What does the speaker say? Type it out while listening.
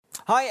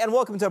Hi and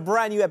welcome to a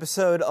brand new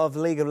episode of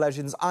League of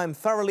Legends. I'm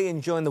thoroughly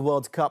enjoying the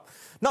World Cup,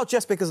 not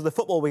just because of the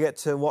football we get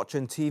to watch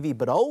on TV,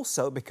 but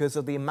also because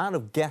of the amount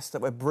of guests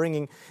that we're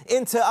bringing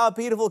into our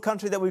beautiful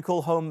country that we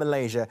call home,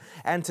 Malaysia.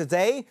 And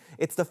today,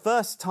 it's the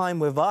first time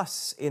with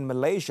us in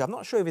Malaysia. I'm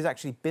not sure if he's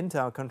actually been to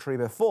our country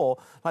before.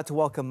 I'd like to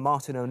welcome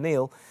Martin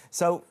O'Neill.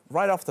 So,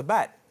 right off the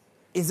bat,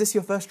 is this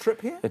your first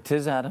trip here? It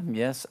is, Adam.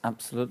 Yes,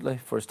 absolutely.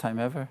 First time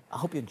ever. I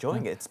hope you're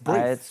enjoying it. It's brief.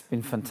 It's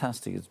been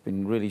fantastic. It's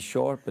been really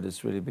short, but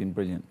it's really been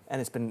brilliant.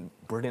 And it's been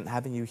brilliant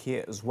having you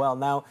here as well.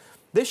 Now,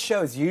 this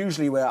show is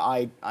usually where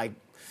I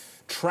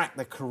track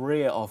the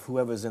career of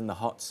whoever's in the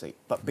hot seat.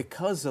 But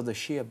because of the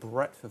sheer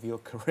breadth of your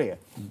career,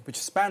 which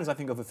spans, I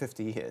think, over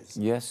 50 years.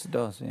 Yes, it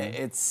does. Yeah.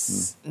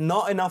 It's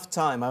not enough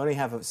time. I only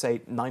have,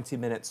 say, 90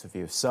 minutes of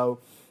you. So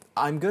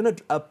I'm going to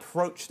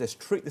approach this,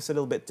 treat this a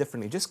little bit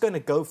differently. Just going to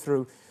go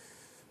through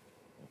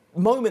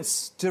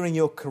moments during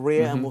your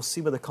career, and we'll see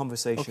where the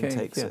conversation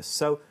takes us.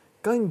 So,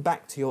 going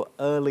back to your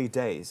early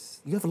days,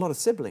 you have a lot of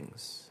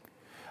siblings.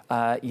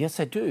 Yes,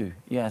 I do.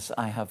 Yes,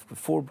 I have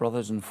 4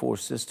 brothers and 4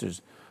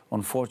 sisters.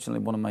 Unfortunately,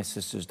 one of my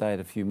sisters died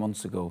a few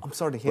months ago. I'm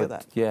sorry to hear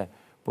that. Yeah,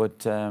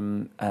 but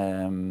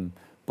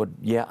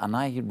yeah, and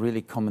I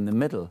really come in the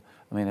middle.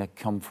 I mean, I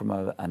come from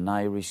an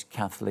Irish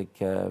Catholic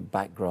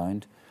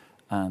background,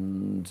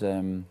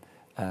 and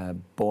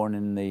born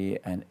in the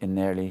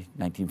early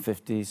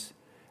 1950s.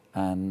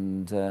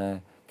 And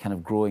kind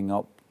of growing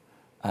up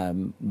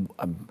in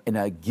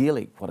a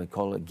Gaelic, what I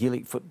call a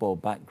Gaelic football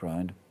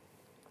background,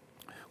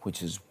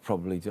 which is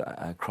probably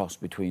a cross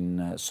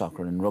between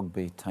soccer and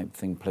rugby type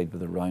thing, played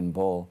with a round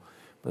ball,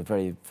 but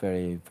very,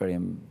 very, very,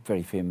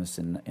 very famous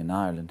in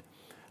Ireland.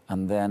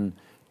 And then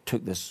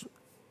took this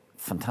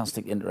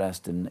fantastic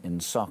interest in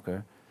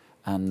soccer,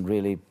 and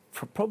really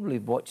probably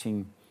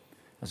watching,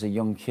 as a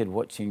young kid,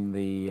 watching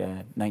the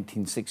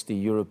 1960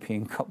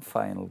 European Cup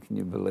final, can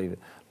you believe it?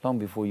 Long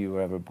before you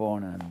were ever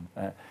born,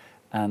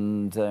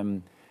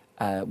 and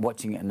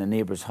watching it in a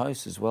neighbour's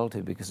house as well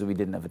too, because we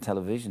didn't have a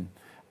television,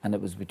 and it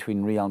was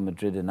between Real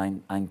Madrid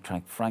and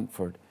Eintracht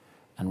Frankfurt,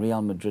 and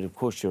Real Madrid, of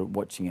course, you're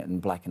watching it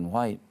in black and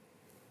white,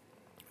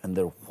 and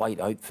their white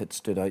outfit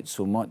stood out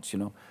so much, you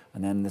know.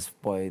 And then this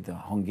boy, the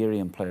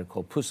Hungarian player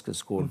called Puska,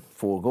 scored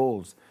 4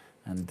 goals.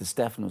 And Di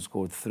Stefano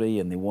scored 3,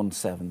 and they won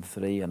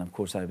 7-3, and of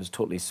course I was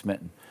totally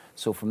smitten.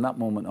 So from that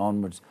moment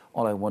onwards,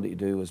 all I wanted to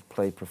do was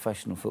play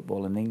professional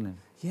football in England.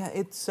 Yeah,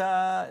 it's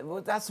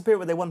that's the period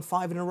where they won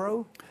 5 in a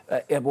row.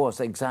 It was,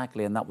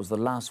 exactly, and that was the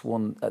last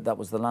one. That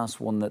was the last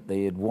one that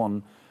they had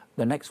won.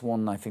 The next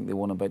one, I think they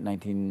won about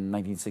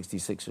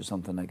 1966 or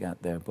something like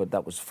that there, but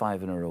that was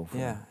 5 in a row for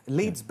them.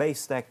 Leeds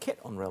based their kit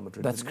on Real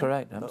Madrid. That's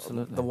correct,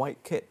 absolutely. The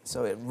white kit.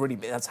 So it really,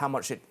 that's how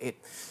much it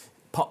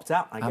popped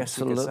out, I guess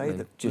you could say.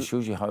 That just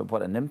shows you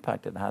what an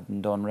impact it had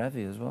in Don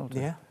Revie as well.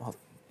 Yeah, well,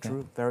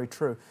 true, very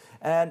true.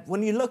 And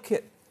when you look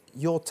at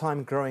your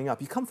time growing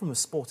up, you come from a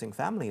sporting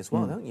family as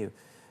well, don't you?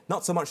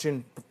 Not so much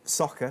in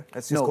soccer,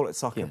 let's just call it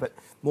soccer, but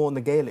more on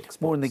the Gaelic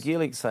sports. More on the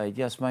Gaelic side,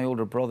 yes. My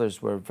older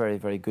brothers were very,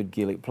 very good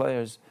Gaelic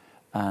players,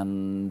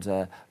 and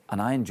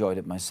I enjoyed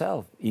it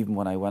myself, even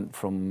when I went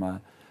from,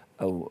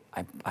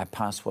 I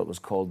passed what was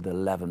called the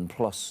 11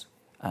 plus,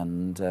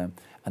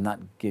 and that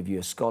gave you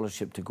a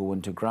scholarship to go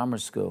into grammar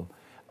school.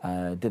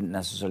 Didn't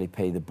necessarily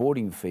pay the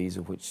boarding fees,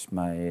 of which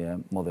my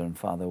mother and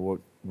father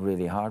worked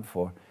really hard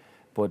for.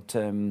 But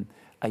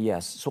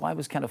yes, so I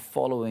was kind of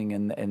following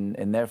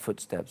in their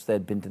footsteps.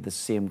 They'd been to the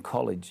same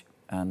college,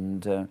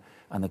 and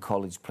the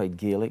college played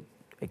Gaelic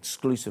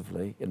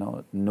exclusively, you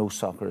know, no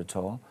soccer at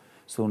all.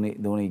 So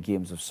the only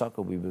games of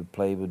soccer we would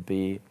play would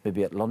be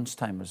maybe at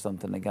lunchtime or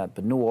something like that,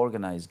 but no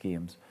organised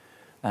games.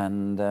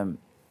 And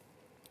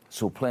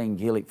so playing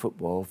Gaelic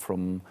football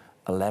from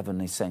 11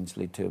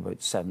 essentially to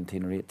about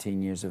 17 or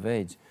 18 years of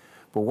age.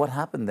 But what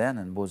happened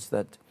then was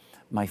that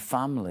my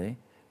family,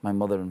 my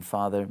mother and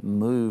father,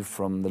 moved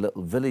from the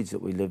little village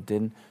that we lived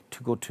in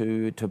to go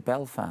to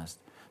Belfast.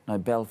 Now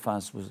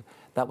Belfast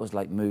was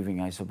like moving,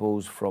 I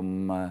suppose,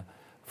 from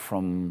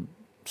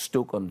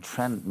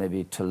Stoke-on-Trent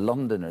maybe to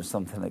London or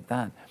something like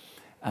that.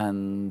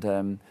 And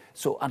and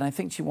I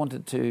think she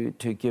wanted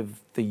to give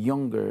the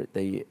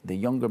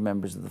younger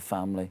members of the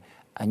family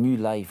a new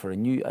life, or a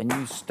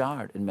new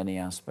start in many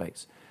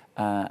aspects,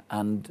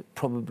 and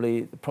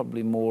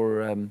probably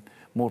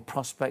more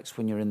prospects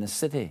when you're in the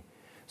city.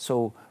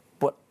 So,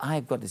 but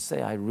I've got to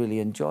say I really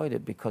enjoyed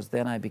it, because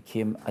then I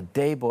became a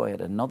day boy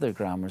at another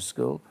grammar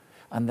school,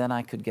 and then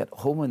I could get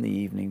home in the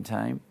evening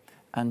time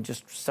and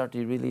just start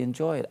to really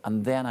enjoy it.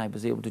 And then I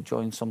was able to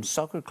join some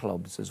soccer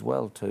clubs as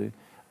well too,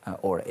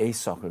 or a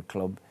soccer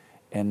club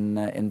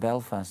in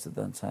Belfast at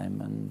that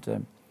time,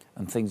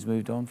 and things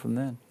moved on from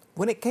then.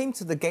 When it came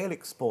to the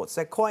Gaelic sports,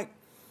 they're quite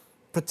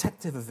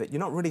protective of it. You're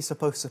not really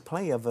supposed to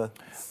play other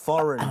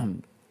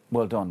foreign...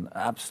 Well done,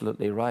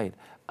 absolutely right.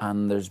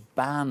 And there's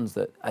bans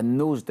that, in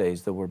those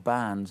days there were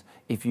bans.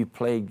 If you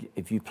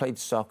played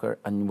soccer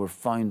and you were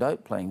found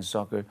out playing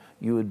soccer,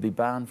 you would be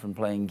banned from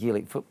playing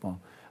Gaelic football.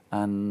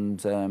 And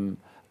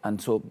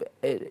so,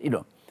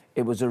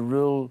 it was a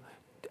rule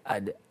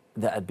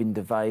that had been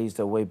devised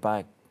a way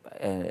back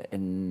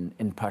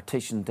in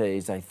partition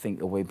days, I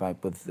think, way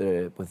back with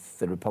the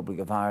Republic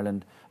of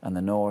Ireland and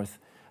the North,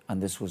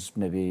 and this was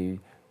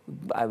maybe,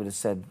 I would have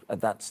said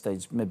at that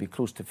stage, maybe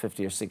close to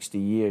 50 or 60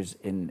 years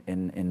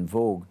in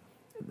vogue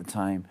at the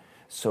time.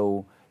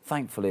 So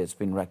thankfully it's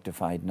been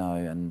rectified now,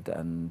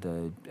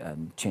 and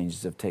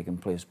changes have taken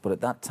place. But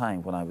at that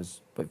time, when I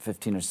was about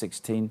 15 or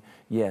 16,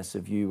 yes,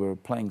 if you were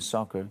playing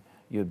soccer,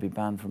 you'd be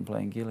banned from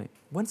playing Gaelic.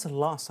 When's the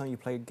last time you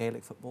played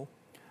Gaelic football?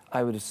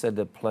 I would have said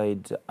I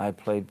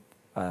played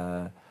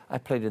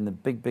in the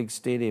big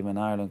stadium in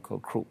Ireland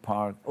called Croke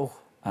Park,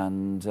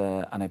 and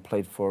I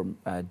played for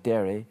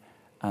Derry,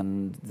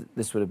 and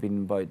this would have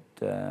been about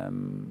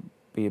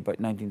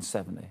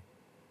 1970.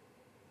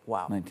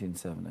 Wow.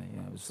 1970.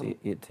 Yeah, I was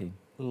 18.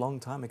 A long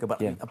time ago,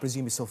 but yeah. I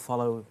presume you still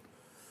follow.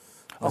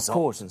 Of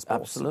course,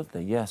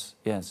 absolutely, yes.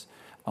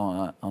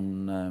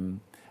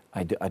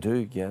 I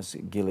do, yes.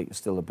 Gaelic is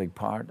still a big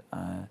part.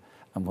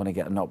 And when I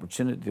get an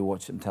opportunity to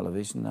watch it on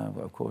television,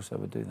 of course I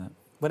would do that.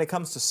 When it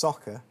comes to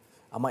soccer,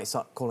 I might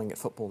start calling it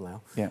football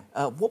now. Yeah.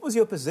 What was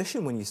your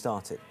position when you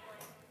started?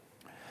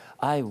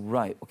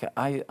 Right. Okay.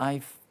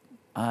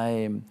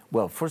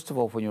 Well, first of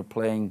all, when you're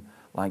playing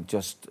like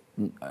just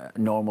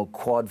normal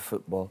quad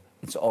football,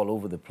 it's all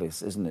over the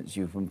place, isn't it?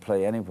 You can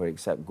play anywhere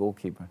except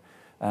goalkeeper.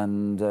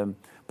 And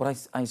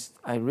but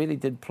I really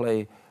did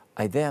play.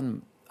 I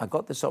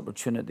got this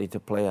opportunity to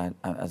play,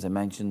 as I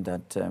mentioned,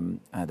 at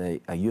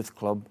a youth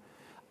club,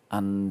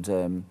 and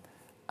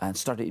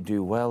started to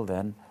do well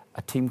then.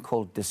 A team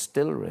called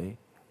Distillery,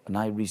 an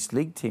Irish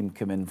League team,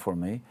 came in for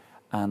me,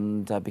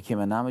 and I became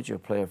an amateur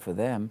player for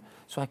them.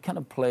 So I kind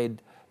of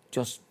played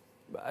just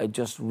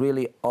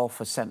really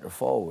off a centre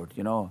forward,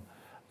 you know,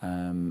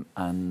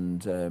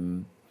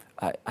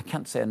 I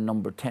can't say a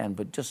number 10,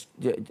 but just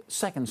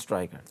second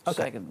striker.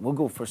 Okay. We'll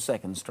go for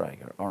second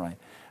striker, all right.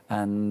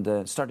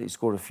 And started to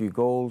score a few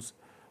goals,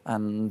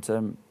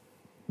 and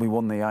we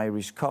won the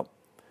Irish Cup.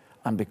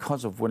 And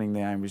because of winning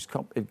the Irish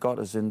Cup, it got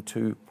us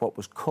into what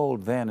was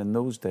called then, in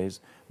those days,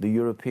 the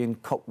European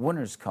Cup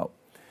Winners' Cup.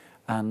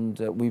 And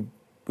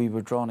we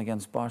were drawn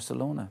against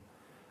Barcelona.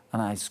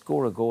 And I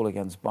score a goal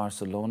against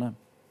Barcelona.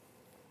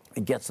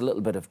 It gets a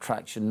little bit of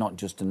traction, not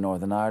just in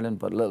Northern Ireland,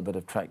 but a little bit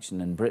of traction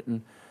in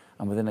Britain.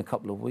 And within a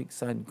couple of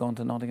weeks, I'd gone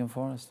to Nottingham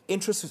Forest.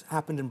 Interest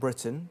happened in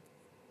Britain.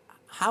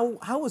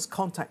 How was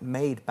contact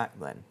made back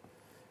then?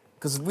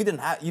 Because you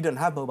didn't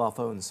have mobile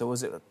phones. So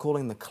was it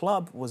calling the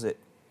club? Was it?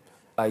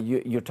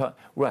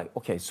 Right.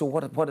 Okay. So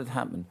what had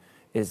happened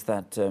is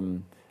that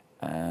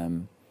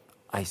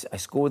I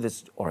scored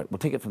this. All right. We'll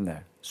take it from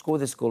there. Score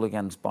this goal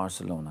against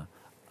Barcelona.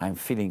 I'm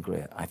feeling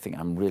great. I think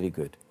I'm really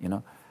good. You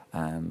know,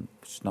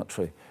 it's not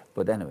true,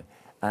 but anyway.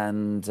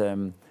 And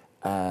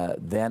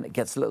then it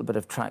gets a little bit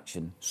of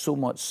traction. So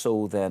much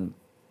so then.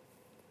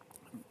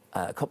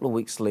 A couple of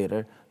weeks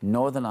later,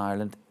 Northern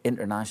Ireland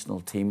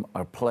international team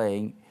are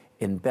playing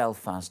in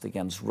Belfast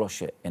against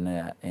Russia in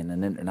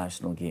an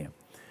international game.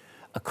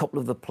 A couple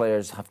of the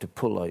players have to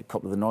pull out. A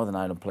couple of the Northern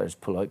Ireland players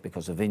pull out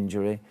because of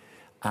injury,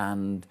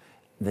 and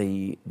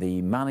the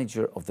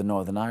manager of the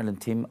Northern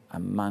Ireland team, a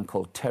man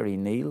called Terry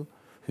Neal,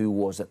 who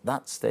was at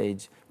that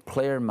stage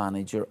player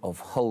manager of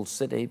Hull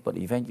City, but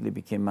eventually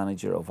became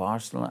manager of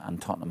Arsenal and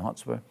Tottenham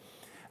Hotspur.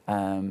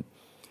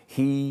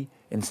 He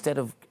instead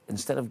of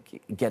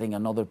getting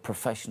another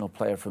professional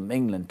player from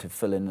England to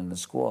fill in the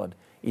squad,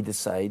 he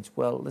decides,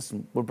 well,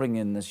 listen, we'll bring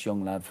in this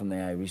young lad from the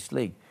Irish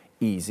League.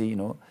 Easy, you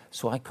know.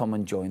 So I come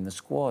and join the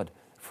squad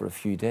for a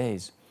few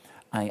days.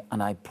 I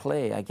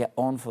get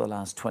on for the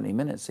last 20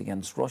 minutes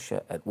against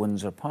Russia at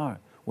Windsor Park.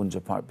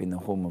 Windsor Park being the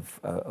home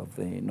of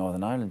the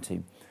Northern Ireland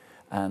team.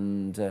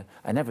 And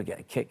I never get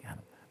a kick at him.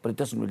 But it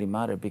doesn't really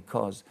matter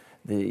because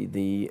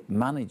the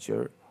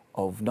manager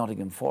of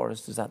Nottingham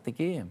Forest is at the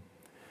game.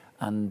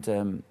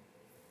 And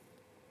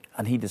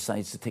he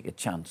decides to take a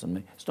chance on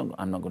me.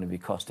 I'm not going to be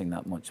costing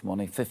that much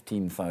money,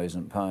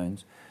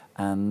 £15,000.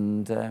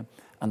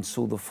 And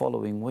so the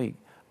following week,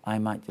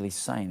 I'm actually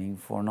signing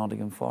for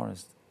Nottingham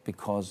Forest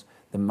because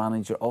the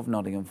manager of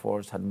Nottingham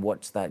Forest had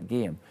watched that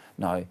game.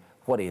 Now,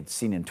 what he had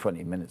seen in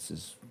 20 minutes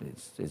is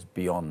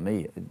beyond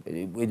me.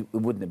 It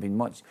wouldn't have been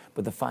much.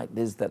 But the fact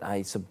is that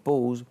I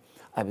suppose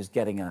I was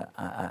getting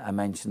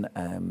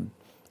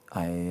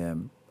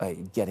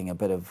getting a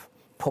bit of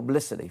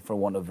publicity, for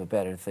want of a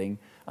better thing,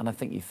 and I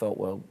think he thought,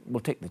 well, we'll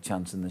take the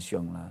chance in this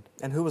young lad.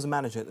 And who was the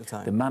manager at the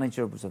time? The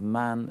manager was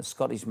a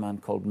Scottish man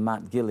called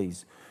Matt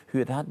Gillies, who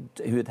had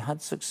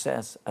had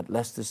success at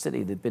Leicester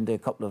City. They'd been to a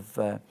couple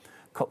of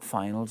cup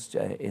finals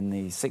in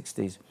the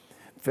 60s.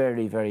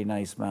 Very, very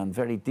nice man,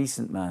 very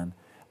decent man,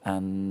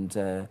 and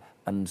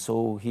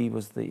so he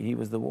was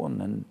the one.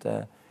 And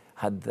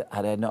had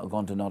I not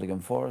gone to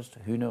Nottingham Forest,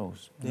 who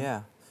knows?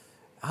 Yeah.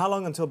 How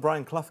long until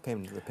Brian Clough came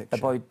into the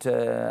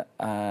picture?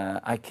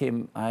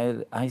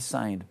 I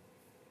signed,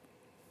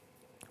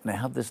 and I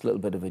have this little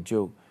bit of a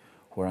joke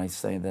where I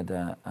say that,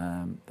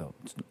 though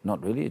it's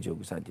not really a joke,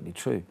 it's actually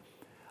true.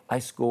 I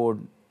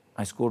scored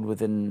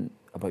within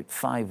about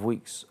 5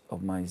 weeks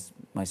of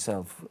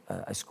myself.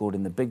 I scored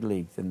in the big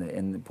league,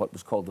 in what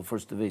was called the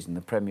First Division,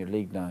 the Premier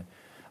League now,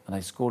 and I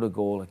scored a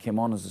goal. I came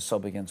on as a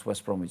sub against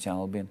West Bromwich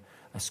Albion.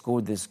 I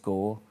scored this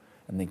goal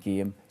in the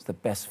game. It's the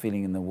best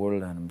feeling in the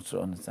world, and I'm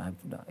so,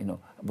 you know,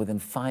 within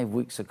 5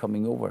 weeks of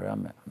coming over,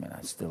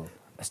 I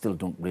still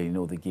don't really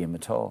know the game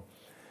at all.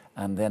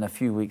 And then a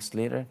few weeks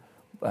later,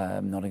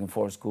 Nottingham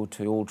Forest go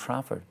to Old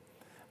Trafford,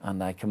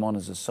 and I come on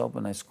as a sub,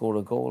 and I score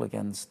a goal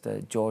against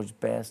George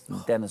Best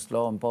and Dennis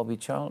Law and Bobby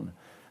Charlton.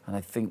 And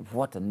I think,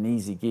 what an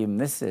easy game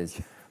this is.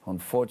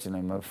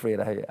 Unfortunately, I'm afraid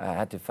I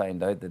had to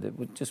find out that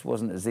it just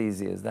wasn't as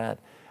easy as that.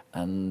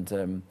 And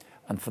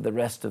for the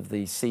rest of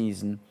the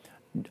season,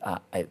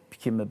 it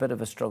became a bit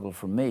of a struggle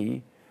for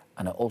me,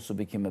 and it also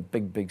became a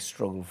big, big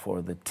struggle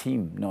for the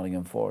team,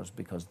 Nottingham Forest,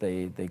 because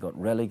they got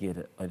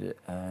relegated.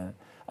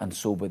 And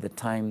so by the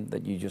time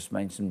that you just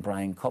mentioned,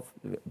 Brian Clough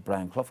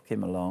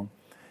came along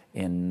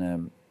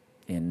in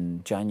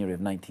January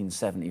of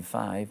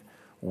 1975,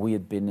 we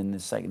had been in the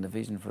second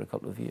division for a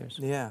couple of years.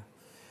 Yeah.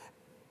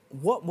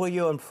 What were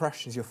your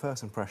impressions, your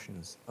first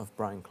impressions of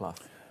Brian Clough?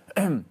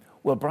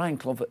 Well, Brian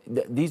Clough,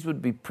 these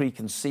would be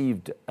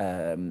preconceived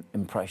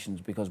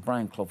impressions, because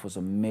Brian Clough was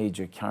a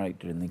major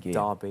character in the game.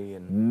 Derby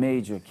and...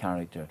 Major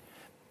character,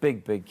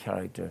 big, big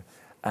character.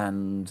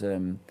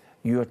 And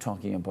you're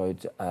talking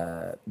about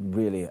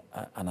really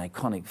an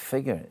iconic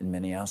figure in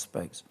many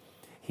aspects.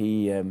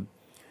 He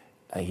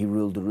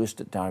ruled the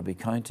roost at Derby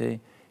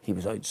County. He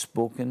was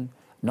outspoken,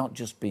 not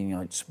just being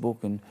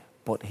outspoken,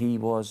 but he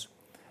was...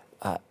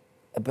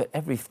 about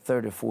every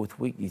third or fourth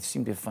week, you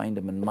seem to find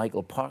him in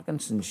Michael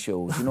Parkinson's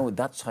shows. You know,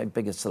 that's how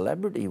big a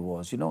celebrity he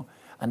was, you know.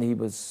 And he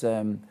was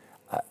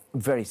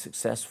very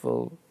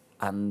successful,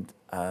 and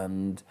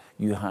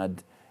you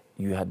had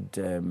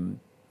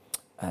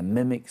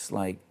mimics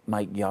like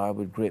Mike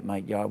Yarwood, great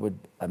Mike Yarwood,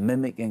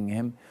 mimicking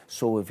him.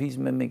 So if he's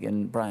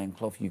mimicking Brian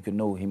Clough, you can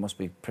know he must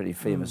be pretty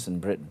famous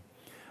in Britain.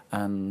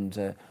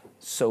 And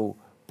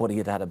but he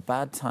had had a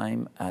bad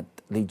time at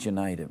Leeds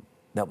United.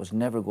 That was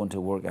never going to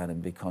work at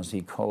him, because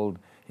he called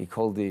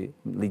the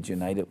Leeds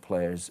United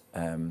players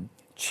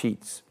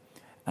cheats,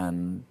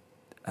 and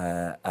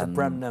the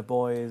Bremner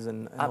boys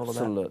and all of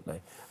that.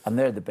 Absolutely, and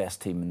they're the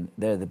best team.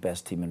 They're the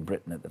best team in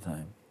Britain at the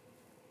time.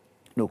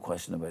 No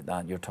question about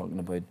that. You're talking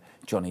about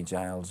Johnny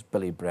Giles,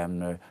 Billy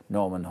Bremner,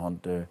 Norman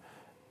Hunter,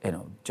 you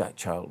know, Jack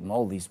Charlton,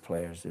 all these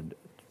players,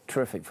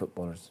 terrific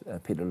footballers.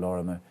 Peter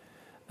Lorimer,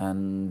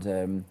 and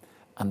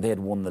they had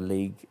won the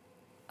league,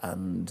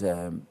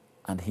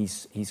 and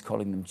he's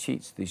calling them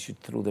cheats. They should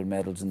throw their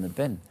medals in the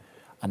bin.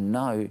 And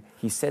now,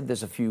 he said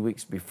this a few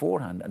weeks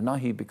beforehand, and now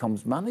he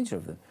becomes manager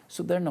of them.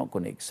 So they're not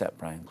going to accept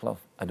Brian Clough.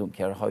 I don't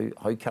care how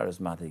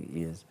charismatic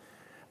he is.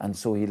 And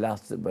so he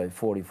lasted about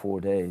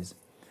 44 days.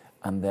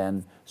 And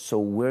then, so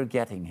we're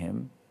getting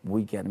him,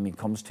 we get him, he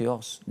comes to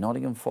us,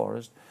 Nottingham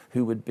Forest,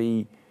 who would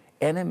be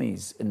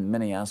enemies in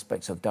many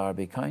aspects of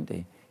Derby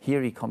County.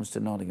 Here he comes to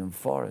Nottingham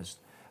Forest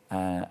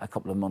a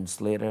couple of months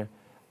later,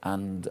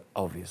 and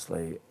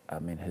obviously, I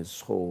mean,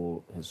 his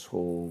whole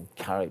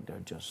character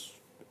just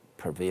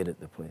pervaded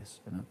the place,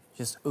 you know.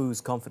 Just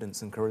oozed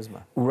confidence and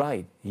charisma.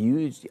 Right,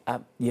 huge.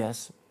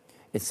 Yes,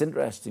 it's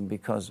interesting,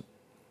 because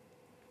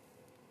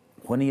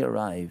when he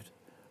arrived,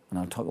 and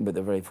I'll talk about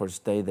the very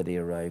first day that he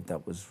arrived,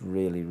 that was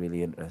really,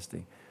 really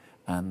interesting.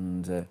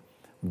 And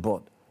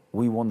but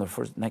we won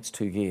the next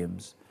 2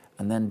 games,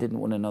 and then didn't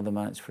win another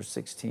match for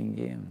 16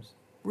 games.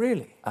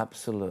 Really?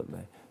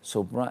 Absolutely.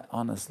 So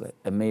honestly,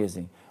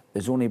 amazing.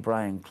 There's only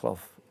Brian Clough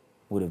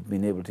would have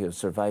been able to have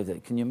survived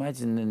it. Can you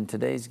imagine in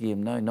today's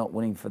game now not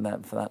winning for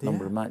that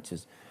number of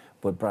matches?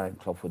 But Brian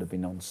Clough would have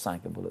been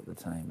unsackable at the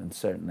time, and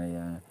certainly,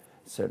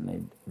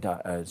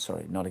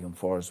 Nottingham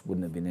Forest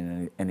wouldn't have been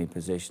in any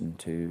position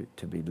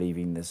to be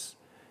leaving this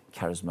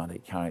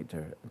charismatic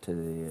character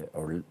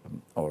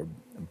or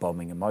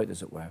bombing him out,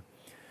 as it were.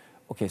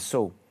 Okay,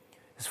 so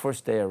his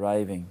first day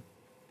arriving,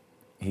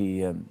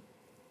 he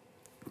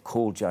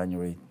cold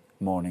January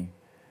morning,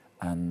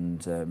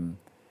 and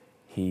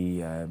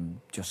he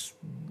just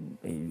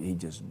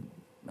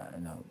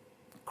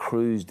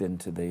cruised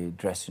into the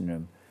dressing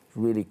room,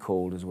 really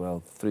cold as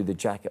well, threw the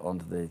jacket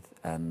onto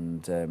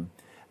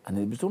and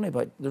it was only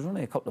there's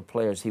only a couple of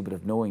players he would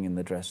have known in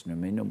the dressing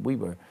room. You know, we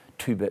were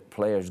 2-bit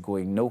players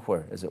going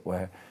nowhere, as it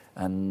were,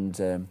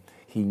 and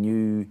he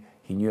knew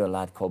a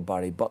lad called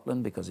Barry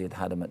Butlin, because he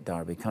had him at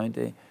Derby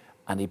County,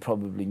 and he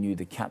probably knew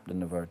the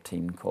captain of our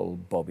team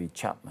called Bobby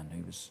Chapman,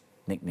 who was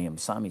nicknamed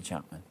Sammy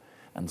Chapman.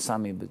 And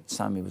Sammy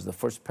was the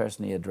first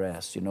person he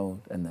addressed, you know,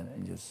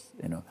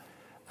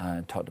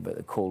 and talked about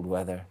the cold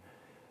weather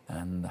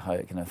and how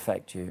it can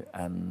affect you.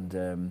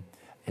 And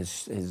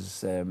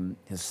his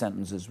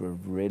sentences were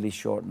really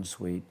short and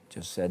sweet.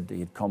 Just said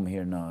he'd come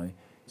here now. He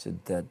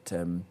said that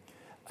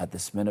at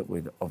this minute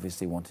we'd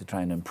obviously want to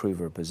try and improve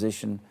our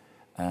position,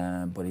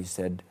 but he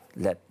said,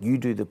 "Let you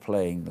do the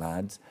playing,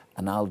 lads,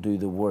 and I'll do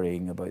the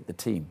worrying about the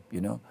team,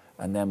 you know,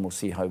 and then we'll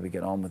see how we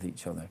get on with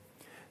each other."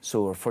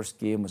 So our first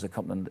game was a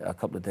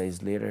couple of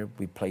days later.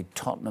 We played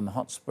Tottenham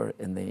Hotspur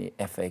in the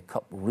FA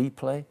Cup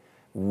replay,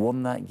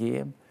 won that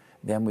game.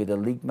 Then we had a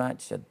league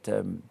match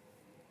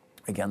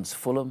against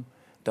Fulham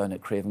down at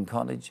Craven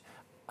Cottage,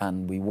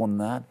 and we won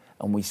that.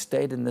 And we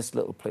stayed in this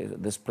little place,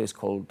 this place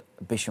called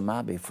Bisham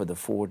Abbey, for the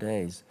 4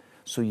 days.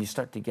 So you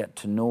start to get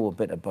to know a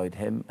bit about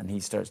him, and he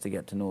starts to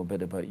get to know a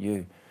bit about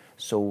you.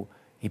 So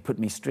he put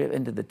me straight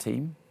into the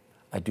team.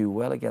 I do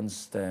well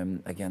against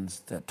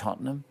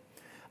Tottenham,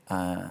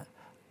 and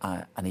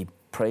he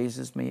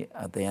praises me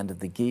at the end of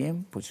the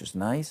game, which was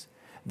nice.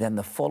 Then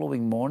the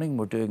following morning,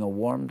 we're doing a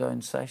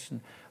warm-down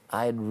session.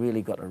 I had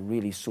really got a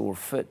really sore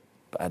foot.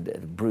 I had a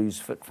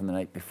bruised foot from the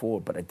night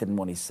before, but I didn't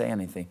want to say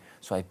anything.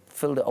 So I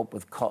filled it up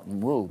with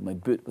cotton wool, my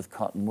boot with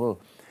cotton wool.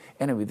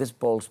 Anyway, this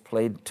ball's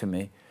played to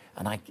me,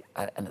 and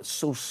and it's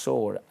so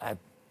sore, I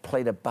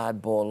played a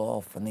bad ball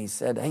off. And he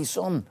said, "Hey,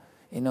 son,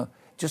 you know,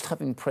 just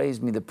having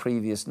praised me the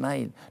previous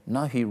night,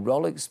 now he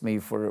rollicks me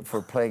for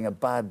playing a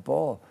bad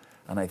ball."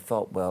 And I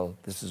thought, well,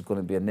 this is going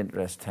to be an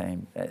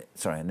interesting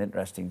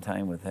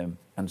time with him.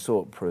 And so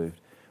it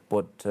proved.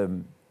 But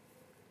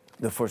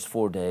the first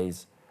 4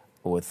 days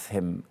with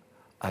him,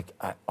 I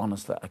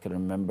honestly, I can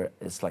remember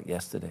it's like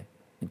yesterday.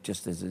 It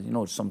just is, you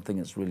know, something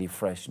that's really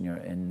fresh in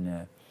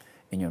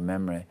your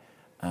memory.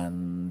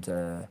 And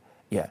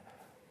yeah,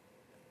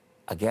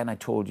 again, I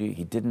told you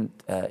he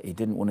didn't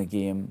win a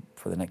game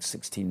for the next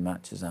 16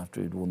 matches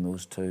after he'd won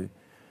those 2.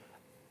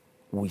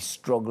 We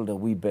struggled a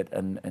wee bit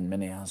in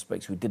many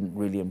aspects. We didn't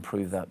really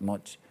improve that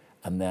much.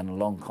 And then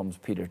along comes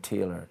Peter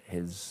Taylor,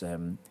 his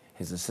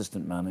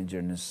assistant manager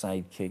and his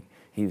sidekick.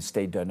 He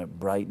stayed down at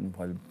Brighton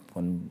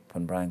when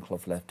Brian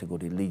Clough left to go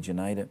to Leeds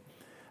United.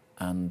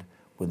 And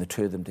when the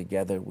two of them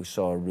together, we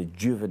saw a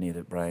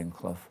rejuvenated Brian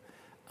Clough.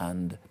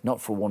 And not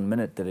for 1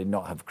 minute did he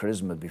not have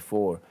charisma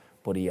before,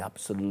 but he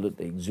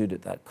absolutely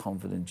exuded that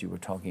confidence you were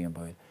talking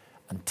about.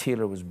 And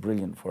Taylor was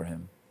brilliant for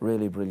him,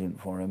 really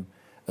brilliant for him.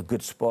 A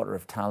good spotter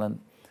of talent,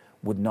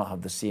 wouldn't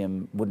have the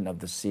same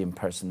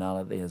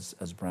personality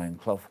as Brian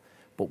Clough,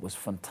 but was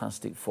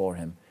fantastic for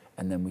him.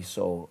 And then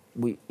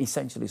we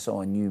essentially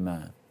saw a new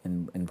man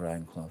in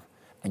Brian Clough.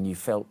 And you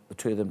felt the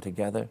two of them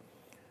together,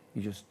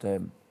 you just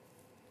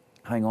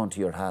hang on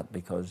to your hat,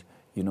 because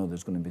you know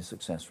there's going to be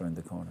success around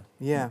the corner.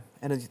 Yeah,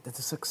 and it's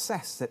a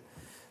success that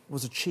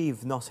was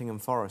achieved Nottingham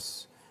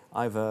Forest,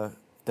 either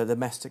the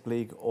domestic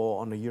league or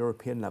on a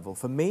European level.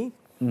 For me,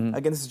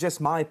 again, this is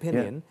just my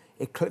opinion,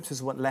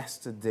 eclipses what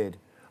Leicester did.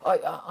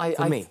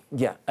 For me.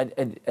 Yeah,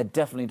 it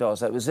definitely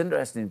does. It was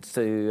interesting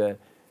to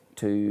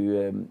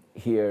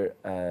hear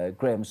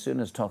Graham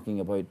Souness talking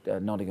about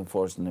Nottingham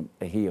Forest, and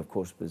he, of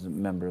course, was a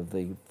member of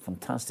the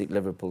fantastic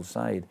Liverpool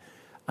side,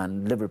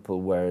 and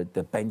Liverpool were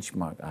the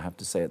benchmark, I have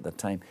to say, at that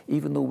time.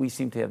 Even though we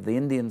seemed to have the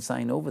Indian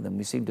sign over them,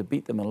 we seemed to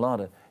beat them a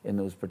lot in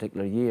those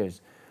particular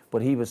years.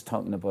 But he was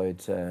talking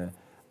about,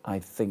 I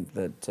think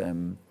that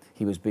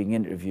he was being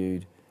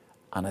interviewed,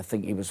 and I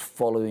think he was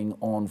following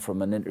on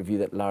from an interview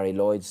that Larry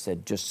Lloyd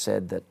just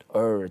said that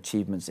our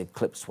achievements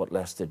eclipsed what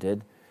Leicester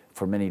did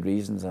for many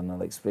reasons, and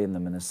I'll explain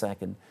them in a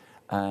second.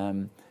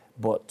 Graham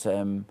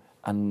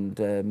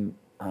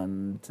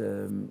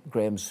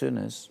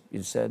Souness,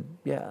 you said,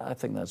 yeah, I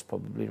think that's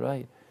probably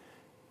right.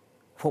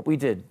 What we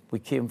did, we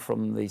came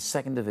from the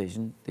second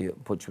division,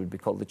 which would be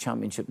called the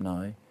Championship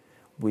now.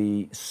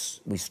 We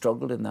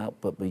struggled in that,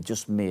 but we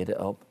just made it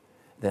up.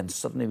 Then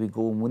suddenly we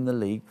go and win the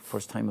league,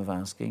 first time of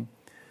asking.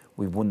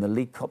 We won the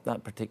League Cup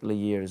that particular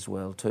year as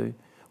well too.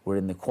 We're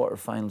in the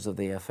quarterfinals of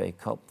the FA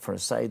Cup for a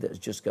side that has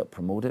just got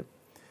promoted.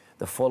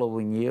 The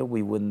following year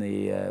we won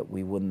the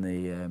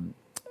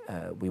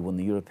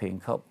European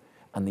Cup,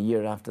 and the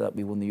year after that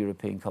we won the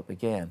European Cup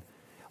again,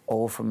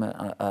 all from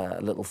a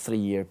little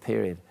 3-year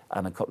period,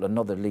 and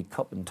another League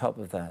Cup on top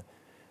of that.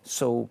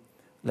 So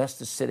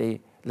Leicester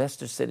City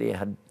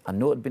had, I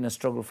know it had been a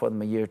struggle for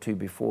them a year or two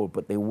before,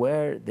 but they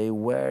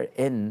were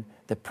in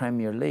the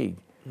Premier League,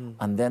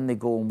 and then they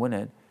go and win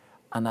it.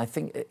 And I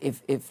think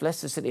if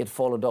Leicester City had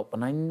followed up,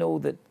 and I know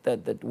that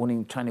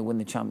trying to win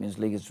the Champions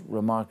League is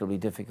remarkably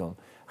difficult.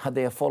 Had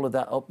they followed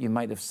that up, you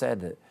might have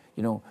said it,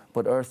 you know.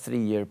 But our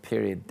 3-year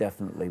period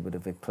definitely would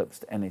have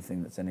eclipsed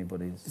anything that's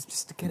anybody's. It's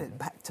just to get it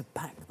back to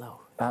back, though.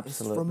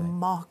 Absolutely, it's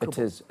remarkable.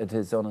 It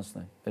is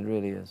honestly, it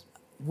really is.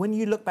 When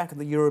you look back at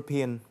the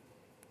European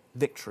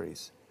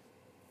victories,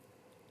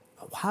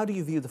 how do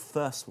you view the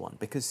first one?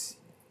 Because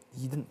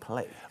you didn't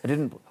play. I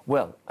didn't.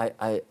 Well,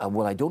 I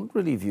don't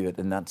really view it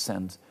in that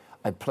sense.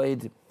 We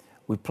played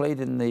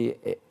in the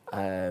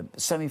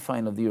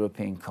semi-final of the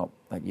European Cup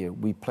that year.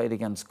 We played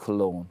against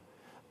Cologne,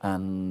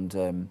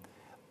 and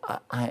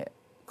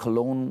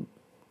Cologne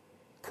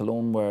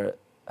were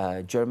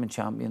German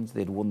champions.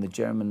 They'd won the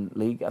German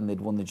league and they'd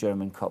won the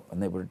German Cup,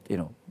 and they were, you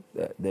know,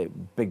 the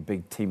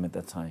big team at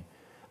that time,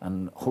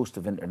 and a host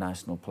of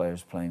international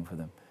players playing for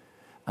them.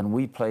 And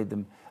we played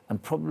them,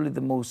 and probably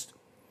the most,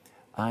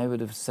 I would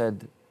have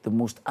said, the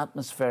most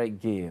atmospheric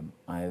game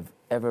I've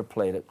ever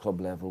played at club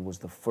level was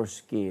the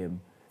first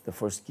game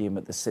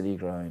at the City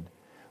Ground,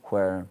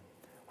 where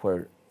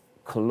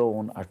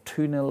Cologne are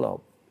 2-0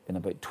 up in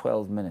about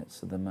 12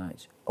 minutes of the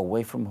match,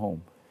 away from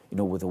home, you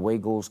know, with away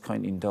goals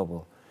counting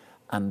double,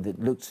 and it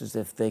looks as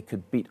if they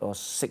could beat us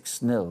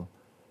 6-0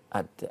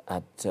 at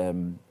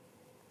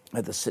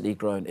the City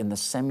Ground in the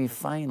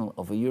semi-final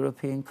of a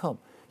European Cup.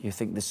 You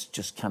think this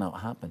just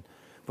cannot happen.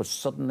 But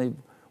suddenly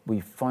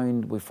we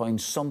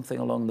found something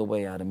along the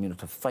way, Adam, you know,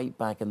 to fight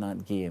back in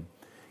that game,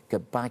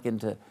 get back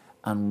into,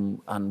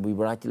 and we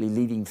were actually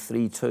leading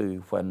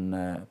 3-2 when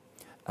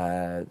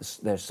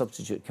their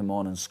substitute came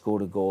on and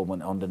scored a goal,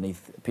 went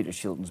underneath Peter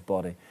Shilton's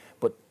body.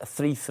 But a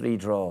 3-3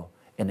 draw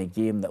in a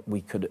game that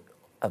we could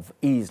have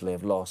easily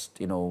have lost,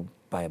 you know,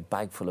 by a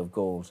bag full of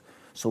goals.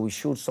 So we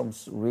showed some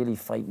really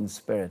fighting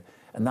spirit,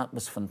 and that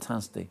was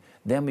fantastic.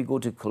 Then we go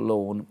to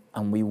Cologne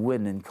and we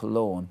win in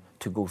Cologne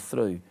to go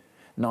through.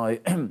 Now,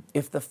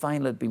 if the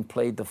final had been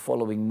played the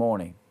following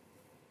morning,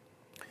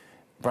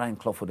 Brian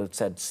Clough would have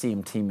said,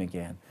 same team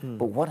again.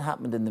 But what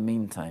happened in the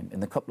meantime,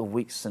 in the couple of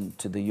weeks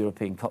into the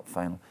European Cup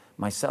final,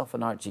 myself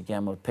and Archie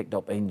Gemmill picked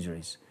up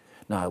injuries.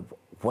 Now,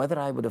 whether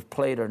I would have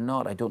played or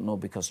not, I don't know,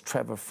 because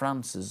Trevor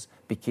Francis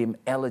became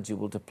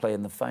eligible to play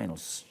in the final.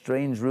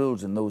 Strange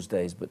rules in those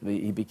days, but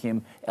he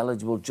became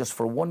eligible just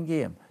for one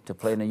game to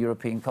play in a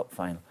European Cup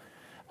final.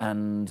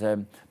 And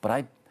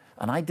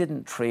I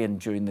didn't train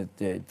during the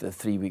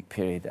 3-week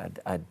period.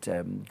 I'd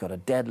got a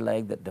dead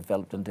leg that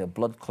developed into a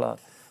blood clot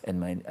in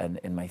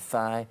my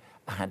thigh.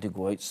 I had to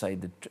go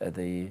outside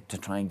to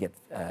try and get.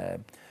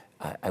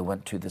 I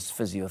went to this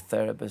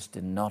physiotherapist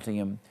in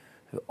Nottingham,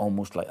 who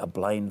almost like a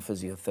blind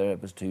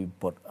physiotherapist,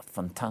 but a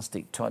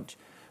fantastic touch,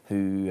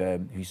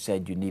 who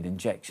said you need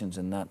injections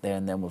and that there,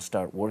 and then we'll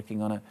start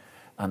working on it.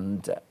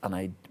 And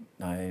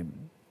I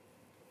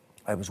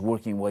was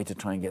working away to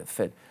try and get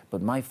fit.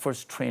 But my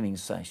first training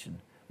session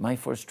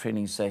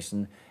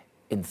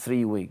in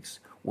 3 weeks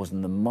was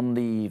on the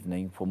Monday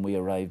evening when we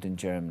arrived in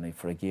Germany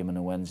for a game on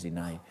a Wednesday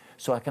night.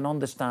 So I can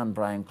understand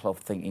Brian Clough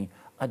thinking,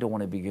 I don't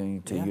want to be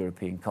going to a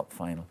European Cup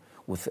final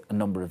with a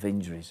number of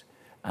injuries.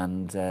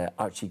 And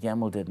Archie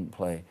Gemmill didn't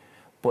play.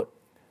 But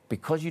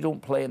because you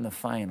don't play in the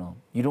final,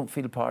 you don't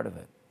feel part of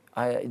it.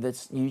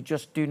 You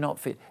just do not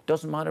feel. It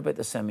doesn't matter about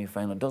the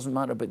semi-final. It doesn't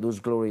matter about those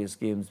glorious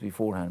games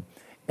beforehand.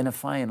 In a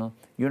final,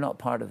 you're not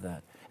part of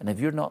that. And if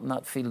you're not in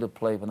that field of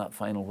play when that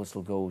final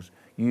whistle goes,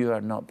 you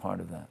are not part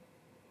of that.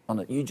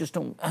 You just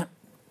don't.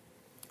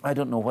 I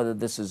don't know whether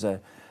this is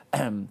a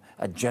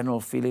general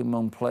feeling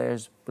among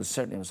players, but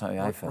certainly was how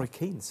I felt. Roy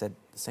Keane said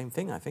the same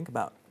thing, I think,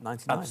 about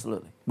 99.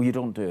 Absolutely. Well, you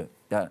don't do it.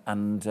 Yeah,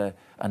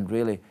 and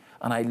really,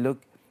 and I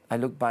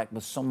look back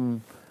with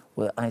some,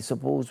 well, I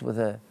suppose with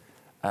a,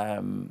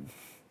 I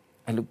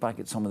look back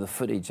at some of the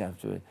footage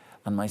after it,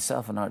 and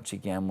myself and Archie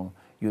Gemmill,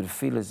 you would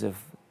feel as if,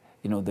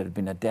 you know, there had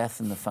been a death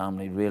in the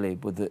family, really,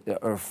 with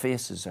our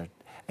faces are,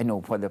 you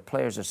know, while the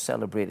players are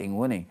celebrating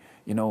winning,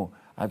 you know,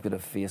 I've got a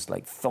face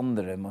like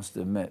thunder, I must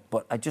admit,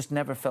 but I just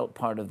never felt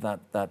part of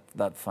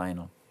that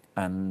final,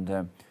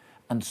 and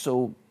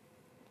so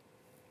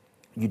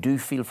you do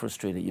feel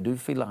frustrated, you do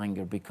feel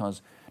anger,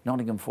 because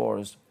Nottingham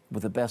Forest,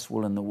 with the best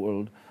will in the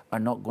world, are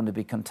not going to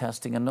be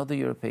contesting another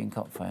European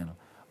Cup final.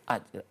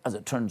 As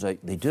it turns out,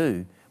 they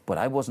do, but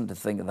I wasn't to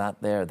think of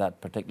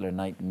that particular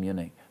night in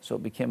Munich, so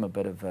it became a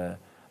bit of a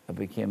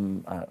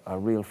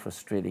real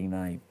frustrating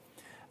night.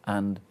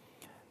 And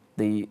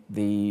the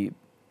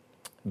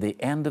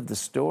end of the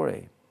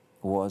story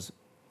was,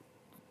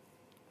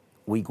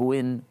 we're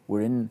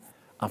in,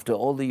 after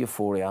all the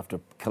euphoria, after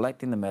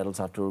collecting the medals,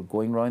 after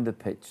going round the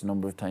pitch a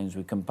number of times,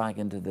 we come back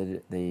into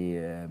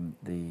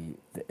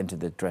into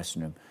the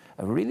dressing room,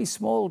 a really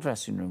small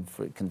dressing room,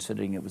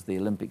 considering it was the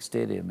Olympic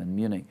Stadium in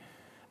Munich,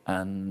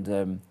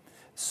 and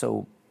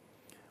so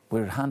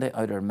we're handing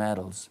out our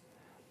medals,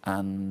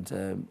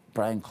 and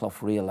Brian Clough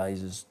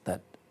realises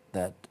that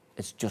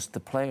it's just the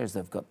players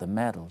that've got the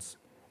medals,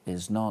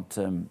 is not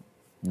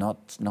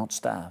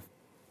staff,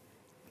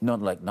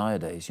 not like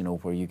nowadays, you know,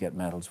 where you get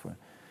medals for.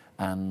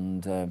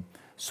 And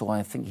so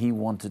I think he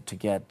wanted to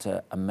get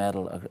a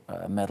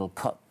medal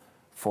cut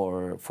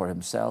for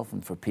himself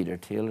and for Peter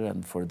Taylor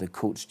and for the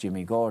coach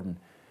Jimmy Gordon,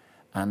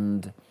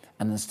 and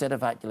instead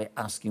of actually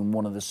asking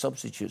one of the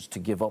substitutes to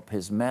give up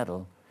his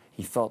medal,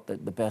 he thought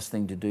that the best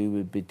thing to do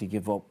would be to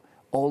give up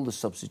all the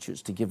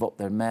substitutes to give up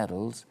their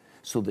medals,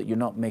 so that you're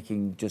not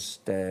making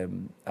just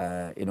you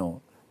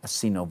know, a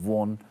scene of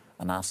one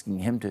and asking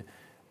him to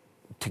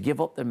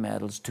give up their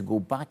medals, to go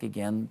back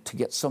again, to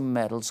get some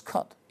medals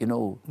cut, you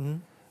know.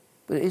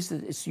 But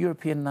it's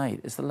European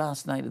night. It's the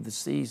last night of the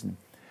season.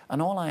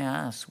 And all I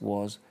asked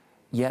was,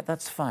 yeah,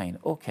 that's fine.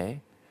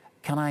 Okay.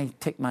 Can I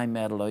take my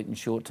medal out and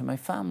show it to my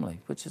family?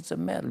 Which is a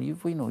medal.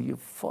 You've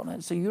fought.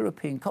 It's a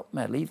European Cup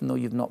medal, even though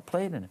you've not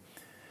played in it.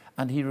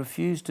 And he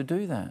refused to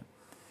do that.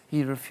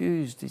 He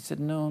refused. He said,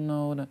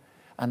 no.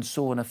 And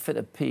so in a fit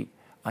of pique,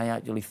 I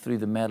actually threw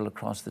the medal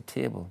across the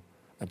table.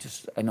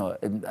 I know,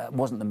 it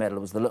wasn't the medal,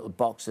 it was the little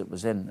box it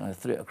was in, and I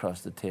threw it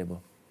across the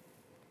table.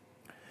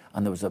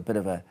 And there was a bit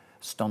of a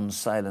stunned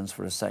silence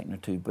for a second or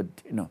two, but,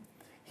 you know,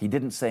 he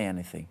didn't say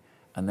anything.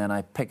 And then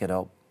I pick it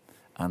up,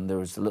 and there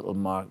was a little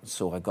mark,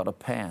 so I got a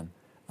pen,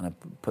 and I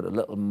put a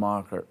little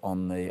marker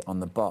on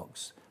the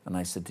box, and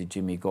I said to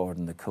Jimmy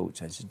Gordon, the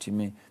coach, I said,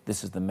 Jimmy,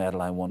 this is the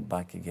medal I want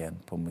back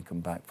again when we come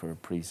back for a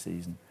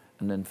pre-season.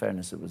 And in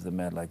fairness, it was the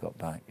medal I got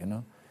back, you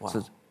know? Wow.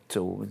 So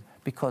So,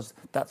 because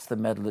that's the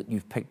medal that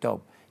you've picked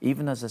up.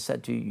 Even as I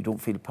said to you, you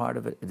don't feel part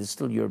of it. It is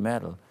still your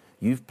medal.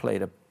 You've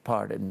played a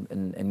part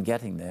in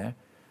getting there,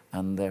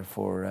 and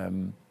therefore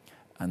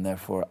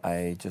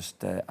I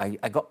just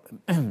I got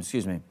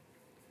excuse me,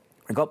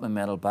 I got my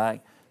medal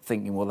back,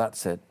 thinking, well,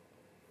 that's it.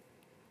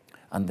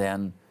 And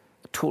then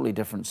a totally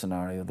different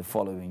scenario the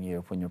following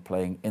year when you're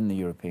playing in the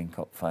European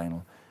Cup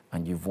final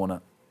and you've won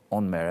it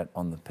on merit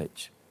on the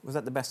pitch. Was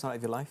that the best night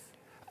of your life?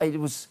 It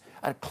was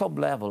at club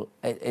level.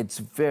 It's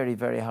very,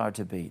 very hard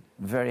to beat.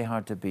 Very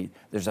hard to beat.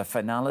 There's a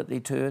finality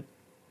to it.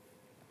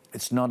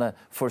 It's not a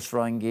first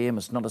round game.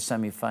 It's not a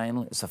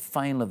semi-final. It's a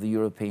final of the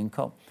European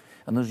Cup.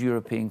 And those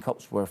European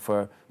Cups were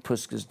for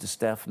Puskas, Di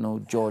Stefano,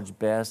 George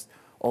Best,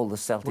 all the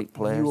Celtic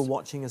players. You were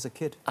watching as a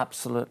kid?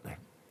 Absolutely.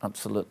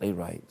 Absolutely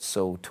right.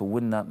 So to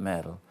win that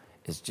medal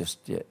is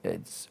just,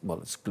 it's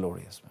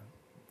glorious, man.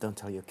 Don't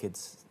tell your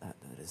kids that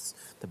is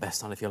the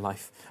best night of your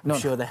life. I'm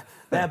sure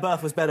their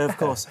birth was better, of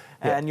course,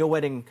 and your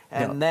wedding,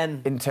 and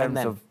then... In terms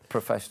of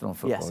professional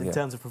football, yes, in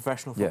terms of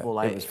professional football,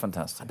 it was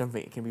fantastic. I don't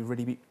think it can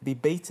really be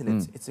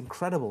beaten. It's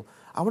incredible.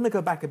 I want to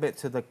go back a bit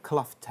to the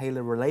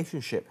Clough-Taylor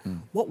relationship.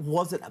 What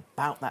was it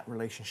about that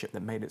relationship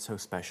that made it so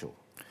special?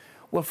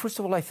 Well, first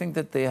of all, I think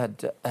that they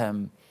had...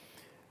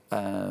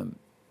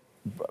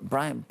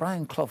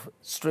 Brian Clough,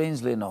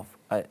 strangely enough,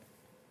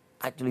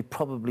 actually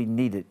probably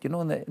needed. You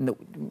know,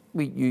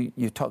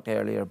 you talked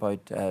earlier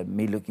about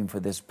me looking for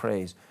this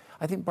praise.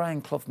 I think Brian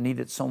Clough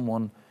needed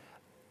someone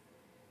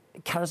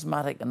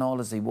charismatic and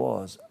all as he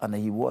was, and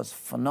he was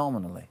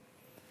phenomenally.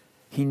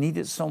 He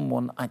needed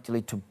someone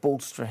actually to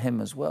bolster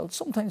him as well.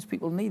 Sometimes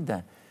people need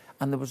that.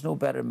 And there was no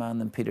better man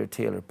than Peter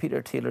Taylor.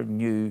 Peter Taylor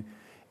knew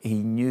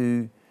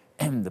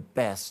the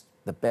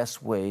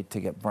best way to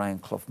get Brian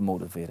Clough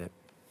motivated.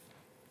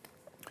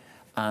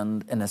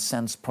 And in a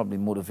sense, probably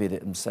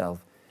motivated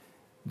himself.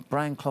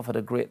 Brian Clough had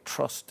a great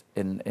trust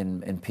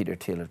in Peter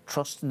Taylor,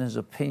 trust in his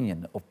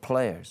opinion of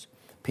players.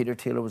 Peter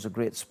Taylor was a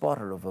great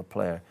spotter of a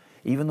player.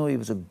 Even though he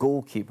was a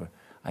goalkeeper,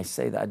 I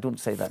don't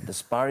say that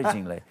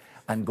disparagingly.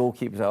 And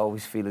goalkeepers, I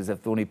always feel as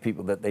if the only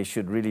people that they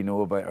should really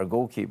know about are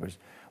goalkeepers.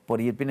 But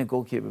he had been a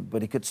goalkeeper,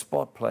 but he could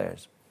spot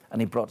players.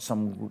 And he brought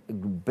some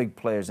big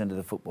players into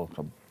the football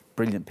club.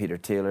 Brilliant Peter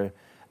Taylor,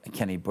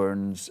 Kenny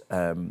Burns,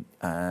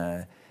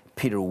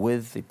 Peter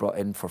With, he brought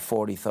in for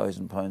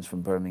 £40,000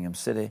 from Birmingham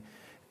City.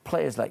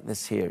 Players like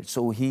this here.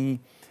 So he,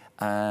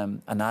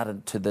 and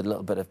added to the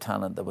little bit of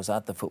talent that was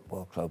at the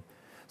football club.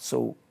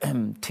 So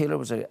Taylor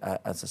was,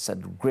 as I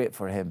said, great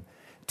for him.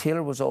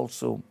 Taylor was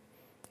also,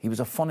 he was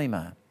a funny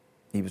man.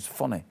 He was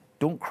funny.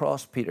 Don't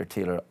cross Peter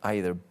Taylor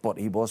either, but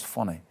he was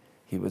funny.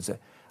 He was,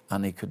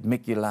 and he could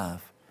make you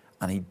laugh.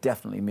 And he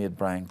definitely made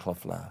Brian Clough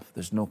laugh.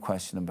 There's no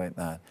question about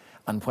that.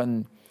 And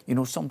when, you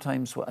know,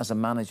 sometimes as a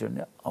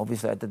manager,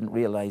 obviously I didn't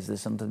realise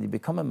this until you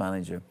become a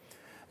manager.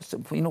 So,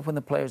 you know, when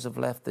the players have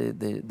left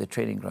the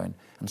training ground,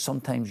 and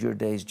sometimes your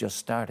day's just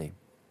starting,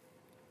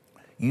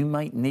 you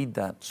might need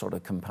that sort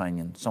of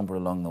companion somewhere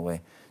along the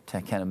way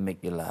to kind of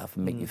make you laugh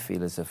and make you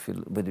feel as if you're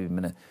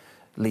going to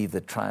leave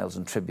the trials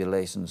and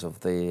tribulations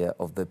of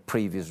the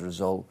previous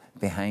result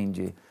behind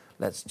you.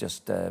 Let's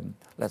just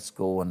let's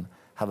go and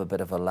have a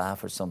bit of a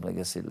laugh or something like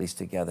this, at least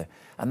together.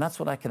 And that's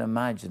what I can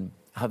imagine,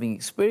 having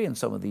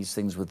experienced some of these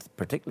things with,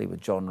 particularly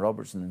with John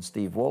Robertson and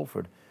Steve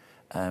Walford,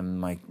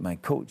 my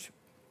coach.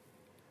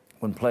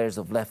 When players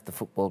have left the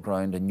football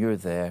ground and you're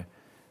there,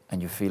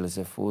 and you feel as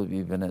if, oh,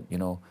 you've been at, you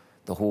know,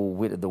 the whole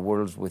weight of the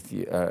world's with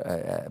you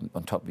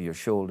on top of your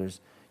shoulders,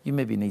 you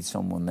maybe need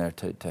someone there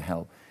to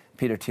help.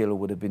 Peter Taylor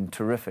would have been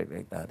terrific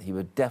like that. He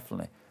would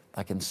definitely.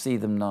 I can see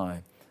them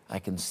now. I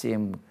can see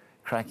him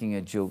cracking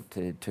a joke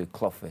to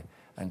Cloughie,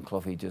 and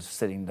Cloughie just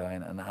sitting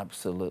down and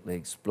absolutely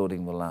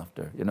exploding with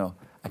laughter. You know,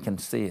 I can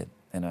see it.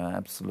 You know, I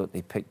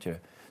absolutely picture.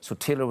 So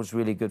Taylor was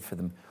really good for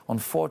them.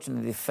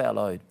 Unfortunately, they fell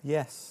out.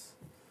 Yes.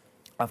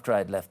 After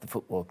I'd left the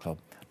football club,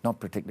 not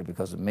particularly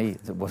because of me,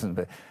 it wasn't,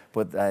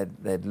 but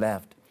they'd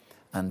left.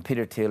 And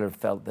Peter Taylor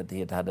felt that he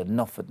had had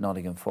enough at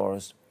Nottingham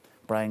Forest.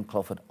 Brian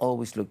Clough had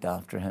always looked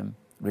after him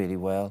really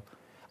well,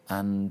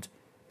 and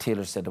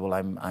Taylor said, "Well,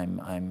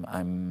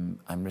 I'm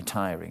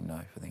retiring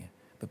now for the."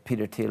 But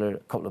Peter Taylor, a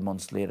couple of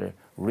months later,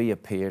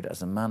 reappeared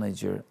as a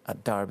manager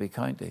at Derby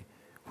County,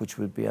 which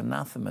would be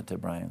anathema to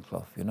Brian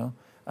Clough, you know.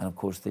 And of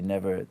course, they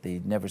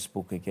never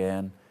spoke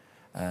again.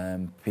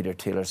 Peter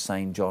Taylor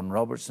signed John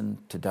Robertson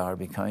to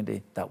Derby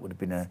County. That would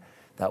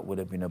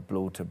have been a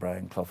blow to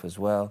Brian Clough as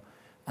well.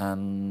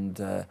 And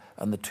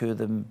the two of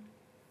them,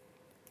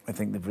 I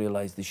think they've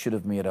realised they should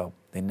have made up.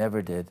 They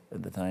never did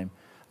at the time.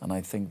 And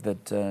I think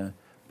that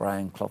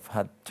Brian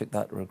Clough took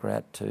that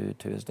regret to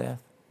his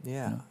death.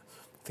 Yeah, you know?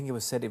 I think it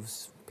was said it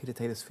was Peter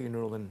Taylor's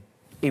funeral, and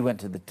he went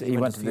to the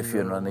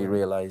funeral and he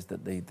realised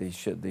that they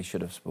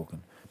should have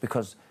spoken,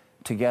 because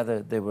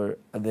together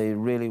they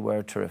really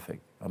were terrific.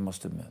 I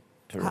must admit.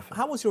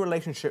 How was your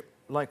relationship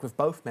like with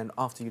both men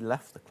after you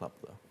left the club,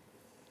 though?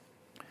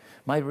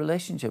 My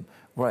relationship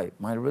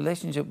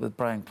with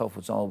Brian Clough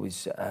was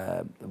always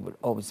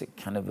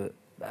kind of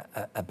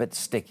a bit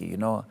sticky, you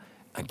know.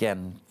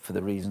 again, for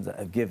the reasons that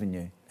I've given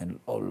you, and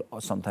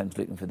sometimes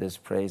looking for this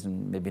praise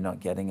and maybe not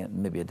getting it,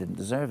 and maybe I didn't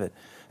deserve it.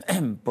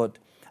 And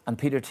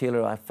Peter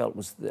Taylor, I felt,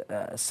 was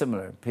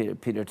similar.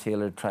 Peter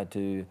Taylor tried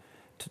to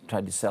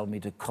sell me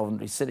to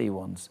Coventry City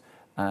once,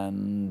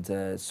 and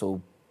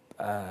so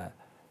I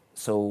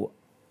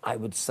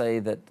would say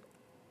that,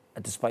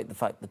 despite the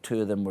fact the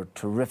two of them were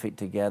terrific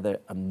together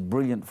and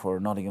brilliant for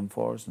Nottingham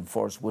Forest, and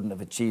Forest wouldn't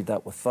have achieved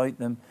that without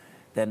them,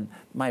 then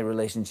my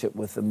relationship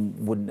with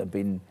them wouldn't have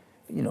been,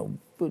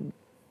 would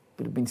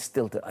have been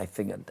stilted, I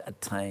think,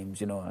 at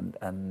times, and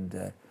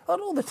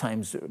all the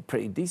times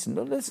pretty decent.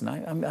 But listen,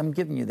 I'm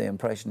giving you the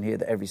impression here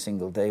that every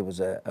single day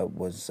was a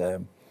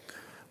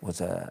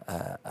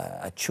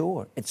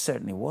chore. It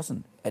certainly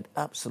wasn't. It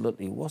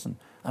absolutely wasn't.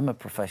 I'm a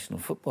professional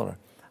footballer.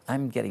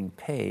 I'm getting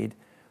paid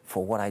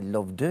for what I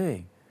love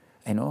doing,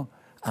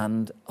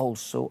 and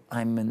also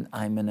I'm in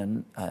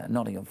a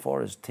Nottingham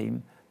Forest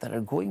team that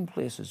are going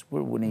places.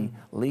 We're winning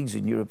leagues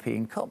and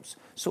European Cups.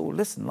 So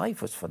listen,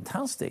 life was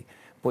fantastic.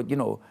 But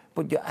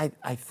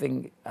I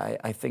think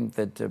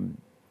that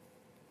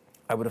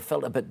I would have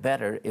felt a bit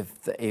better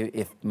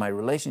if my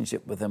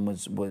relationship with him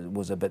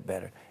was a bit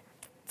better.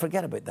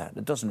 Forget about that.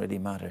 It doesn't really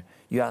matter.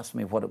 You asked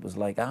me what it was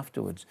like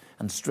afterwards,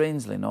 and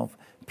strangely enough,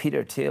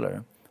 Peter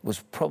Taylor was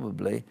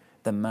probably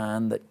the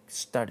man that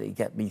started to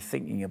get me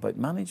thinking about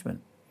management,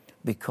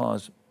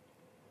 because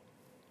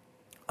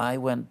I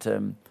went.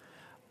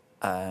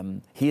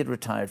 He had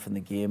retired from the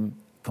game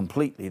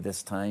completely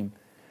this time,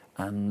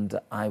 and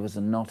I was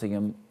in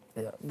Nottingham.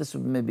 This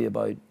was maybe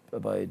about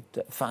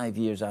 5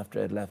 years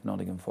after I'd left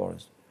Nottingham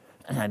Forest,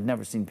 and I'd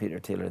never seen Peter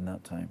Taylor in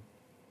that time,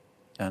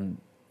 and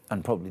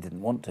probably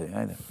didn't want to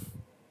either.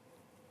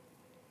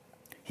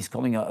 He's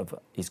coming out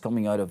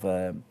of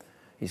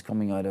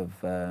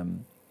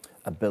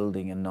a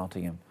building in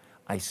Nottingham.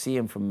 I see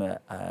him from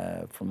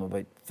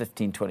about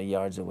 15, 20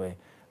 yards away,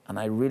 and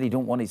I really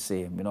don't want to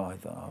see him. I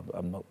thought,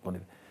 I'm not going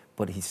to.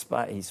 But he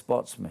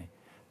spots me,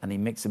 and he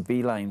makes a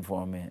beeline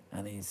for me,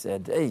 and he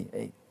said,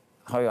 "Hey,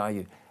 how are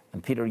you?"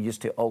 And Peter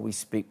used to always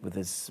speak with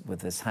his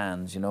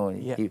hands. He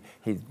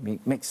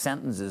makes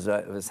sentences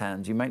out of his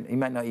hands. He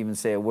might not even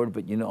say a word,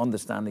 but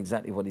understand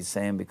exactly what he's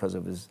saying because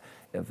of his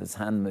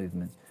hand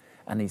movement.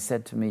 And he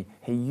said to me,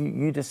 "Hey,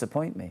 you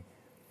disappoint me."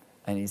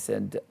 And I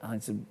said,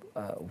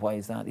 "Why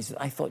is that?" He said,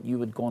 "I thought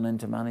you had gone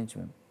into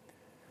management."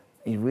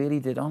 He really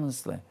did,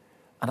 honestly.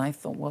 And I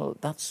thought, well,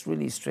 that's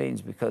really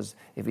strange, because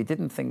if he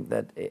didn't think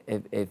that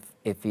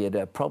if he had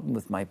a problem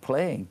with my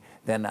playing,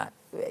 then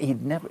he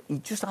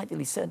just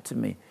actually said to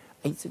me,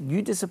 he said,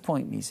 "You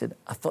disappoint me." He said,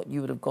 "I thought you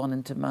would have gone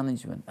into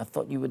management. I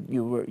thought you were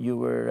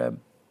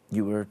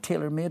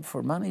tailor-made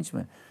for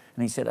management."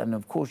 And he said, "And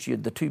of course you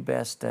had the two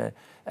best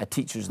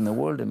teachers in the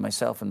world, in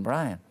myself and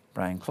Brian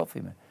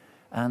Cloughy.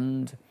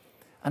 And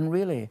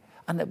really,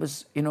 and it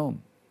was,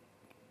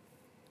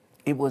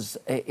 it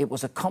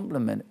was a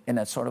compliment in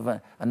a sort of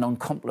a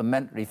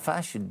non-complimentary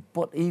fashion,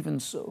 but even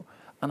so.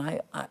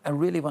 And I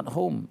really went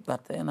home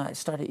that day, and I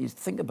started to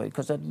think about it,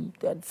 because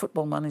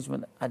football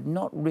management I'd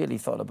not really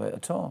thought about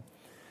at all.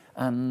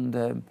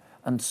 And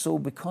so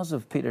because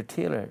of Peter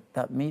Taylor,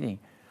 that meeting,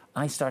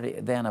 I started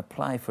to then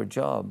apply for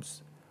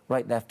jobs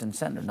right, left and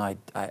centre. Now,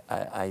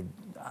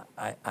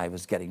 I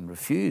was getting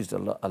refused a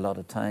lot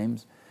of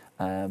times.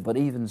 But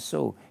even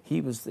so,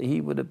 he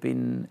would have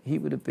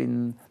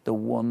been the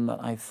one that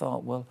I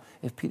thought, well,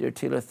 if Peter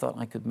Taylor thought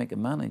I could make a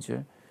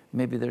manager,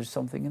 maybe there's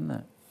something in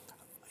that.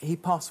 He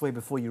passed away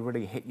before you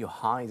really hit your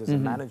highs as a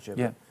manager.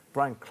 Yeah. But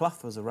Brian Clough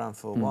was around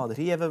for a while. Did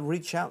he ever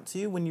reach out to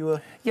you when you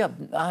were? Yeah,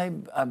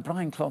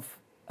 Brian Clough.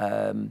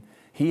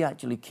 He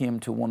actually came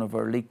to one of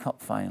our League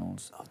Cup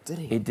finals. Oh, did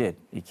he? He did.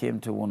 He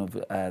came to one of.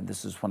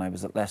 This is when I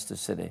was at Leicester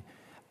City,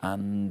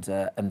 and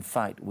in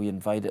fact, we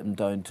invited him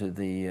down to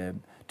the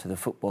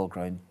football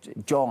ground.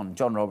 John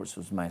Roberts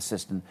was my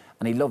assistant,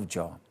 and he loved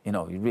John. He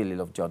really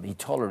loved John. He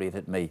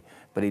tolerated me,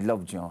 but he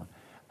loved John,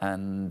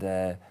 and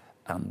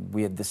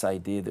we had this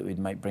idea that we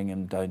might bring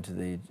him down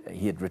to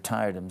he had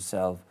retired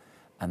himself,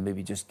 and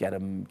maybe just get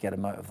him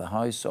out of the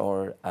house,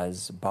 or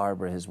as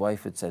Barbara, his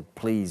wife, had said,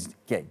 please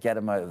get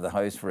him out of the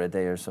house for a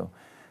day or so.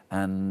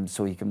 And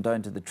so he came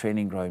down to the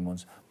training ground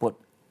once. But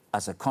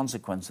as a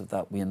consequence of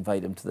that, we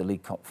invite him to the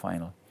League Cup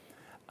final.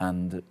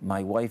 And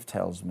my wife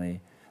tells me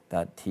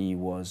that he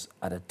was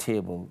at her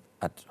table,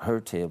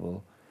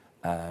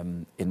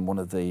 in one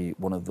of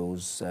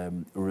those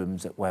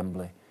rooms at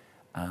Wembley,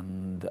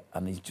 and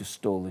he just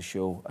stole the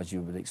show, as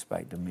you would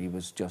expect him.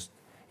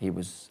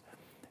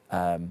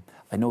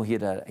 I know he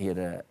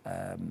had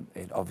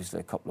obviously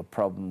a couple of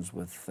problems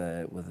with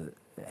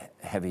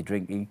heavy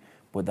drinking,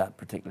 but that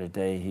particular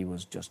day he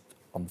was just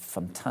on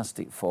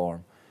fantastic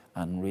form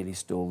and really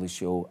stole the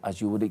show,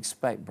 as you would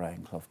expect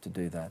Brian Clough to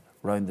do that.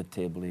 Round the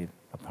table,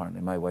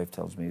 apparently, my wife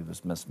tells me he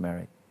was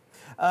mesmeric.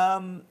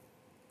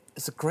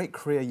 It's a great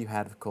career you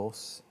had, of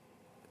course.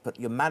 but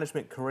your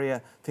management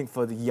career, I think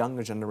for the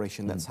younger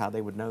generation, that's how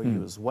they would know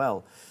you as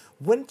well.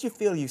 When did you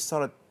feel you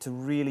started to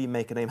really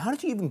make a name? How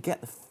did you even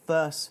get the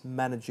first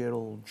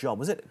managerial job?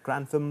 Was it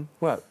Grantham?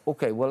 Well,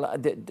 okay. Well,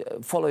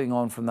 following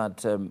on from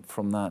that,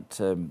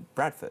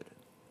 Bradford.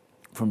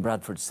 From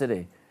Bradford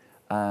City,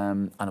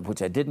 and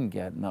which I didn't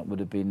get, and that would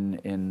have been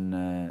in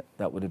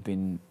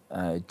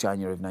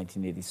January of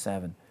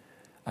 1987.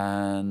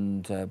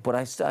 And but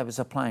I was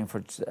applying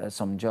for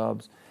some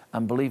jobs,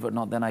 and believe it or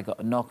not, then I got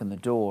a knock on the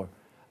door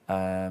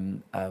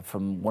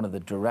from one of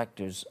the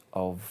directors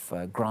of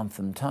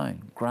Grantham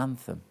Town.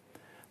 Grantham.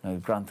 Now,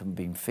 Grantham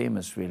being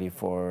famous really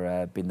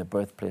for being the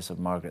birthplace of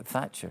Margaret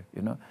Thatcher,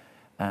 you know,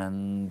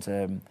 and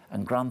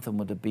Grantham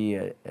would be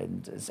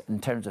in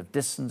terms of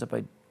distance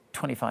about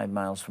 25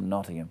 miles from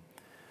Nottingham.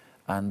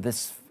 And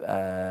this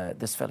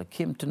fella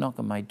came to knock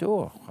on my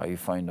door. How he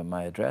found on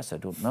my address, I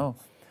don't know.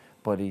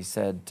 But he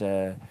said,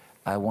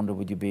 I wonder,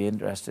 would you be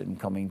interested in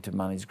coming to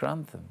manage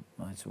Grantham?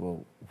 I said,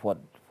 well,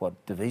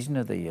 what division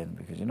are they in?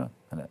 Because, you know,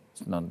 and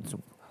it's not.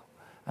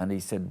 And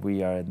he said,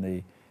 we are in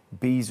the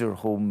Beezer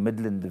Home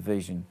Midland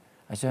Division.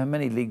 I said, how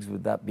many leagues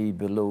would that be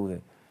below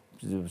the?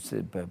 It was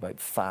about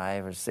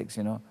 5 or 6,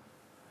 you know.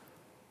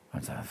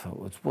 And I thought,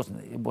 well,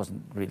 it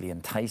wasn't really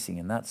enticing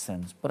in that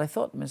sense. But I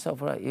thought to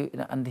myself, right,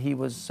 and he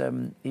was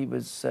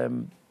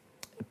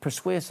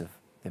persuasive,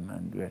 the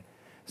man.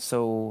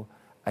 So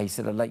I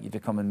said, I'd like you to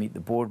come and meet the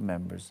board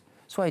members.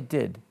 So I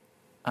did,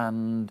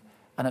 and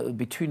it would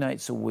be 2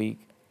 nights a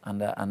week and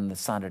the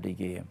Saturday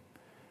game.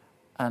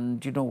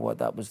 And you know what?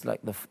 That was like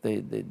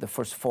the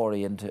first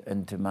foray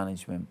into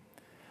management,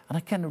 and I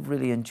kind of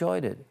really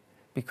enjoyed it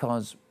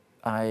because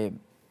I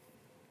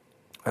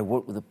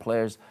worked with the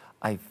players.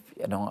 I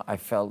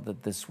felt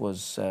that this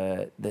was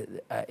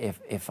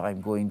if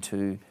I'm going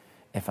to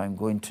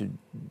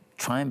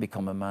try and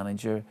become a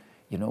manager,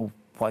 you know,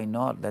 why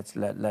not?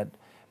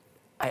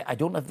 I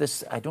don't have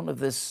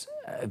this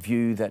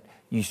view that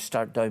you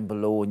start down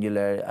below and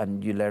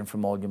you learn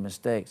from all your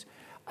mistakes.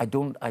 I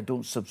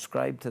don't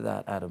subscribe to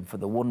that, Adam, for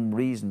the one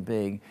reason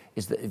being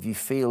is that if you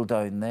fail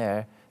down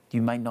there,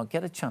 you might not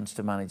get a chance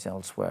to manage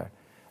elsewhere.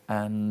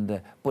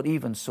 And but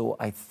even so,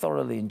 I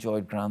thoroughly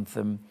enjoyed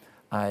Grantham.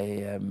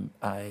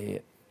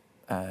 The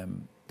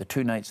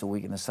 2 nights a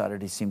week and the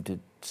Saturday seemed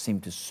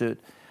to suit.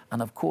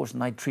 And of course,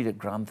 and I treated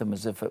Grantham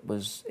as if it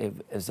was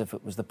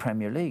the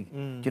Premier League.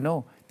 You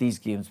know, these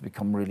games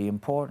become really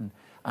important.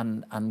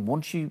 And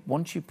once you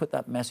put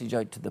that message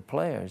out to the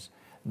players,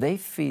 they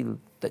feel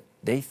that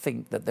they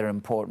think that they're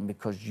important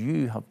because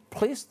you have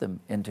placed them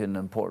into an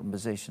important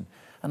position.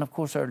 And of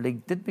course, our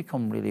league did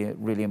become really,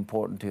 really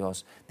important to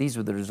us. These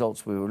were the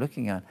results we were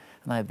looking at,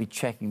 and I'd be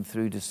checking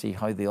through to see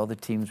how the other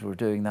teams were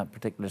doing that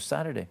particular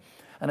Saturday.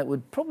 And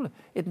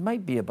it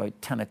might be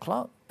about 10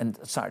 o'clock on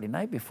Saturday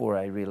night before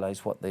I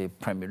realised what the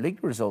Premier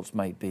League results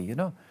might be, you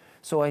know.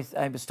 So I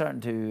was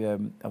starting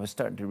to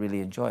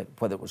really enjoy it,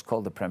 whether it was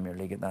called the Premier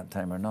League at that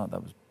time or not.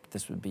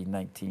 This would be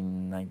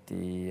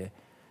 1990.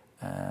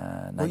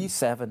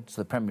 97,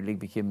 so the Premier League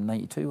became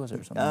 92, was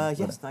it, or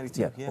something? Yes,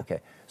 92, yeah. Okay.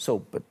 So,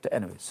 but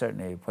anyway,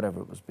 certainly whatever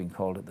it was being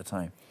called at the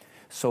time.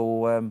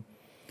 So,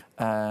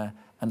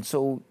 and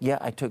so, yeah,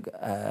 I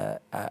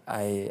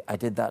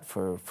did that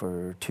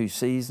for 2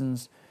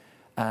 seasons,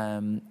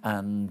 and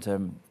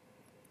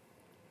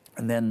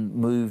then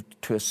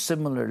moved to a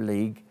similar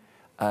league,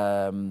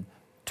 to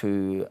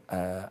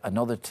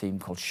another team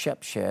called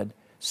Shepshed,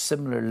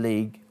 similar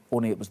league,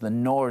 only it was the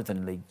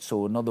Northern League.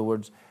 So, in other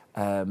words,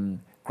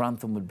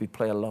 Grantham would be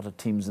playing a lot of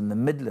teams in the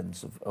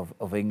Midlands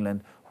of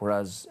England,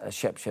 whereas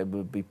Shepshed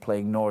would be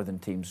playing northern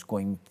teams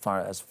going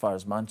as far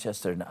as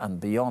Manchester and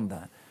beyond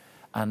that.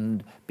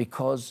 And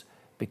because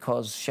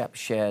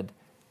Shepshed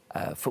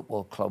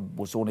Football Club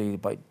was only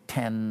about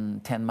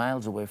 10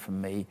 miles away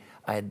from me,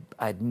 I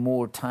had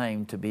more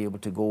time to be able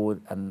to go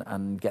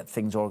and get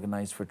things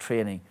organised for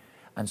training.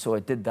 And so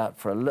I did that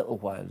for a little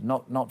while,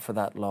 not for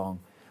that long.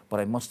 But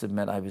I must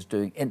admit, I was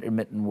doing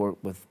intermittent work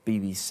with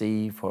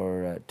BBC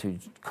to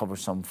cover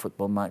some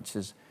football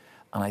matches,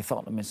 and I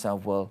thought to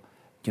myself, well,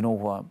 you know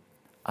what,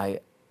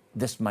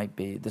 this might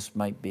be,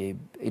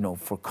 you know,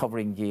 for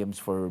covering games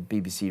for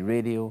BBC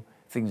Radio,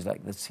 things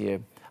like this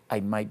here, I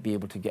might be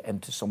able to get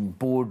into some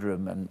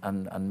boardroom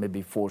and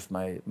maybe force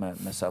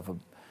myself,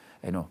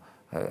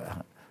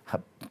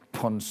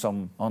 upon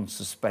some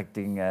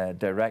unsuspecting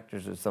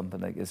directors or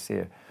something like this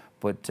here.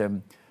 But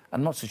I'm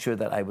not so sure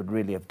that I would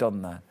really have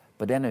done that.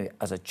 But anyway,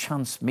 as a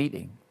chance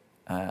meeting,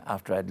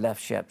 after I'd left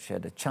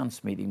Shepshed, a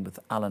chance meeting with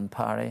Alan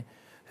Parry,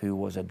 who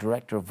was a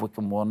director of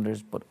Wycombe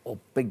Wanderers, but a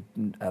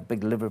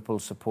big Liverpool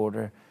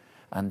supporter,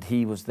 and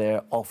he was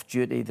there off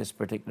duty this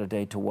particular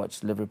day to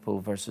watch Liverpool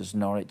versus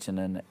Norwich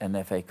in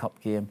an FA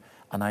Cup game,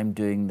 and I'm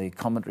doing the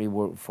commentary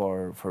work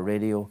for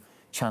radio,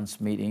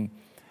 chance meeting,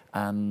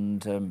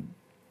 and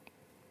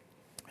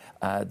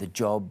the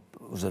job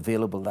was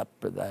available.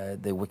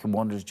 The Wycombe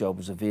Wanderers job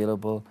was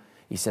available.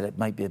 He said it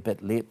might be a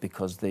bit late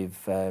because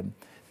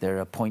they're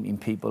appointing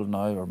people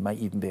now, or might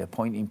even be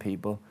appointing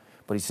people.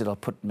 But he said, I'll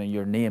put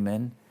your name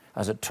in.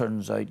 as it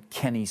turns out,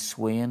 Kenny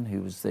Swain,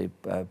 who was the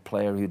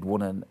player who'd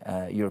won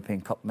a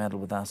European Cup medal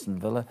with Aston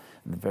Villa,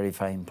 and a very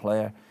fine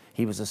player,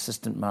 he was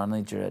assistant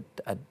manager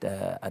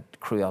at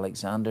Crewe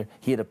Alexander.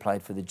 He had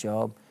applied for the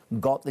job,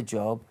 got the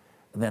job,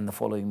 and then the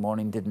following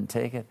morning didn't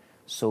take it.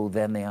 So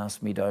then they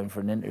asked me down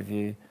for an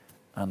interview,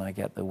 and I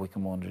get the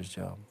Wycombe Wanderers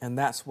job. And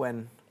that's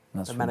when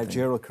the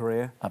managerial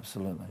career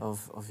absolutely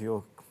of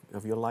your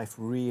life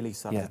really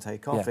started to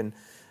take off. Yeah. And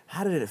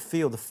how did it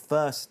feel the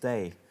first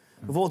day?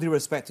 With all due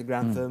respect to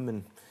Grantham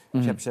and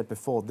Shep said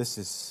before, this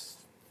is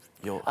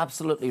your...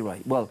 Absolutely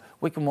right. Well,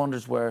 Wycombe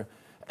Wanderers were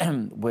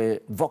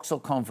Vauxhall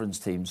Conference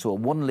team, so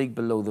one league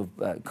below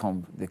the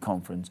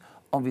conference.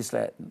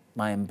 Obviously,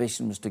 my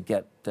ambition was to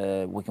get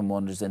Wycombe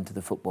Wanderers into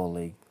the Football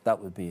League.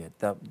 That would be it.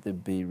 That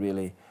would be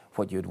really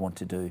what you'd want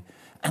to do.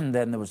 And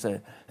then there was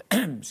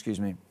excuse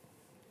me,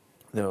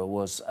 there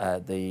was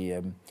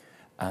the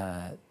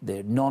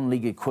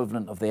non-league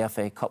equivalent of the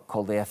FA Cup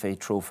called the FA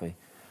Trophy.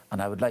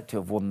 And I would like to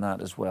have won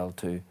that as well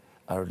too.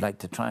 I would like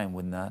to try and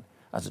win that.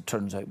 As it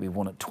turns out, we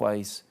won it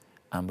twice,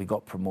 and we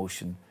got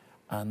promotion.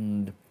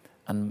 And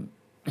then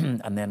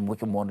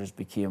Wycombe Wanderers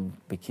became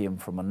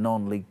from a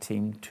non-league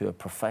team to a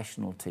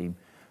professional team.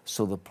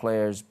 So the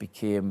players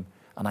became,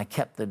 and I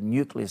kept the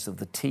nucleus of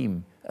the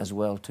team as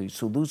well too.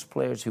 So those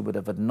players who would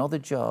have had another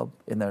job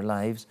in their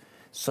lives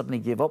suddenly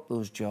gave up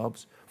those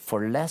jobs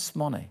for less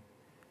money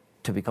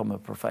to become a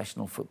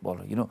professional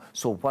footballer, you know.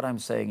 So what I'm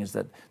saying is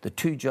that the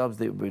two jobs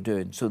that we're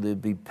doing, so they'd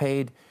be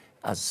paid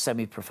as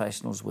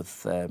semi-professionals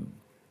with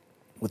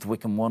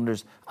Wycombe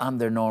Wanderers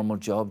and their normal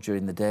job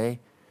during the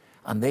day,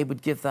 and they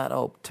would give that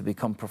up to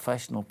become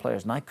professional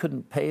players. And I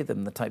couldn't pay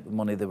them the type of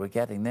money they were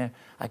getting there.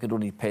 I could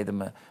only pay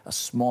them a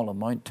small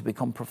amount to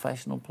become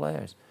professional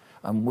players.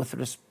 And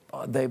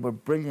they were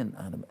brilliant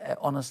at them.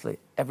 Honestly,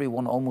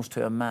 everyone almost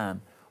to a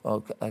man.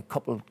 Well, a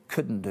couple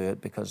couldn't do it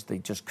because they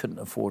just couldn't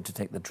afford to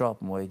take the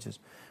drop in wages.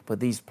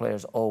 But these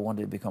players all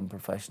wanted to become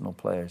professional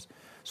players.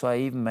 So I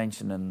even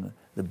mentioned in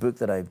the book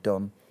that I've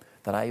done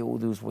that I owe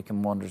those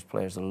Wycombe Wanderers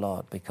players a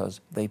lot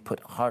because they put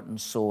heart and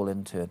soul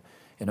into it,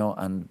 you know.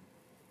 And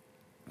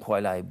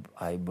while I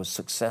was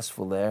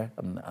successful there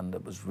and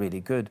it was really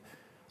good,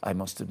 I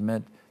must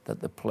admit that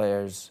the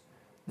players,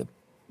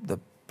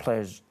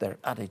 their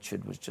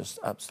attitude was just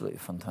absolutely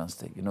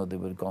fantastic. You know, they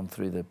would have gone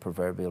through the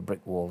proverbial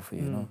brick wall for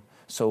you, you know.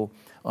 So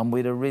we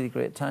had a really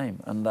great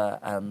time, and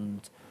I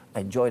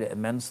enjoyed it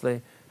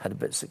immensely, had a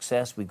bit of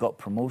success, we got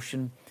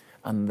promotion,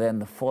 and then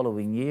the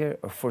following year,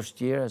 or first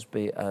year as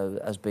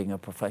being a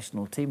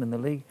professional team in the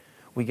league,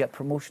 we get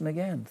promotion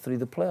again through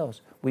the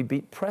playoffs. We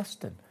beat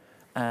Preston,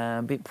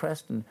 and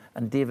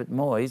David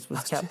Moyes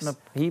was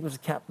he was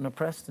captain of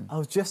Preston. I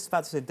was just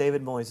about to say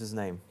David Moyes'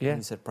 name when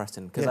you said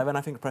Preston, because when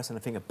I think of Preston, I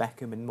think of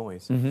Beckham and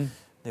Moyes.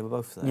 They were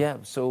both there. Yeah,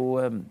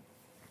 so...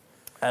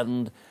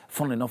 and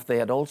funnily enough, they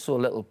had also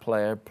a little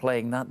player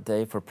playing that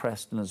day for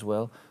Preston as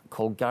well,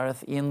 called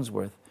Gareth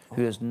Ainsworth,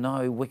 who is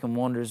now Wycombe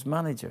Wanderers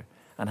manager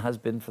and has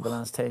been for the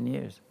last 10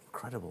 years.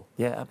 Incredible.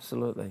 Yeah,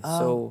 absolutely.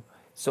 So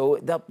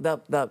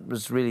that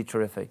was really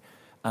terrific.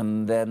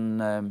 And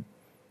then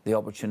the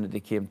opportunity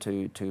came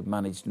to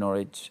manage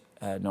Norwich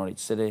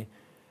City,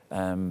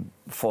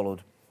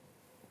 followed.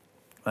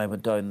 I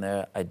went down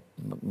there.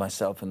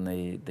 Myself and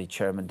the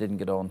chairman didn't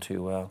get on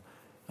too well.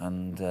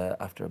 And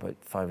after about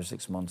 5 or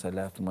 6 months, I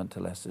left and went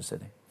to Leicester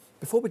City.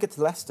 Before we get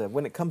to Leicester,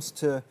 when it comes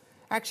to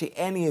actually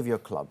any of your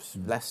clubs,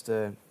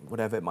 Leicester,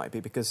 whatever it might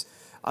be, because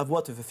I've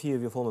worked with a few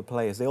of your former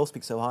players. They all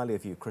speak so highly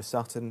of you. Chris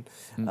Sutton,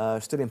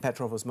 Stilian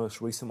Petrov was the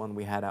most recent one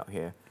we had out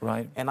here.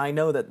 Right. And I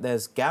know that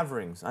there's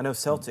gatherings. I know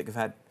Celtic have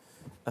had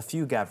a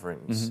few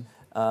gatherings,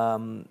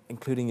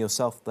 including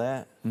yourself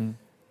there. Do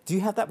you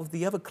have that with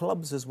the other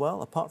clubs as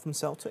well, apart from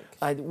Celtic?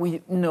 There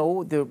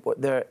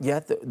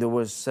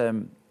was...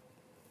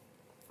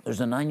 there's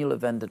an annual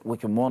event at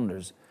Wycombe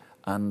Wanderers,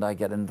 and I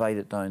get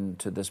invited down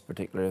to this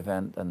particular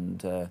event,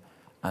 and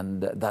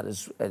that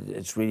is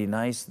it's really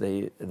nice.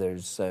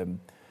 There's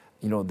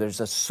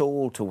a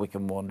soul to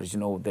Wycombe Wanderers. You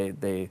know,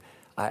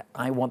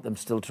 I want them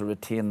still to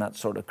retain that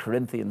sort of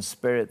Corinthian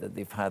spirit that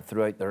they've had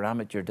throughout their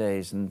amateur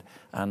days,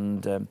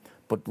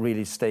 but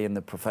really stay in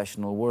the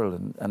professional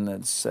world, and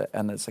it's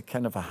a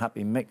kind of a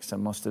happy mix, I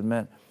must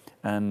admit,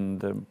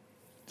 and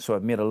so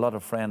I've made a lot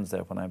of friends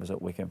there when I was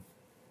at Wycombe.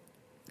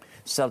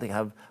 Celtic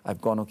I've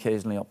gone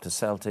occasionally up to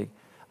Celtic,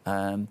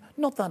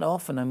 not that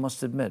often, I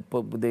must admit,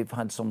 but they've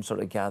had some sort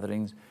of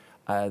gatherings.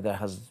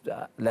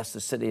 Leicester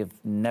City have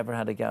never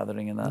had a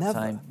gathering in that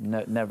time.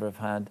 Never have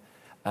had.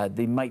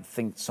 They might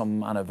think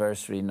some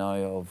anniversary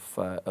now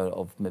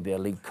of maybe a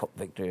League Cup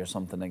victory or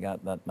something like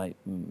that might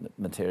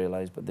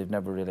materialise, but they've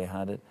never really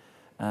had it.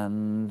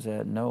 And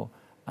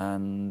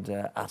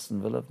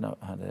Aston Villa have not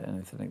had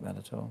anything like that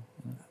at all.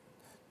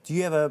 Do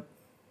you ever,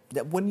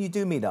 when you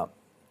do meet up,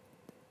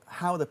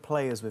 how are the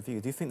players with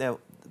you? Do you think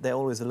they're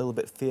always a little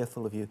bit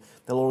fearful of you?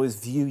 They'll always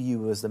view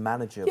you as the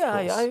manager, of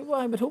course.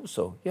 I would hope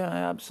so. Yeah,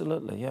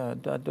 absolutely. Yeah,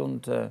 I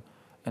don't,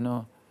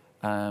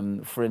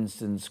 for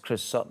instance,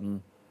 Chris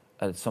Sutton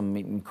at some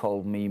meeting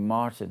called me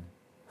Martin,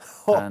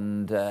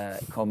 and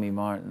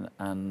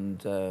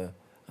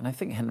And I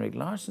think Henrik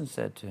Larsson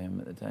said to him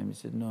at the time, he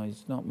said, "No,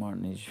 he's not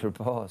Martin, he's your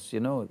boss, you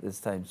know, at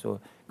this time." So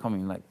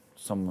coming like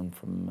someone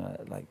from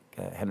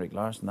Henrik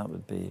Larsson, that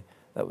would be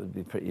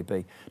pretty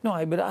big. No,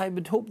 I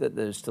would hope that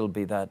there'd still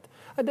be that.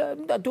 I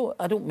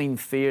don't mean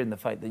fear in the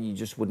fact that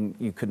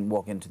you couldn't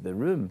walk into the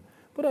room,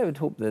 but I would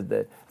hope that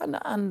the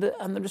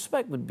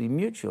respect would be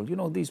mutual. You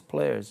know, these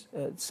players,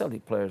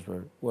 Celtic players,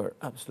 were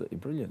absolutely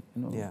brilliant.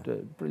 You know,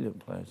 brilliant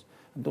players.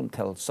 And don't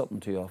tell Sutton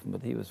too often,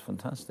 but he was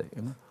fantastic.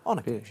 You know, on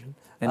occasion.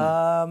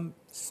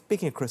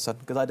 Speaking of Chris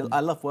Sutton, because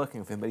I love working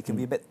with him, but he can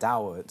be a bit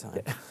dour at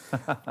times.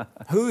 Yeah.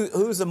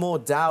 Who's a more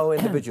dour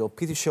individual,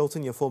 Peter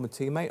Shilton, your former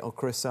teammate, or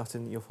Chris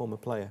Sutton, your former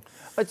player?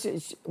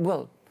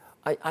 Well,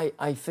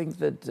 I think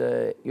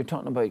that you're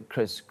talking about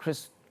Chris.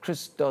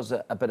 Chris does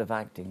a bit of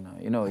acting now.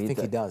 You know, I think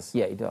he does.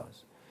 Yeah, he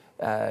does.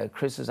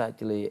 Chris is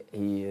actually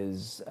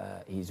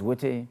he's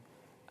witty.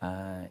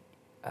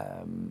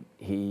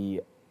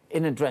 He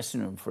in a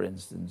dressing room, for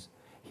instance,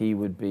 he'd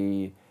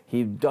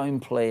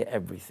downplay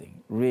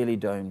everything, really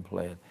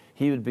downplay it.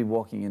 He would be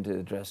walking into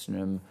the dressing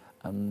room,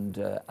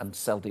 and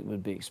Celtic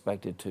would be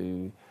expected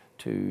to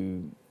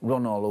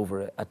run all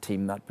over a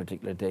team that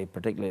particular day,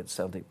 particularly at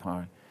Celtic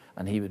Park.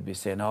 And he would be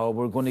saying, "Oh,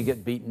 we're going to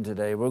get beaten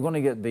today. We're going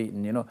to get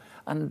beaten," you know.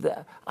 And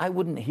I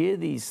wouldn't hear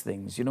these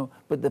things, you know.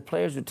 But the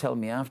players would tell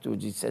me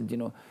afterwards. He said, you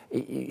know,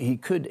 he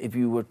could, if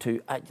you were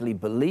to actually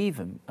believe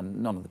him,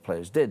 and none of the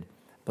players did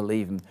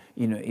believe him,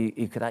 you know,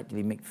 he could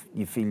actually make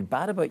you feel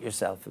bad about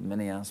yourself in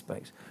many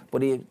aspects.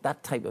 But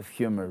that type of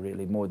humour,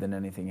 really, more than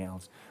anything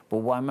else. But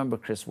what I remember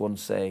Chris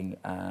once saying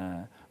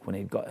when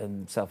he'd got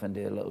himself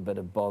into a little bit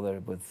of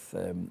bother with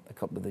a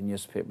couple of the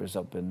newspapers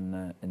up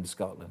in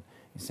Scotland,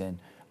 he said,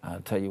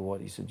 "I'll tell you what,"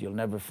 he said,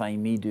 "you'll never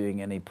find me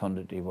doing any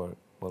punditry work."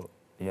 Well,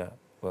 yeah,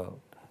 well,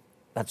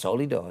 that's all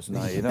he does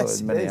now, you know, Yes,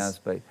 in many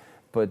aspects.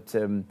 But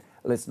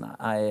listen,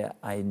 I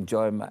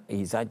enjoy him.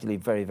 He's actually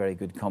very, very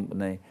good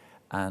company.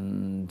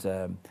 And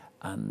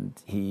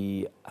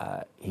he'll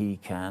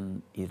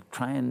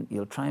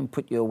try and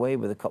put you away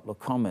with a couple of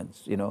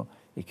comments. You know,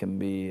 he can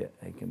be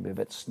a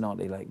bit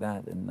snotty like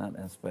that in that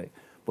aspect.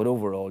 But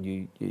overall,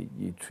 you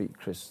treat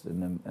Chris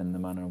in the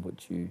manner in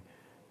which you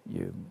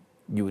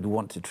would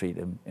want to treat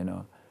him. You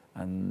know,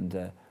 and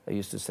I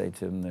used to say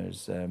to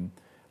him,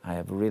 "I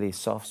have a really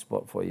soft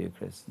spot for you,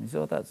 Chris." And he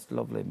said, "Oh, that's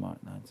lovely,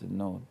 Martin." I said,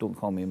 "No, don't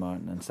call me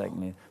Martin." And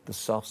secondly, the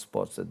soft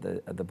spots at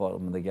the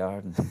bottom of the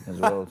garden as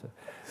well.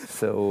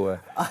 So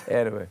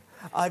anyway,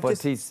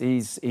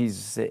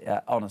 he's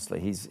honestly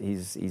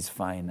he's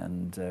fine.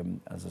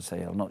 And as I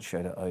say, I'll not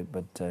shout it out,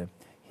 but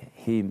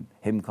him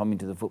coming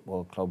to the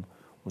football club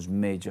was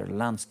major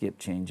landscape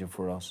changer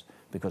for us,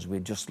 because we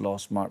had just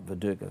lost Mark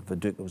Viduka.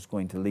 Viduka was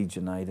going to Leeds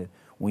United.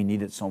 We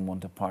needed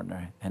someone to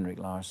partner Henrik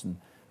Larsson,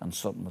 and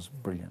Sutton was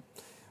brilliant.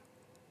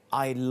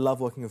 I love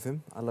working with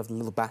him. I love the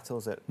little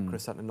battles that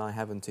Chris Sutton and I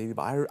have on TV.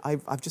 But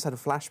I've just had a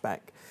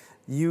flashback.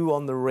 You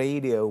on the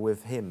radio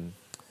with him,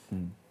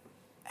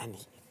 and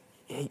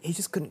he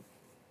just couldn't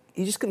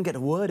get a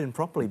word in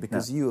properly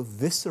because you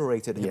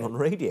eviscerated him on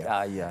radio.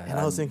 And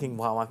I was thinking,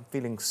 wow, I'm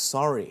feeling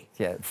sorry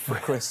for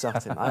Chris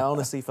Sutton. I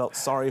honestly felt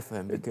sorry for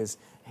him because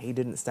he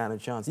didn't stand a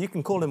chance. You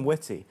can call him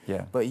witty,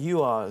 but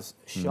you are as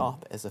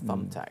sharp as a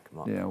thumbtack,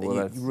 Mark. Yeah,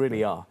 well, you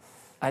really are.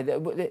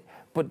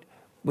 But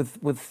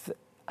with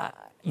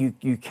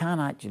you can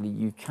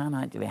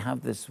actually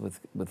have this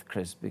with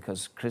Chris,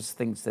 because Chris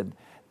thinks that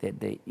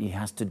he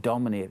has to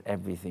dominate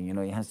everything. You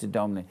know, he has to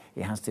dominate.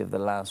 He has to have the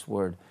last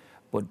word.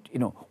 But you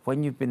know,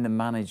 when you've been the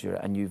manager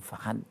and you've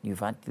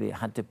actually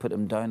had to put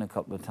him down a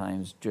couple of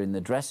times during the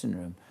dressing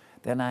room,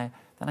 then I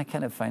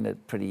kind of find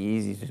it pretty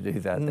easy to do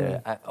that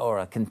there, or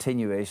a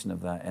continuation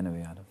of that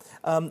anyway,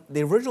 Adam.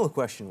 The original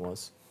question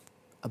was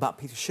about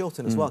Peter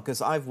Shilton as well, because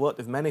I've worked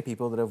with many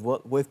people that have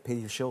worked with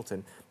Peter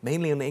Shilton,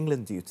 mainly on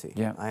England duty,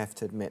 I have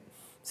to admit.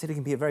 Said he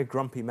can be a very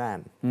grumpy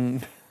man.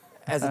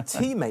 As a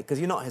teammate, because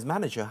you're not his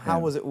manager, how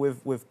was it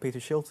with Peter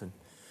Shilton?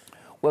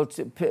 Well,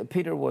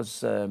 Peter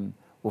was,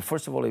 well,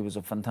 first of all, he was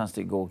a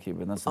fantastic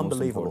goalkeeper, and that's the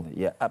most important thing.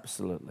 Yeah,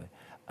 absolutely.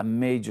 A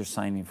major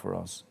signing for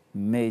us,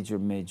 major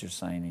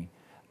signing.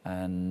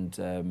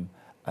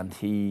 And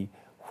he,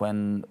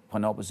 when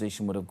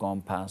opposition would have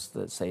gone past,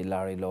 let's say,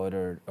 Larry Lloyd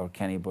or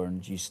Kenny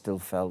Burns, you still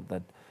felt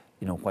that,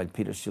 you know, while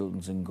Peter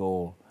Shilton's in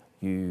goal,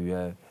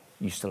 you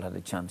still had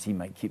a chance. He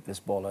might keep this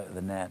ball out of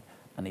the net,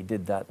 and he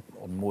did that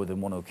on more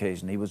than one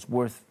occasion. He was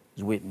worth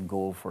his weight in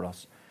goal for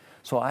us.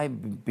 So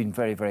I've been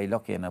very, very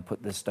lucky, and I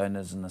put this down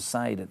as an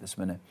aside at this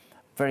minute.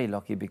 Very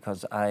lucky,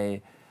 because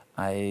I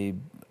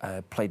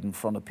played in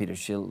front of Peter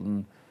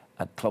Shilton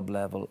at club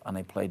level, and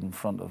I played in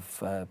front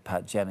of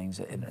Pat Jennings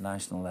at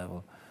international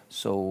level.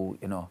 So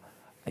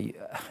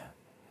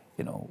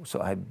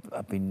so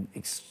I've been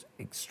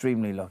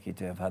extremely lucky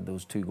to have had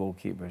those two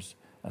goalkeepers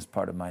as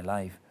part of my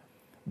life.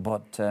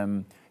 But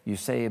you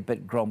say a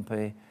bit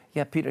grumpy.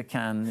 Yeah, Peter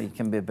he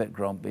can be a bit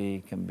grumpy.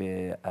 He can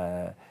be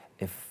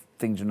if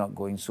things are not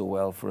going so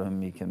well for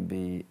him. He can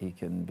be.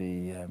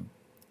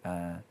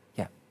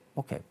 Yeah.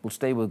 Okay, we'll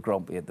stay with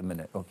grumpy at the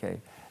minute. Okay,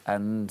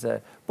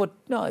 and but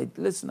no,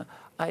 listen.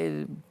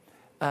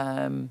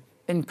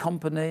 In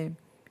company,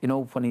 you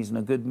know, when he's in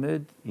a good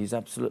mood, he's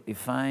absolutely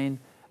fine.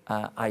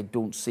 I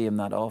don't see him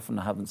that often.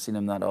 I haven't seen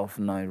him that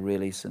often now,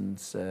 really,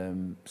 since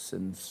I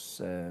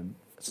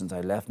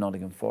left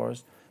Nottingham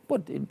Forest.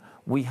 But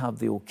we have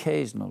the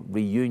occasional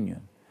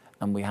reunion,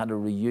 and we had a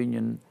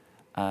reunion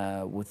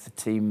with the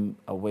team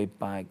a way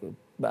back,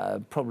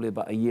 probably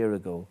about a year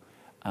ago,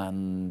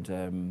 and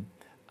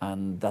I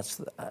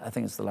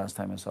think it's the last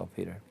time I saw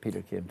Peter.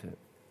 Peter came to it.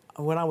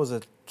 When I was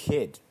a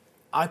kid,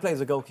 I played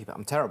as a goalkeeper.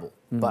 I'm terrible,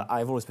 but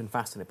I've always been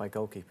fascinated by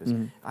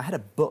goalkeepers. I had a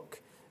book,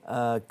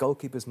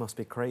 Goalkeepers Must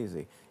Be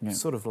Crazy,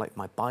 sort of like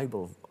my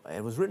Bible.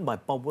 It was written by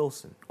Bob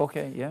Wilson.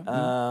 Okay,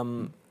 yeah.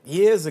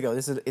 Years ago.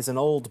 This is an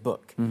old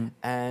book,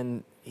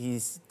 and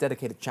he's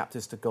dedicated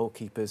chapters to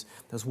goalkeepers.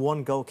 There's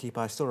one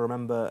goalkeeper, I still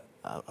remember,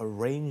 a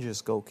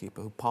Rangers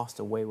goalkeeper who passed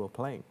away while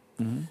playing.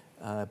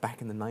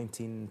 Back in the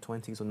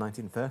 1920s or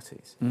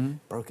 1930s.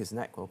 Broke his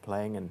neck while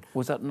playing. And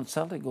was that not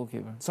Celtic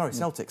goalkeeper? Sorry,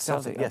 Celtic.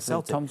 Yeah,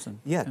 Celtic.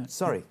 Thompson. Yeah,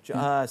 sorry.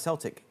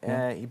 Celtic.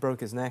 He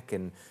broke his neck,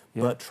 and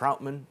Bert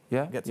Troutman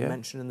gets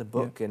mentioned in the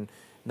book, and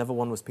another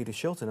one was Peter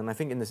Shilton. And I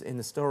think in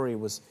the story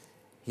was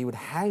he would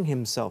hang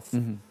himself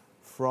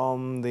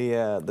from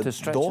the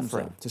door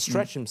frame to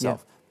stretch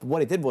himself. But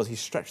what he did was he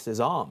stretched his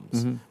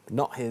arms, but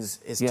not his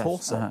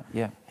torso.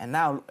 And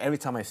now every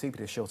time I see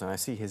Peter Shilton, I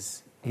see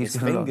his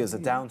fingers are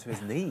down to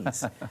his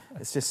knees.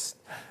 It's just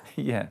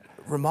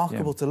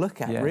remarkable to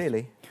look at,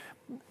 really.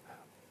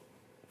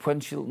 When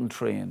Shilton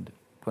trained,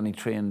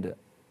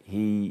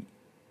 he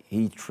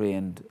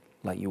trained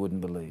like you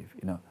wouldn't believe.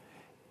 You know,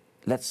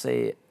 let's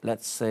say.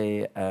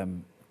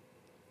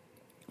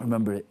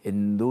 Remember,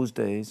 in those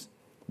days,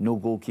 no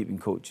goalkeeping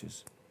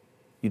coaches.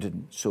 You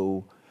didn't.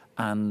 So,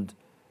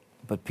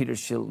 but Peter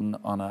Shilton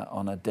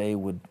on a day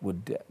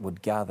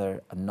would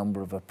gather a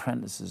number of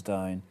apprentices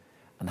down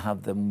and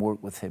have them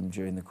work with him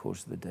during the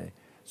course of the day.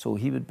 So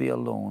he would be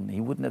alone. He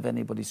wouldn't have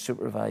anybody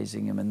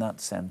supervising him in that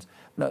sense.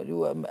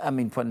 No, I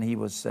mean when he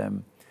was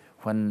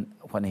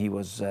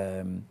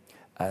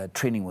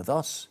training with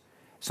us,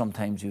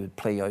 sometimes he would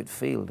play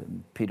outfield,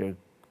 and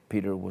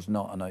Peter was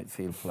not an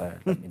outfield player.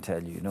 Let me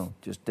tell you,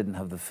 just didn't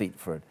have the feet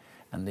for it.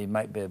 And there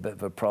might be a bit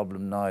of a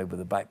problem now with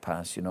the back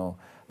pass,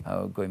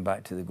 going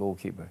back to the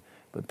goalkeeper.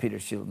 But Peter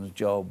Shilton's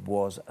job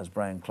was, as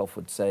Brian Clough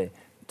would say,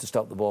 to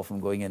stop the ball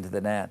from going into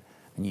the net.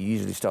 And you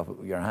usually stop it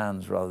with your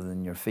hands rather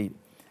than your feet.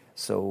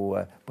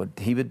 So, but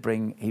he would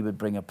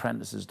bring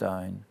apprentices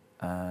down,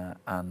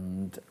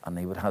 and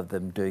he would have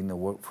them doing the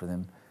work for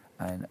them.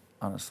 And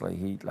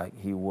honestly,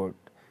 he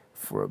worked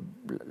for,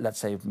 let's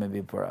say,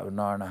 maybe for an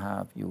hour and a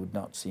half. You would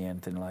not see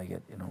anything like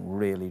it.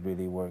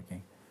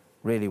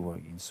 Really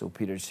working. So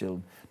Peter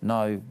Shilton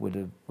now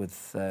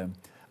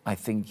I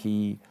think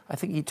he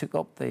took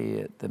up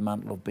the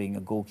mantle of being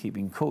a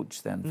goalkeeping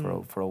coach then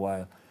for a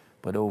while.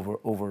 But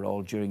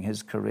overall, during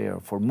his career,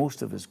 for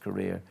most of his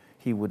career,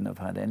 he wouldn't have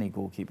had any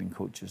goalkeeping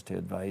coaches to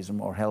advise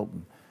him or help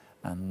him.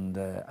 And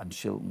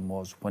Shilton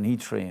was, when he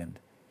trained,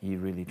 he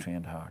really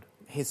trained hard.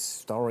 His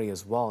story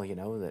as well,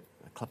 that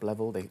at club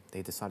level,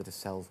 they decided to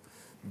sell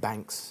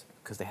banks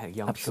because they had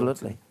young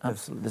Absolutely. children.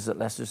 Absolutely. This is at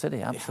Leicester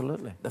City,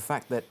 absolutely. The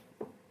fact that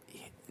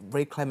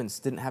Ray Clements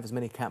didn't have as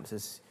many caps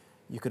as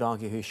you could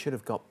argue he should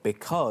have got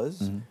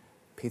because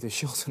Peter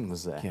Shilton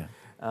was there,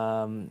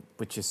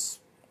 which is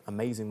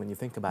amazing when you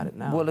think about it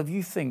now. Well, if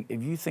you think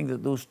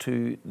that those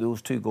two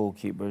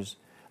goalkeepers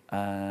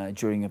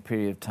during a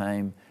period of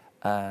time,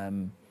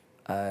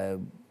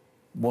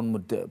 one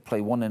would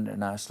play one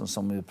international,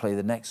 somebody would play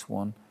the next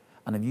one,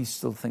 and if you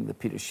still think that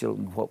Peter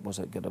Shilton,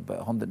 got about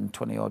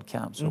 120 odd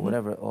caps or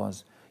whatever it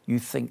was, you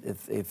think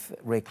if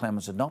Ray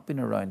Clements had not been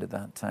around at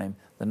that time,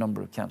 the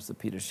number of caps that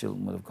Peter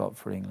Shilton would have got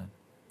for England.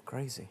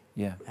 Crazy.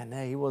 Yeah. And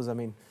there he was. I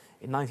mean,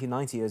 in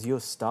 1990, as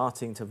you're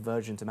starting to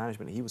verge into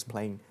management, he was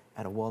playing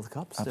at a World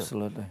Cup still.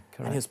 Absolutely, correct.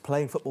 And he was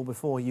playing football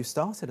before you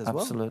started as well.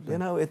 Absolutely.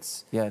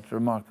 it's... Yeah, it's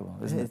remarkable,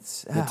 isn't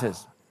it? It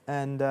is.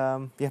 And,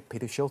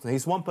 Peter Shilton.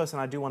 He's one person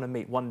I do want to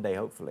meet one day,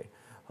 hopefully.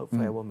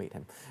 Hopefully I will meet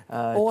him.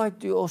 I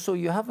do. Oh, so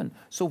you haven't.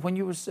 So when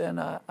you were saying,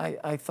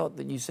 I thought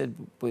that you said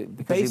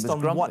because he was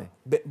grumpy.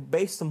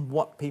 Based on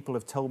what people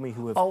have told me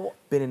who have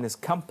been in his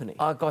company.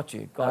 I got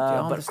you. I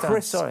understand.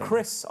 But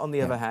Chris, on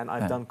the other hand,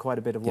 I've done quite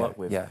a bit of work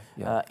with.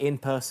 In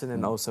person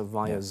and also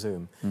via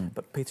Zoom.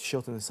 But Peter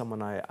Shilton is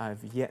someone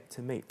I've yet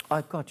to meet.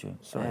 I got you.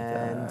 Sorry.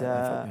 And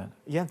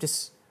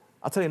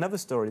I'll tell you another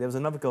story. There was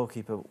another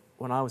goalkeeper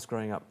when I was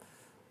growing up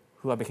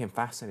who I became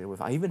fascinated with.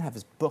 I even have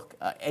his book,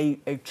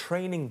 a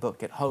training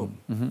book at home,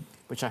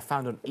 which I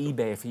found on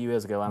eBay a few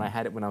years ago, and I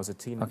had it when I was a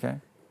teenager. Okay.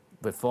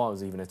 Before I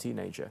was even a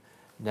teenager.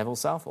 Neville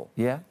Southall.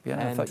 Yeah,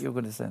 I thought you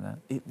were going to say that.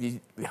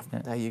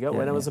 There you go.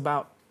 When I was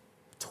about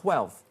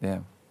 12,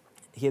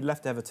 he had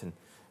left Everton.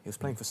 He was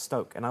playing for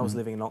Stoke, and I was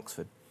living in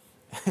Oxford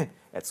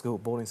at school,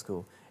 boarding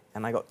school,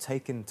 and I got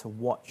taken to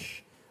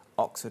watch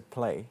Oxford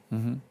play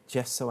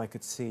just so I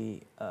could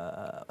see.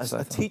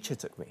 A teacher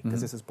took me,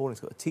 because this was boarding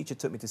school. A teacher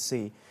took me to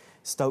see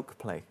Stoke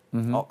play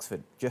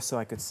Oxford, just so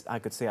I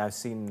could see. I've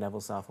seen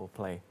Neville Southall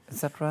play. Is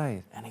that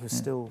right? And he was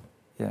still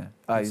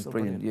Yeah, he's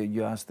brilliant.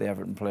 You asked the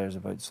Everton players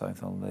about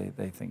Southall,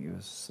 they think he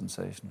was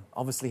sensational.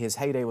 Obviously, his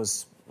heyday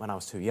was when I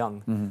was too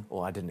young,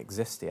 or I didn't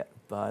exist yet.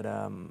 But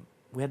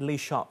we had Lee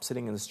Sharp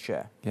sitting in this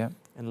chair. Yeah.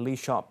 And Lee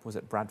Sharp was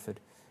at Bradford.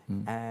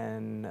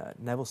 And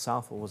Neville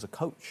Southall was a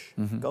coach,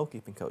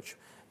 goalkeeping coach.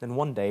 Then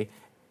one day,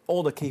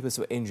 all the keepers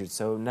were injured,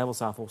 so Neville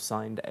Southall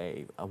signed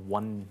a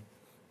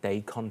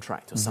one-day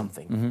contract or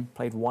something.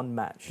 Played one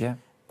match. Yeah.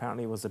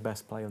 Apparently was the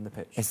best player on the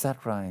pitch. Is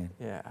that right?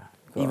 Yeah.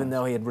 God. Even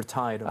though he had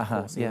retired, of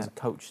course, he was a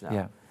coach now.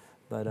 Yeah.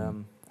 But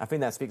I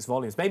think that speaks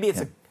volumes. Maybe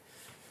it's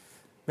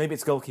maybe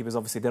it's goalkeepers,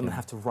 obviously, they don't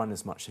have to run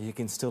as much, so you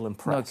can still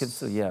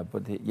impress. No,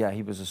 but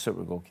he was a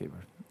super goalkeeper,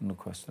 no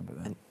question about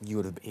that. And he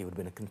would have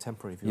been a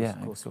contemporary of yours,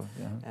 of course. So,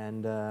 yeah.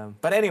 And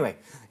but anyway,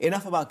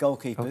 enough about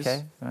goalkeepers.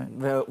 Okay,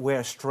 right. We're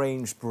a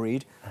strange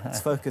breed.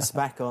 Let's focus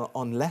back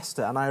on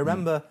Leicester. And I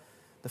remember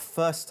the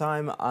first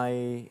time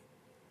I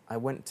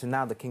went to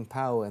now the King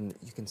Power, and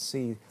you can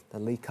see the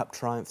League Cup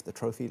triumph, the